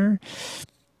tumor,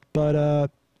 but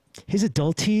his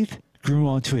adult teeth grew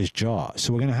onto his jaw,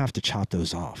 so we're going to have to chop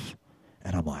those off.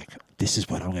 And I'm like, this is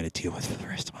what I'm going to deal with for the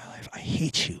rest of my life. I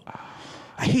hate you.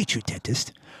 I hate you,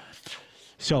 dentist.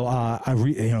 So I've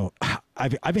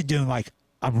been doing like,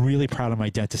 I'm really proud of my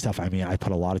dentist stuff. I mean, I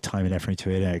put a lot of time and effort into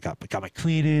it. And I got my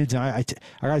cleanings. I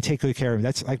got to take good care of it.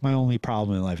 That's like my only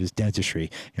problem in life is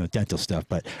dentistry, dental stuff.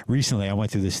 But recently I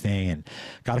went through this thing and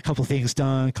got a couple things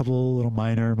done, a couple little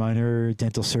minor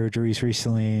dental surgeries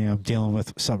recently. I'm dealing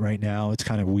with something right now. It's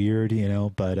kind of weird,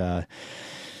 but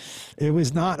it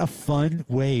was not a fun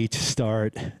way to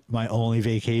start my only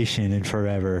vacation in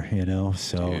forever,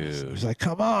 So it was like,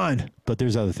 come on. But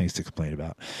there's other things to complain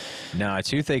about. No,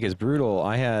 toothache is brutal.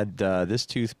 I had this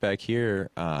tooth back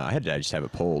here. I just have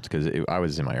it pulled because I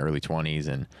was in my early 20s,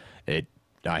 and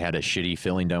I had a shitty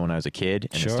filling done when I was a kid,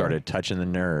 and it started touching the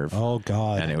nerve. Oh,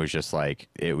 God. And it was like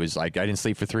I didn't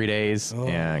sleep for 3 days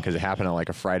and because it happened on like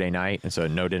a Friday night. And so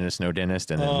no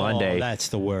dentist. And then Monday, that's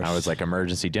the worst. I was like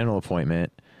emergency dental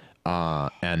appointment.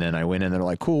 And then I went in, they're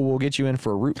like, cool, we'll get you in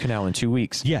for a root canal in 2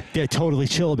 weeks. Yeah, they're totally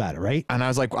chill about it, right? And I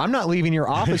was like, I'm not leaving your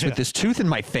office with this tooth in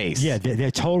my face. Yeah, they're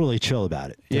totally chill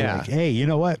about it. They're like, hey, you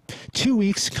know what? 2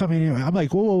 weeks coming in. I'm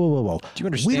like, whoa. Do you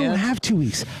understand? We don't have 2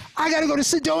 weeks. I got to go to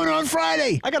Sedona on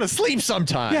Friday. I got to sleep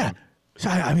sometime. Yeah. So,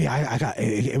 I got,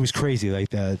 it was crazy. Like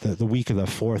the week of the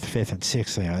 4th, 5th, and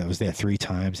 6th, I was there 3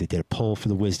 times. They did a pull for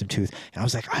the wisdom tooth. And I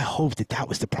was like, I hope that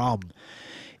was the problem.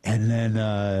 And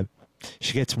then,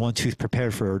 she gets one tooth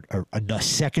prepared for a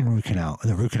second root canal. And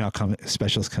the root canal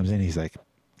specialist comes in. He's like,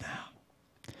 no.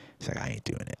 He's like, I ain't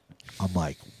doing it. I'm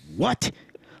like, what?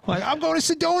 I'm going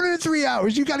to Sedona in 3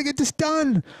 hours. You got to get this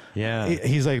done. Yeah.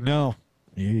 He's like, no,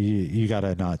 you got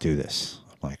to not do this.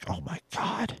 I'm like, oh my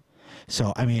God.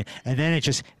 So, I mean, and then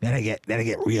I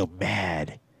get real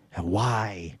mad. And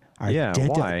why?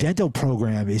 Our dental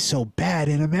program is so bad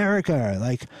in America.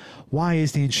 Like, why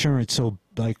is the insurance so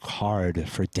hard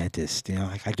for dentists?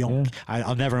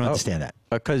 I'll never understand that.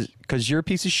 Because you're a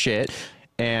piece of shit,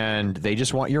 and they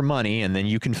just want your money, and then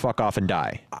you can fuck off and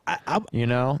die. That's how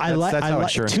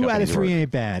insurance 2 out of 3 work.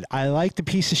 ain't bad. I like the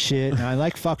piece of shit, and I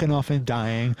like fucking off and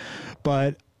dying,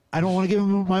 but I don't want to give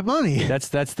them my money. That's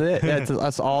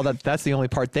the only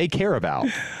part they care about.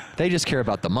 They just care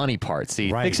about the money part.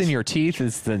 See, fixing your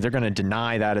teeth they're going to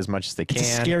deny that as much as they can.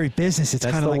 It's a scary business. It's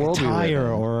kind of like a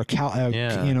tire or a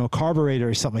carburetor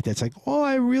or something like that. It's like,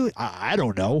 I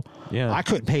don't know. Yeah. I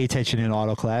couldn't pay attention in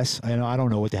auto class. I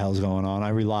don't know what the hell's going on. I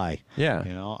rely. Yeah.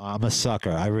 I'm a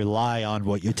sucker. I rely on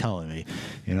what you're telling me.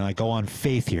 I go on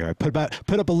faith here. I put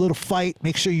up a little fight.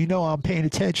 Make sure I'm paying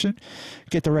attention.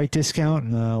 Get the right discount,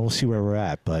 and we'll see where we're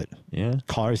at. But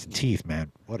cars and teeth,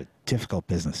 man. What a difficult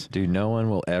business. Dude, no one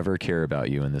will ever care about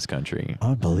you in this country.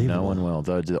 Unbelievable. No one will.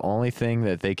 The only thing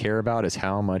that they care about is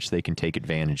how much they can take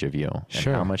advantage of you. And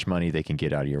how much money they can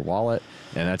get out of your wallet.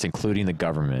 And that's including the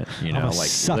government.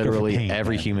 Literally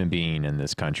every human being in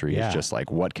this country is just like,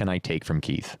 what can I take from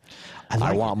Keith?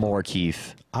 I want more,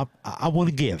 Keith. I want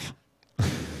to give.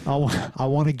 I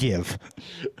want to give.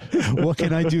 What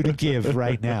can I do to give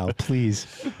right now, please?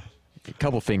 A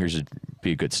couple fingers would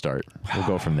be a good start. We'll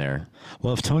go from there.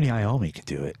 Well, if Tony Iommi could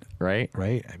do it. Right?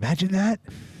 Imagine that.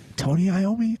 Tony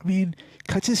Iommi,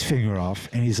 cuts his finger off,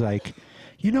 and he's like,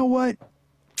 you know what?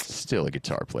 Still a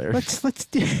guitar player. Still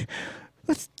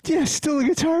a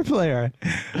guitar player.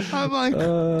 I'm like,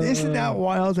 isn't that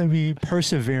wild? I mean,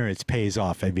 perseverance pays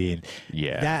off. I mean,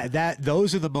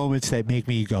 those are the moments that make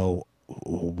me go,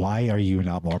 why are you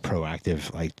not more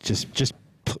proactive? Like, just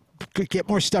get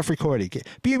more stuff recorded.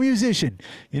 Be a musician.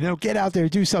 Get out there,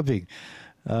 do something.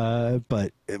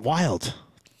 But wild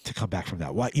to come back from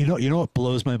that. What you know what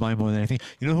blows my mind more than anything?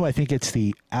 You know who I think gets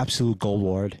the absolute gold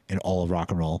award in all of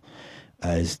rock and roll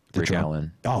as the Rick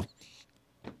Allen. Oh,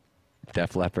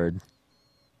 Def Leppard.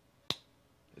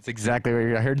 It's exactly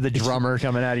what I heard the drummer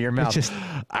coming out of your mouth.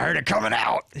 I heard it coming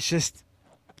out. It's just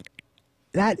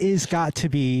that is got to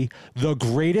be the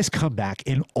greatest comeback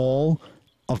in all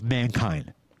of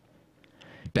mankind.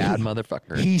 Bad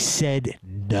motherfucker. He said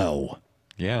no.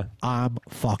 Yeah. I'm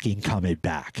fucking coming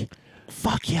back.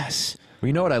 Fuck yes. Well,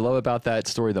 you know what I love about that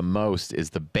story the most is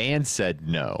the band said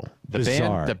no.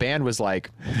 The band was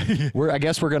like, I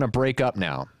guess we're going to break up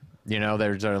now.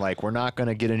 They're like, we're not going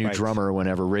to get a new drummer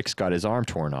whenever Rick's got his arm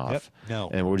torn off. Yep. No.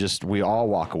 And we all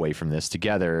walk away from this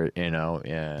together, and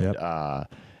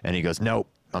he goes, nope,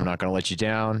 I'm not going to let you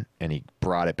down. And he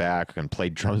brought it back and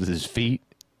played drums with his feet.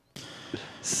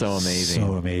 So amazing.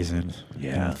 So amazing.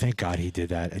 Yeah. Thank God he did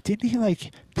that. Didn't he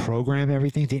like program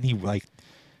everything? Didn't he like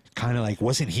kind of like,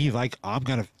 wasn't he like, I'm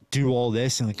going to do all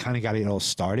this, and then kind of got it all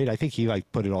started? I think he like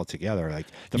put it all together, like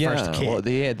the first kid. Well,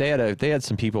 they had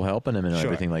some people helping him and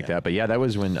everything like that. But yeah, that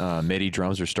was when MIDI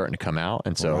drums were starting to come out,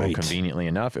 and so conveniently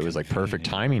enough, it was like perfect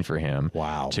timing for him.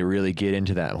 Wow. To really get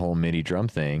into that whole MIDI drum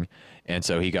thing, and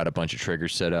so he got a bunch of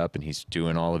triggers set up, and he's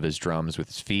doing all of his drums with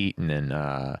his feet, and then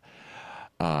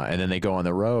they go on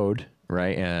the road.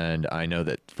 Right. And I know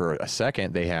that for a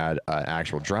second they had an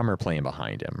actual drummer playing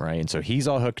behind him. Right. And so he's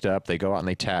all hooked up. They go out and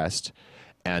they test,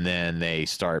 and then they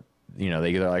start, they're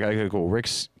like, okay, cool.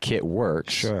 Rick's kit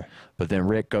works. Sure. But then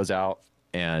Rick goes out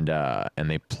and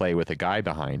they play with a guy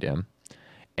behind him.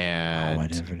 And I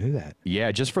never knew that.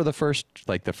 Yeah. Just for the first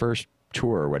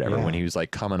tour or whatever, when he was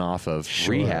like coming off of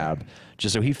rehab,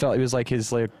 just so he felt it was like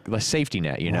his like safety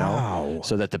net,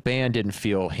 so that the band didn't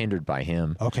feel hindered by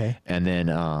him. Okay. And then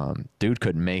dude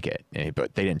couldn't make it,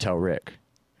 but they didn't tell Rick,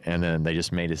 and then they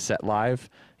just made his set live.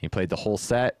 He played the whole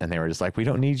set, and they were just like, we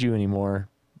don't need you anymore.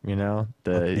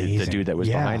 The dude that was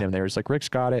behind him, they were just like, Rick's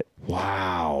got it.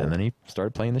 Wow. And then he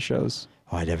started playing the shows.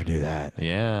 Oh, I never knew that.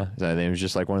 Yeah. So it was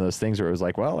just like one of those things where it was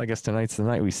like, well, I guess tonight's the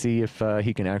night we see if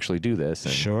he can actually do this.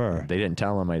 And sure. They didn't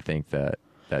tell him, I think, that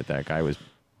guy was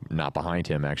not behind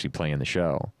him actually playing the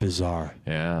show. Bizarre.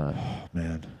 Yeah. Oh,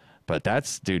 man. But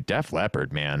that's, dude, Def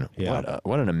Leppard, man. Yeah.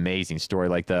 What an amazing story.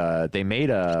 Like they made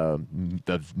a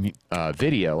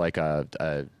video, like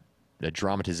a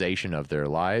dramatization of their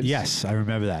lives. Yes, I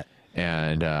remember that.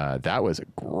 And that was a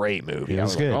great movie. It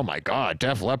was good. Like, oh my God,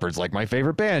 Def Leppard's like my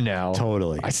favorite band now.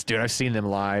 Totally. I've seen them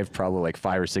live probably like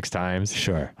 5 or 6 times.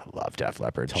 Sure. I love Def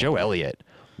Leppard. Totally. Joe Elliott,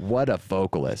 what a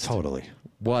vocalist. Totally.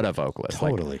 What a vocalist.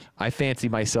 Totally. Like, I fancy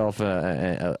myself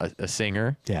a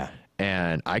singer. Yeah.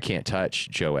 And I can't touch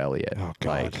Joe Elliott. Oh,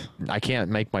 God. Like, I can't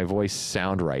make my voice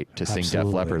sound right to sing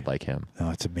Def Leppard like him.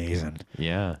 No, it's amazing.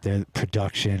 Yeah. The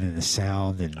production and the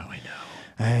sound. And oh, I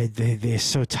know. They're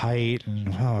so tight,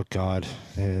 and oh God,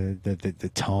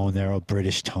 the tone, they're all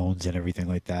British tones and everything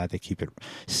like that. They keep it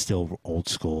still old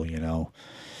school, And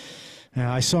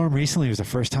I saw him recently. It was the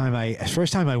first time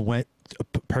I went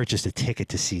purchased a ticket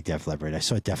to see Def Leppard. I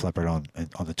saw Def Leppard on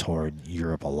the tour in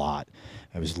Europe a lot.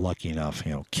 I was lucky enough,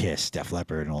 Kiss, Def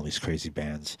Leppard, and all these crazy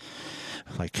bands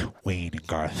like Wayne and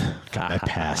Garth got my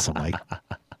pass. I'm like,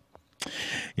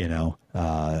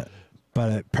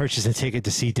 But I purchased a ticket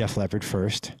to see Def Leppard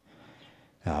first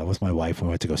with my wife. We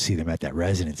went to go see them at that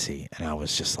residency, and I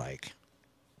was just like,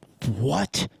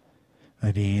 what?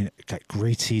 I mean, got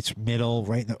great seats, middle,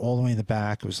 all the way in the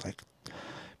back. It was like,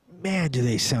 man, do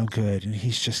they sound good. And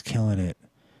he's just killing it.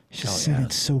 He's just singing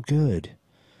so good.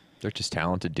 They're just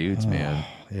talented dudes, man.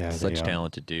 Yeah, such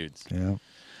talented dudes. Yeah.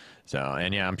 So,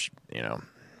 and yeah,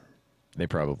 they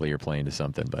probably are playing to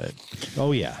something, but.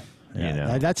 Oh, yeah.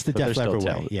 Yeah, that's the Def Leppard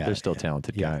way. Yeah, they're still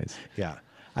talented guys. Yeah,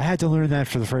 I had to learn that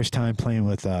for the first time playing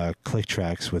with click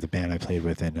tracks with a band I played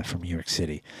with from New York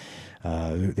City.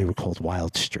 They were called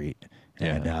Wild Street,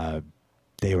 and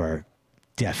they were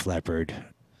Def Leppard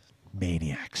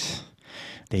maniacs.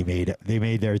 They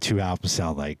made their 2 albums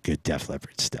sound like good Def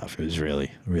Leppard stuff. It was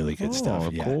really, really good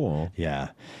stuff. Yeah. Cool. Yeah,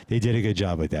 they did a good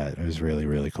job with that. It was really,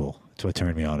 really cool. That's what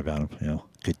turned me on about them.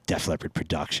 Good Def Leppard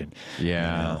production.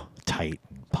 Yeah, tight.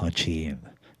 Punchy and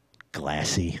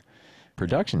glassy.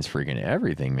 Production's freaking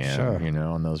everything, man. Sure.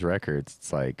 On those records,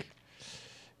 it's like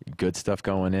good stuff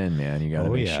going in, man. You got to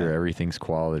make sure everything's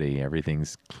quality,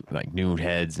 everything's like new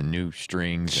heads and new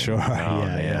strings. Sure.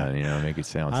 And, make it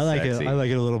sound. I like sexy. it. I like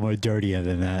it a little more dirtier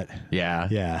than that. Yeah.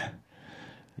 Yeah.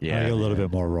 Yeah. I like a little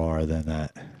bit more raw than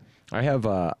that. I have.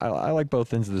 I like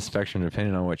both ends of the spectrum,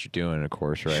 depending on what you're doing, of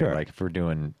course. Right. Sure. Like if we're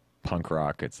doing punk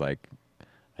rock, it's like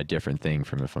a different thing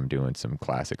from if I'm doing some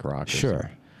classic rock.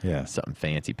 Sure. Yeah. Something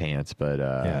fancy pants, but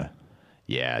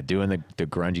doing the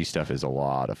grungy stuff is a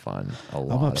lot of fun.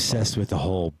 I'm obsessed with the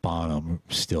whole Bonham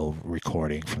still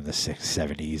recording from the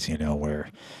 70s, where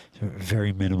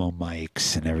very minimal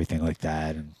mics and everything like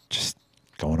that, and just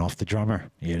going off the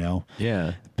drummer,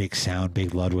 Yeah. Big sound,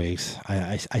 big Ludwigs.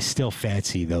 I still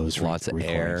fancy those lots of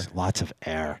air. Lots of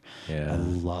air. Yeah. I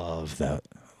love that.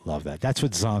 Love that. That's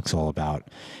what Zonk's all about.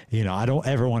 I don't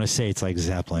ever want to say it's like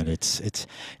Zeppelin. It's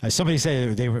somebody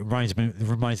said it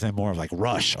reminds them more of like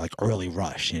Rush, like early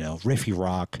Rush, riffy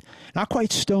rock, not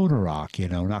quite stoner rock,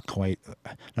 not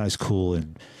as cool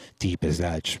and deep as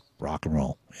that, just rock and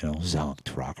roll,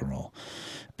 Zonk rock and roll.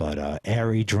 But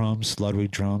airy drums, Ludwig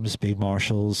drums, big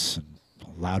Marshalls, and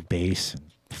loud bass, and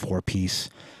 4-piece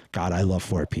God, I love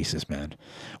 4-pieces, man.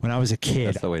 When I was a kid,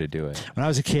 That's the way to do it. When I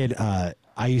was a kid, I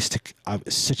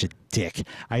was such a dick.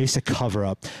 I used to cover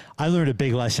up. I learned a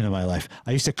big lesson in my life.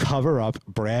 I used to cover up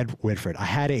Brad Whitford. I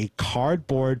had a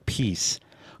cardboard piece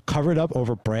covered up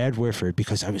over Brad Whitford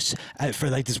because for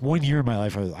like this 1 year in my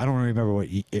life, I don't remember what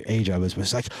age I was, but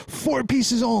it's like 4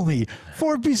 pieces only.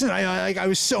 4 pieces. I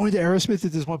was so into Aerosmith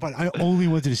at this one point. I only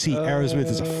wanted to see Aerosmith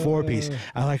as a 4-piece.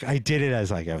 I did it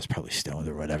as I was probably stoned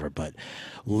or whatever, but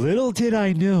little did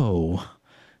I know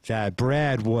that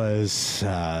Brad was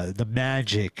the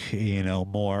magic,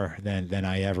 more than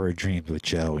I ever dreamed with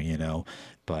Joe,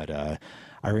 But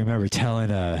I remember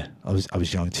telling, I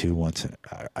was young too once.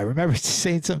 I remember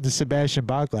saying something to Sebastian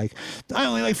Bach like, I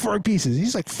only like 4 pieces.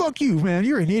 He's like, fuck you, man.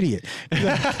 You're an idiot. He's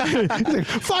like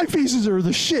 5 pieces are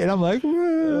the shit. I'm like,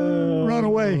 run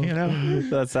away,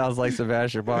 That sounds like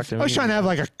Sebastian Bach to me. I was trying to have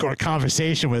like a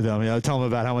conversation with him, tell him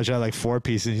about how much I like 4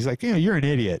 pieces. He's like, you're an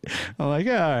idiot. I'm like,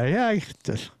 yeah.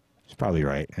 He's probably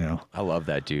right, I love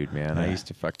that dude, man. Yeah. I used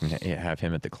to fucking have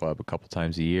him at the club a couple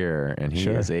times a year, and he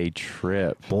is a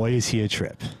trip. Boy, is he a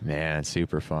trip. Man,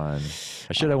 super fun.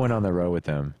 I should have went on the road with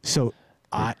him. So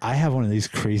I have one of these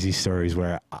crazy stories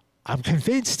where I'm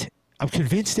convinced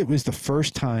it was the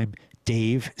first time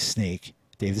Dave the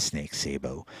Snake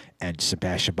Sabo, and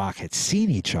Sebastian Bach had seen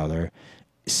each other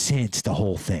since the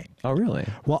whole thing. Oh, really?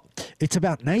 Well, it's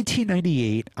about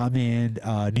 1998. I'm in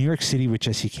New York City with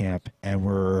Jesse Camp, and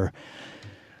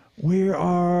we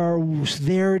are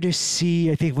there to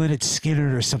see, I think, Lynyrd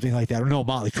Skynyrd or something like that. Or no,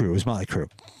 Motley Crue. It was Motley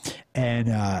Crue.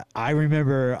 And I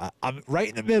remember I'm right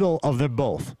in the middle of them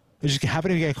both. I just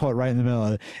happened to get caught right in the middle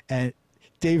of it. And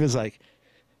Dave is like,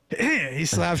 he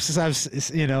slaps Sebastian.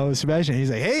 He's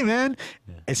like, hey, man.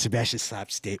 And Sebastian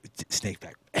slaps Snake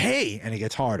back. Hey, and it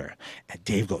gets harder. And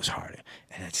Dave goes harder.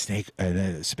 And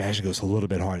then Sebastian goes a little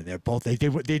bit harder. They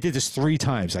did this 3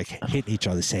 times, like hitting each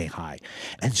other, saying hi.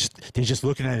 And they're just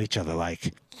looking at each other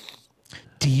like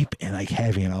deep and like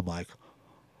heavy. And I'm like,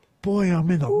 boy, I'm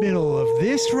in the middle of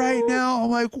this right now. I'm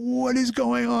like, what is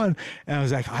going on? And I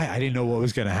was like, I didn't know what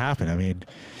was going to happen. I mean,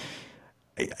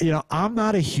 I'm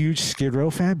not a huge Skid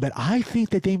Row fan, but I think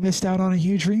that they missed out on a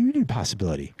huge reunion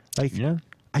possibility. Like, yeah.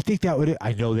 I think that would.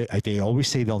 I know that they always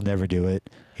say they'll never do it.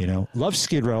 Love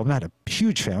Skid Row. I'm not a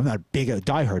huge fan. I'm not a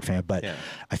diehard fan, but yeah.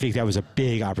 I think that was a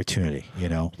big opportunity.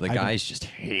 The guys just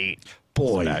hate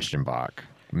Sebastian Bach.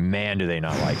 Man, do they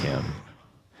not like him?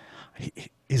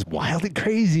 He's wild and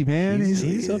crazy, man.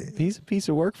 He's a piece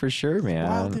of work for sure, man.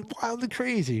 Wild and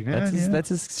crazy, man. That's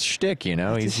his shtick,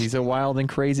 He's a wild and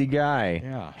crazy guy.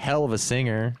 Yeah. Hell of a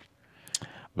singer.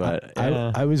 But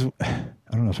I was, I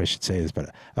don't know if I should say this,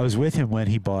 but I was with him when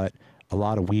he bought a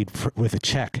lot of weed with a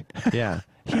check. Yeah.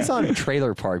 He's on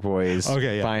Trailer Park Boys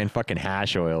buying fucking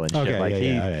hash oil and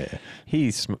shit.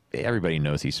 Everybody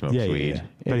knows he smokes weed. Yeah.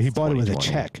 But he bought it with a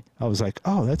check. I was like,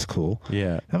 oh, that's cool.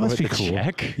 Yeah. That must be cool.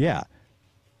 Check? Yeah.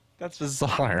 That's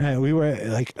bizarre. And we were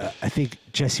like, I think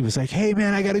Jesse was like, hey,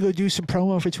 man, I got to go do some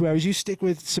promo for 2 hours. You stick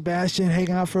with Sebastian, hang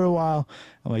out for a while.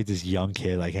 I'm like this young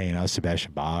kid, like hanging out with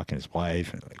Sebastian Bach and his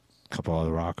wife and like a couple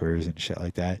other rockers and shit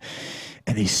like that.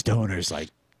 And these stoners like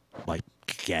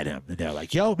get him. And they're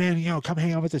like, yo, man, come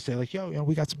hang out with us. They're like, yo,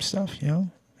 we got some stuff,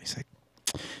 He's like,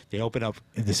 they open up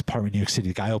in this apartment in New York City.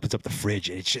 The guy opens up the fridge,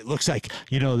 and it looks like,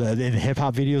 in the hip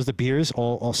hop videos, the beers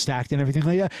all stacked and everything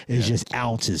like that. It's just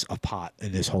ounces of pot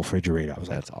in this whole refrigerator. I was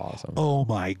like, that's awesome. Oh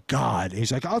my God.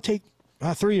 He's like, I'll take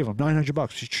 3 of them,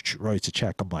 $900. Writes a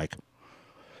check. I'm like,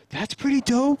 that's pretty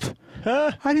dope.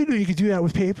 I didn't know you could do that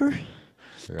with paper.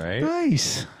 Right.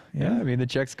 Nice. Yeah, I mean, the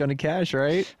check's going to cash,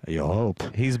 right? You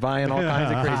hope. He's buying all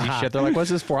kinds of crazy shit. They're like, what's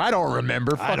this for? I don't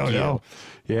remember. Fuck I don't know.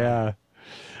 Yeah.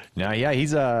 Now, yeah,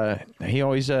 he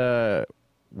always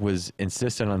was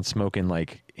insistent on smoking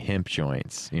like hemp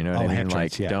joints. You know what I mean?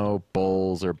 Like no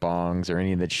bowls or bongs or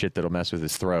any of that shit that'll mess with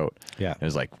his throat. Yeah. It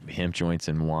was like hemp joints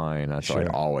and wine. So I'd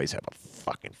always have a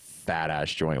fucking fat ass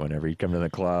joint whenever he'd come to the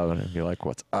club, and I'd be like,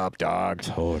 "What's up, dog?"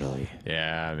 Totally.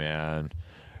 Yeah, man.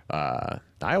 I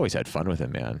always had fun with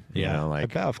him, man. You know,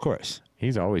 like of course.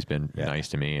 He's always been nice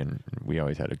to me, and we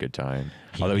always had a good time.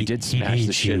 Although he did smash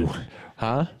the shit.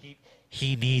 Huh?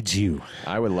 He needs you.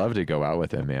 I would love to go out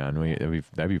with him, man.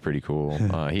 That'd be pretty cool.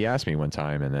 He asked me one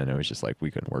time, and then it was just like we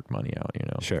couldn't work money out,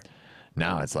 Sure.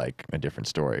 Now it's like a different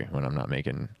story when I'm not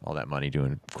making all that money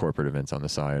doing corporate events on the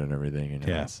side and everything.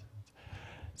 Yeah.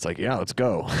 It's like, yeah, let's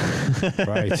go.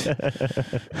 Right.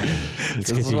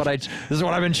 This is what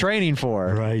I've been training for.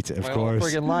 Right, of course. My whole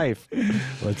friggin' life.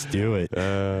 Let's do it.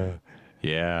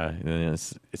 Yeah, and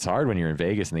it's hard when you're in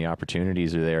Vegas and the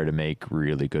opportunities are there to make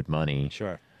really good money.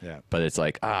 Sure. Yeah. But it's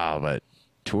like, but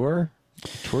tour?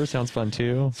 Tour sounds fun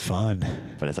too. It's fun.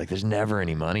 But it's like there's never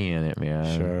any money in it,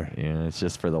 man. Sure. Yeah, it's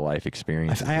just for the life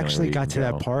experience. I actually got to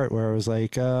that part where I was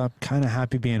like, kind of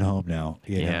happy being home now.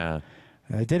 You know?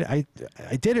 I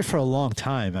did it for a long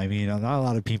time. I mean, not a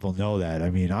lot of people know that. I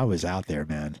mean, I was out there,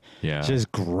 man. Yeah.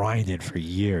 Just grinding for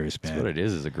years, man. That's what it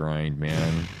is a grind,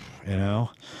 man. You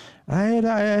know? I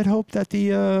had hoped that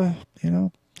the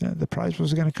prize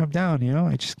was going to come down, you know?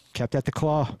 I just kept at the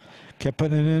claw. Kept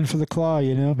putting it in for the claw,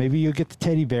 you know? Maybe you'll get the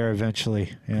teddy bear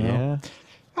eventually, you know?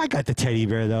 Yeah. I got the teddy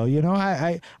bear, though. You know,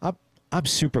 I'm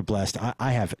super blessed.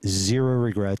 I have zero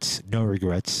regrets, no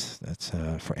regrets. That's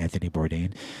for Anthony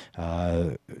Bourdain.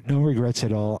 No regrets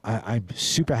at all. I'm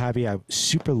super happy. I'm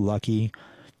super lucky.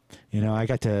 You know, I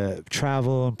got to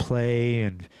travel and play,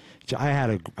 and I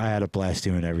had a blast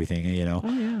doing everything. You know, oh,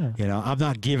 yeah. You know, I'm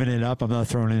not giving it up. I'm not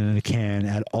throwing it in a can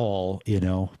at all. You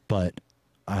know, but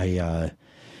I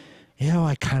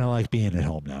kind of like being at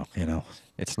home now. You know.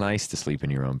 It's nice to sleep in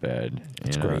your own bed.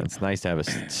 It's great. It's nice to have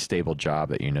a stable job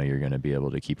that you know you're going to be able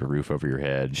to keep a roof over your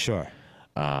head. Sure.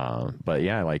 But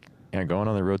yeah, going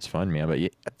on the road's fun, man. But yeah,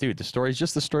 dude, the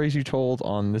stories you told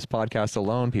on this podcast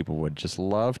alone, people would just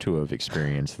love to have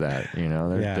experienced that. You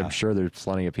know, I'm sure there's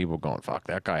plenty of people going, "Fuck,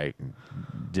 that guy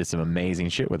did some amazing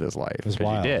shit with his life." Because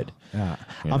you did. Yeah,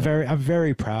 you I'm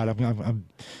very proud. I'm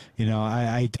you know,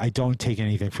 I don't take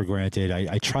anything for granted.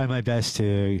 I try my best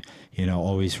to, you know,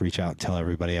 always reach out and tell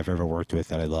everybody I've ever worked with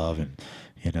that I love, and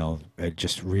you know, I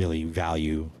just really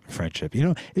value friendship. You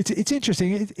know, it's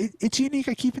interesting. It's unique.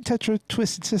 I keep in touch with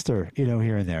Twisted Sister, you know,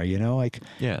 here and there. You know, like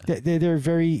they're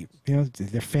very, you know,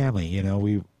 they're family. You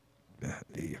know,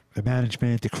 the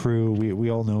management, the crew,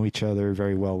 we all know each other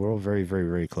very well. We're all very, very,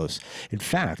 very close. In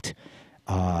fact,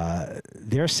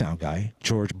 their sound guy,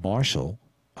 George Marshall,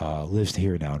 lives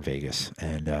here now in Vegas,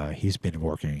 and he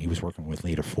was working with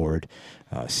Lita Ford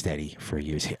steady for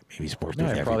years. He's worked with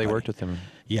everybody. I probably worked with him.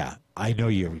 Yeah, I know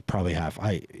you probably have.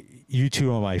 You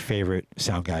two are my favorite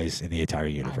sound guys in the entire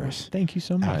universe. Thank you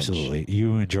so much. Absolutely.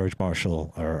 You and George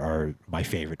Marshall are my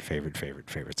favorite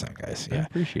sound guys. Yeah. I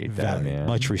appreciate that, man.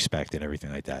 Much respect and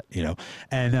everything like that, you know.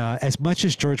 And as much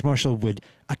as George Marshall would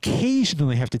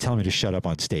occasionally have to tell me to shut up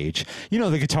on stage, you know,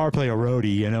 the guitar player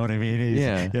roadie, you know what I mean? He's,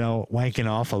 you know, wanking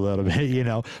off a little bit, you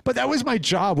know. But that was my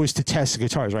job, was to test the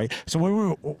guitars, right? So when we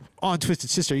were on Twisted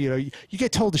Sister, you know, you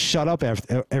get told to shut up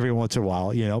every once in a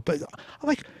while, you know. But I'm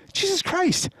like, Jesus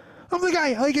Christ. I'm the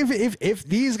guy, like, if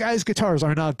these guys' guitars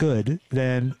are not good,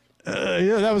 then you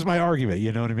know, that was my argument.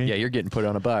 You know what I mean? Yeah, you're getting put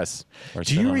on a bus.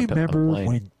 Do you remember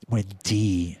when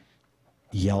Dee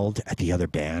yelled at the other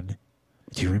band?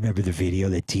 Do you remember the video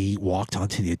that Dee walked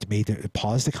onto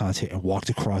paused the concert and walked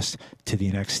across to the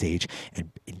next stage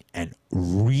and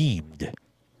reamed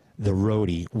the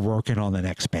roadie working on the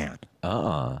next band?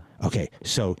 Okay,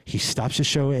 so he stops the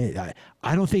show.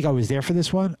 I don't think I was there for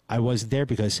this one. I wasn't there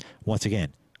because, once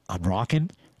again, I'm rocking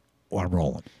or I'm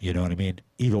rolling. You know what I mean?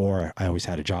 Either or, I always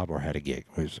had a job or had a gig.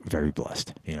 I was very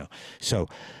blessed, you know. So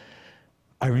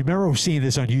I remember seeing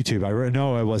this on YouTube. I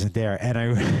know I wasn't there. And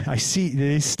I see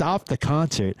they stopped the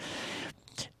concert,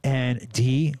 and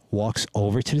Dee walks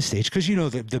over to the stage. Because, you know,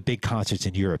 the big concerts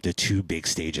in Europe, the two big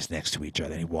stages next to each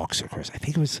other. And he walks across. I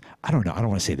think it was, I don't know. I don't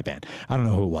want to say the band. I don't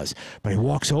know who it was. But he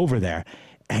walks over there.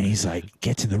 And he's like,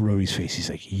 gets in the roadie's face. He's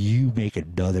like, you make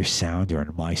another sound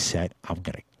during my set, I'm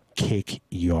going to kick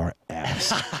your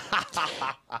ass.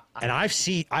 And I've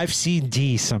seen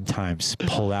Dee sometimes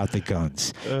pull out the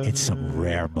guns in some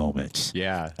rare moments.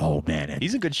 Yeah. Oh, man.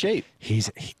 He's in good shape. He's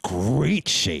great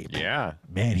shape. Yeah.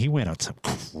 Man, he went on some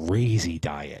crazy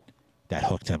diet that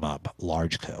hooked him up,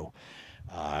 large co.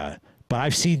 But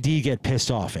I've seen Dee get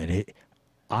pissed off, and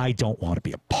I don't want to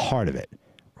be a part of it.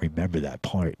 Remember that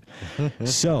part.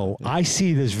 So I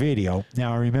see this video.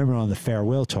 Now, I remember on the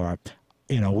farewell tour,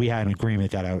 you know, we had an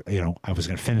agreement that I was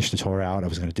going to finish the tour out.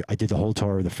 I did the whole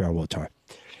tour of the farewell tour.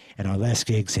 And our last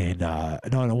gigs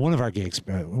one of our gigs,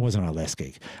 it wasn't our last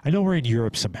gig. I know we're in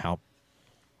Europe somehow.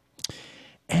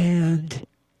 And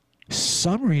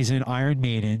some reason Iron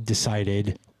Maiden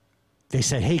decided, they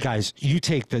said, hey guys, you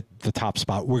take the top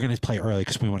spot. We're going to play early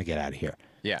because we want to get out of here.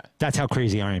 Yeah. That's how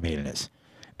crazy Iron Maiden is.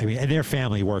 I mean, and their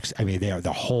family works. I mean, they are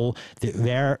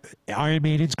their Iron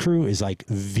Maiden's crew is like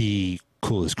the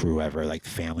coolest crew ever, like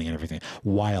family and everything.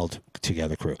 Wild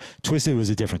together crew. Twisted was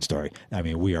a different story. I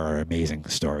mean, we are an amazing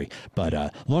story.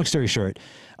 But long story short,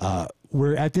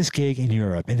 we're at this gig in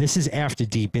Europe, and this is after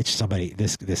Dee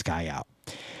bitched this guy out.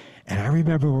 And I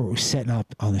remember we were setting up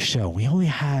on the show. We only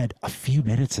had a few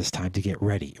minutes this time to get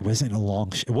ready. It wasn't a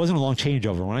long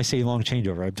changeover. When I say long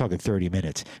changeover, I'm talking 30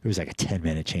 minutes. It was like a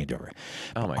 10-minute changeover.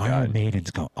 Oh my God. Iron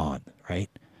Maiden's go on, right?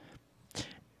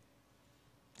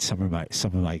 some of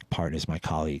my partners, my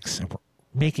colleagues, and we're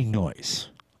making noise.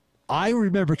 I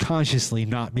remember consciously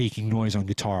not making noise on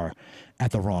guitar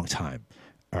at the wrong time.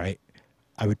 All right,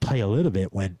 I would play a little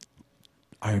bit when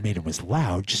Iron Maiden was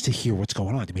loud just to hear what's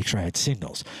going on, to make sure I had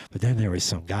signals. But then there was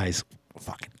some guys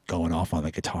fucking going off on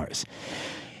the guitars.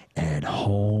 And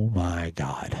oh my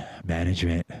God,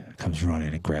 management comes running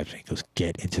and grabs me and goes,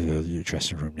 get into the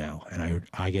dressing room now. And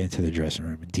I get into the dressing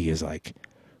room and D is like,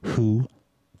 who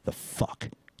the fuck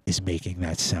is making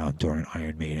that sound during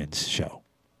Iron Maiden's show?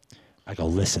 I go,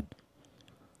 listen,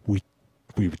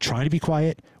 we were trying to be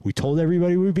quiet. We told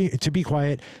everybody to be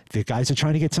quiet. The guys are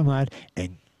trying to get some loud.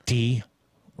 And D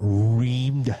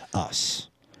reamed us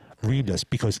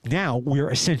because now we're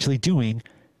essentially doing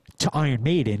to Iron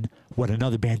Maiden what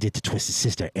another band did to Twisted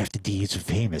Sister after D is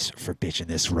famous for bitching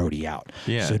this roadie out.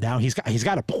 Yeah. So now he's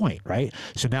got a point, right?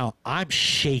 So now I'm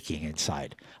shaking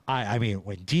inside. I mean,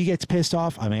 when D gets pissed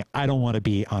off, I mean, I don't want to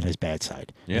be on his bad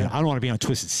side. Yeah. You know, I don't want to be on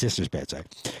Twisted Sister's bad side.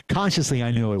 Consciously,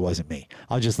 I knew it wasn't me.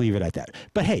 I'll just leave it at that.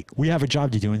 But hey, we have a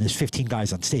job to do, and there's 15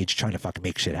 guys on stage trying to fucking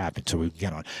make shit happen so we can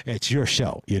get on. It's your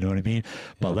show, you know what I mean?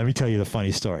 But let me tell you the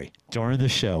funny story. During the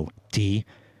show, D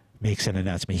makes an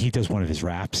announcement. He does one of his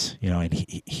raps, you know, and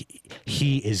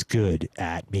he is good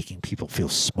at making people feel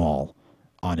small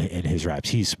in his raps.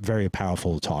 He's very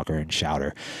powerful talker and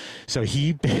shouter. So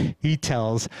he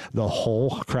tells the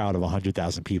whole crowd of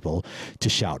 100,000 people to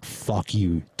shout "fuck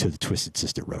you" to the Twisted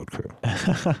Sister road crew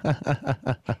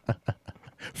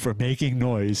for making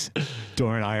noise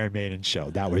during Iron Maiden's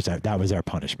show. That was our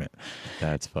punishment.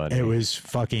 That's funny. It was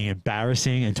fucking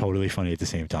embarrassing and totally funny at the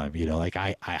same time. You know, like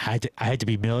I had to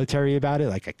be military about it.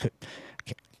 Like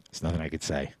there's nothing I could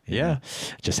say. Yeah,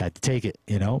 just had to take it.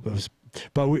 You know,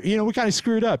 but we kind of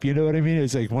screwed up. You know what I mean?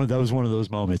 It's like that was one of those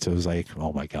moments. It was like,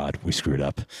 oh my God, we screwed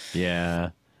up.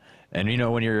 Yeah. And you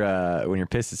know, when you're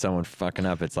pissed at someone fucking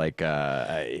up, it's like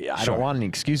I don't want any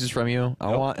excuses from you.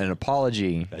 I want an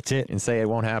apology. That's it. And say it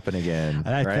won't happen again.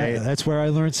 Right? That's where I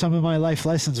learned some of my life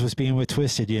lessons, was being with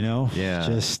Twisted. You know. Yeah.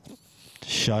 Just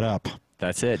shut up.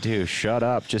 That's it, dude. Shut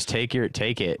up. Just take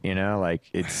it. You know, like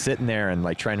it's sitting there and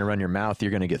like trying to run your mouth.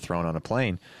 You're gonna get thrown on a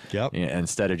plane. Yep. You know,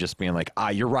 instead of just being like,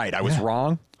 you're right. I was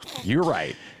wrong. You're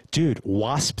right. Dude,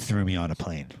 Wasp threw me on a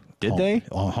plane. Did they?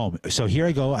 Home. So here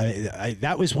I go.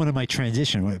 That was one of my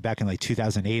transition back in like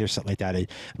 2008 or something like that.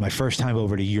 My first time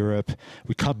over to Europe.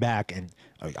 We come back and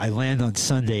I land on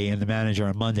Sunday, and the manager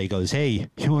on Monday goes, "Hey,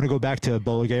 you want to go back to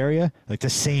Bulgaria? Like the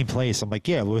same place?" I'm like,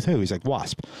 "Yeah, with who?" He's like,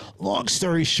 "Wasp." Long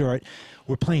story short,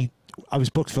 we're playing. I was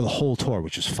booked for the whole tour,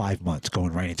 which was 5 months,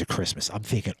 going right into Christmas. I'm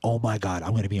thinking, oh my God,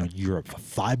 I'm going to be on Europe for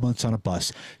 5 months on a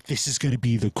bus. This is going to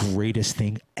be the greatest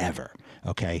thing ever.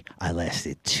 Okay, I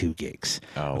lasted 2 gigs.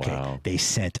 Oh, okay? wow. They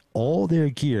sent all their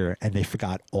gear and they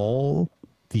forgot all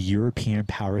the European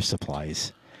power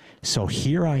supplies. So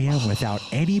here I am without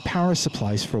any power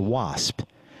supplies for Wasp.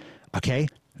 Okay,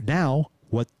 now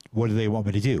what do they want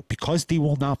me to do? Because they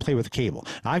will not play with a cable.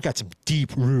 I've got some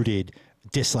deep-rooted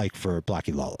dislike for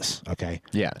Blackie Lawless. Okay.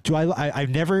 Yeah.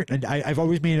 I've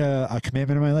always made a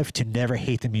commitment in my life to never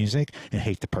hate the music and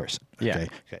hate the person. Okay?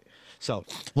 Yeah. Okay. So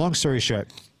long story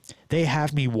short, they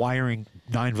have me wiring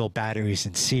 9-volt batteries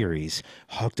in series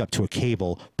hooked up to a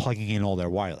cable, plugging in all their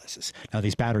wirelesses. Now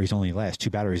these batteries only last 2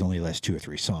 or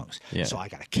 3 songs. Yeah. So I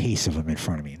got a case of them in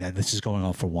front of me. And this is going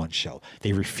on for one show.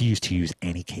 They refuse to use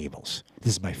any cables.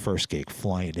 This is my first gig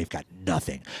flying. They've got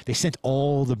nothing. They sent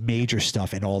all the major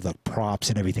stuff and all the props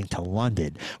and everything to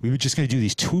London. We were just going to do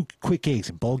these 2 quick gigs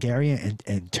in Bulgaria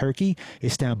and Turkey,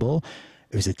 Istanbul.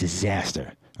 It was a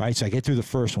disaster. Right, so I get through the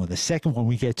first one. The second one,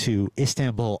 we get to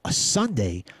Istanbul, a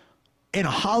Sunday, in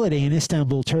a holiday in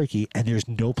Istanbul, Turkey, and there's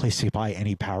no place to buy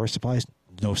any power supplies,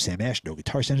 no Sam Ash, no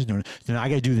guitar centers, no. Then I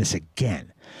got to do this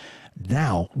again.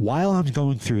 Now, while I'm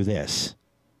going through this,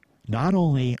 not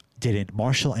only did a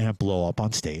Marshall amp blow up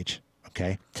on stage,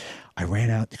 okay, I ran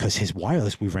out because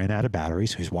we ran out of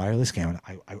batteries. His wireless gown,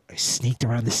 I sneaked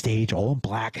around the stage all in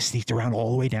black. I sneaked around all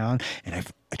the way down, and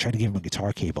I tried to give him a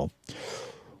guitar cable.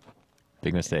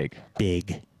 Big mistake.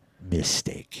 Big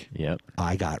mistake. Yep.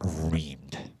 I got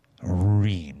reamed.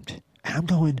 And I'm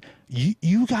going,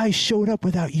 you guys showed up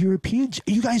without Europeans.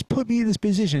 You guys put me in this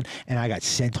position. And I got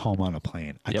sent home on a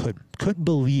plane. I couldn't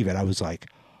believe it. I was like,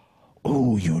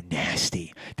 oh, you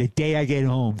nasty. The day I get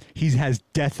home, he has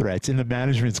death threats. And the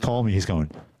management's calling me. He's going,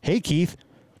 hey, Keith,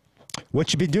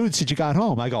 what you been doing since you got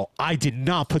home? I go, I did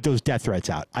not put those death threats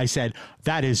out. I said,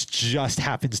 that is just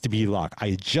happens to be luck.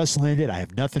 I just landed. I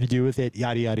have nothing to do with it.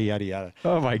 Yada, yada, yada, yada.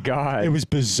 Oh, my God. It was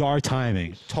bizarre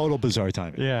timing. Total bizarre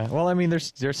timing. Yeah. Well, I mean, they're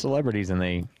celebrities and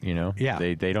they,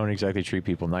 they don't exactly treat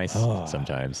people nice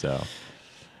sometimes. So,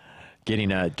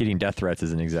 getting death threats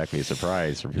isn't exactly a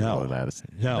surprise for people at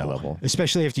that level.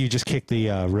 Especially after you just kicked the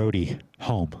roadie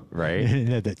home. Right.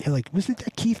 They're like, was it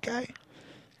that Keith guy?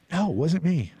 No, it wasn't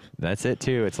me. That's it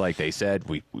too. It's like they said,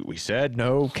 we said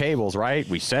no cables, right?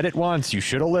 We said it once. You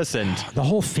should have listened. The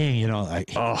whole thing, you know,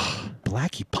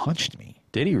 Blackie punched me.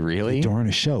 Did he really? During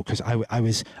a show, because I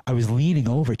was leaning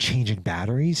over changing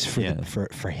batteries for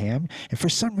him, and for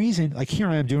some reason, like here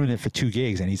I am doing it for 2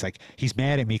 gigs, and he's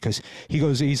mad at me because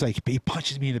he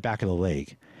punches me in the back of the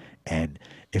leg, and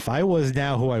if I was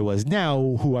now who I was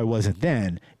now, who I wasn't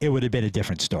then, it would have been a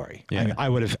different story. Yeah. I mean,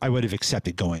 I would have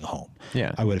accepted going home.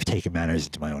 Yeah. I would have taken matters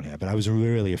into my own hand, but I was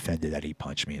really offended that he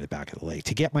punched me in the back of the leg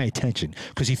to get my attention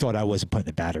because he thought I wasn't putting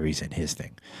the batteries in his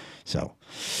thing. So.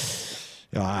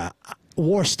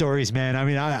 War stories, man. I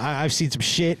mean, I've seen some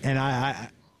shit, and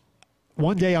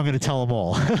one day I'm going to tell them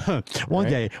all. One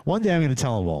day I'm going to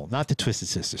tell them all. Not the Twisted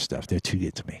Sister stuff. They're too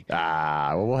good to me.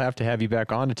 Well, we'll have to have you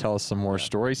back on to tell us some more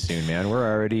stories soon, man. We're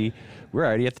already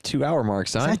at the 2-hour mark,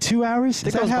 son. Is that 2 hours?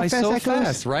 It goes by so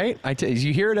fast, right?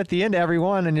 You hear it at the end,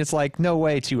 everyone, and it's like, no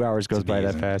way 2 hours goes by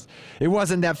that fast. It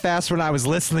wasn't that fast when I was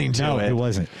listening to it. No, it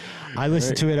wasn't. I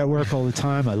listen to it at work all the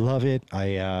time. I love it.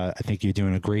 I think you're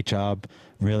doing a great job.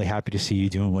 I'm really happy to see you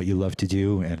doing what you love to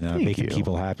do and making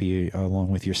people happy along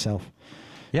with yourself.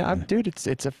 Yeah, dude,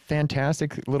 it's a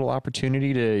fantastic little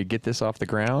opportunity to get this off the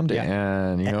ground,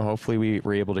 and hopefully we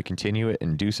were able to continue it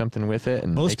and do something with it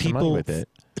and make some money with it.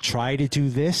 Try to do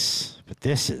this, but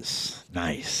this is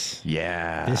nice.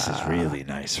 Yeah, this is really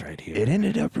nice right here. It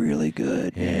ended up really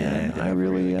good. Yeah, I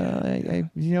really,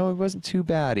 it wasn't too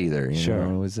bad either. Sure,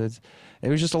 it was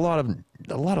just a lot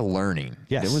of learning.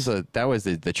 Yes, that was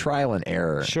the trial and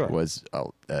error. Sure, was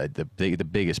the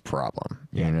biggest problem.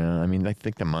 You know, I mean, I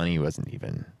think the money wasn't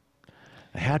even.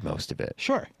 I had most of it.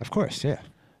 Sure, of course, yeah.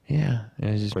 Yeah,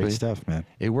 it was just great stuff, man.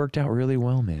 It worked out really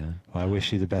well, man. Well, I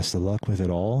wish you the best of luck with it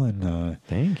all, and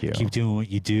thank you. Keep doing what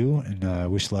you do,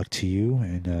 and wish luck to you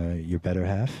and your better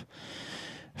half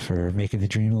for making the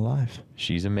dream alive.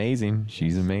 She's amazing.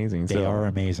 She's amazing. They are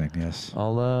amazing. Yes.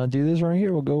 I'll do this right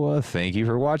here. We'll go. Thank you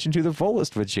for watching To the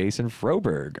Fullest with Jason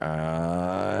Froberg.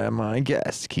 My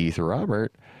guest, Keith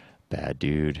Robert. Bad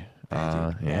dude.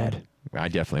 Bad. I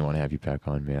definitely want to have you back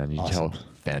on, man. You tell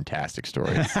fantastic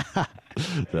stories.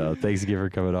 So thanks again for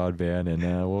coming on, man. And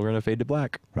we're going to fade to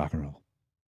black. Rock and roll.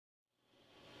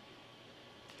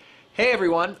 Hey,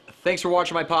 everyone. Thanks for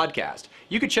watching my podcast.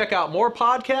 You can check out more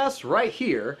podcasts right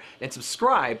here and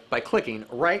subscribe by clicking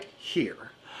right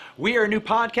here. We are a new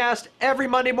podcast every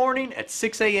Monday morning at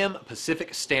 6 a.m.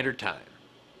 Pacific Standard Time.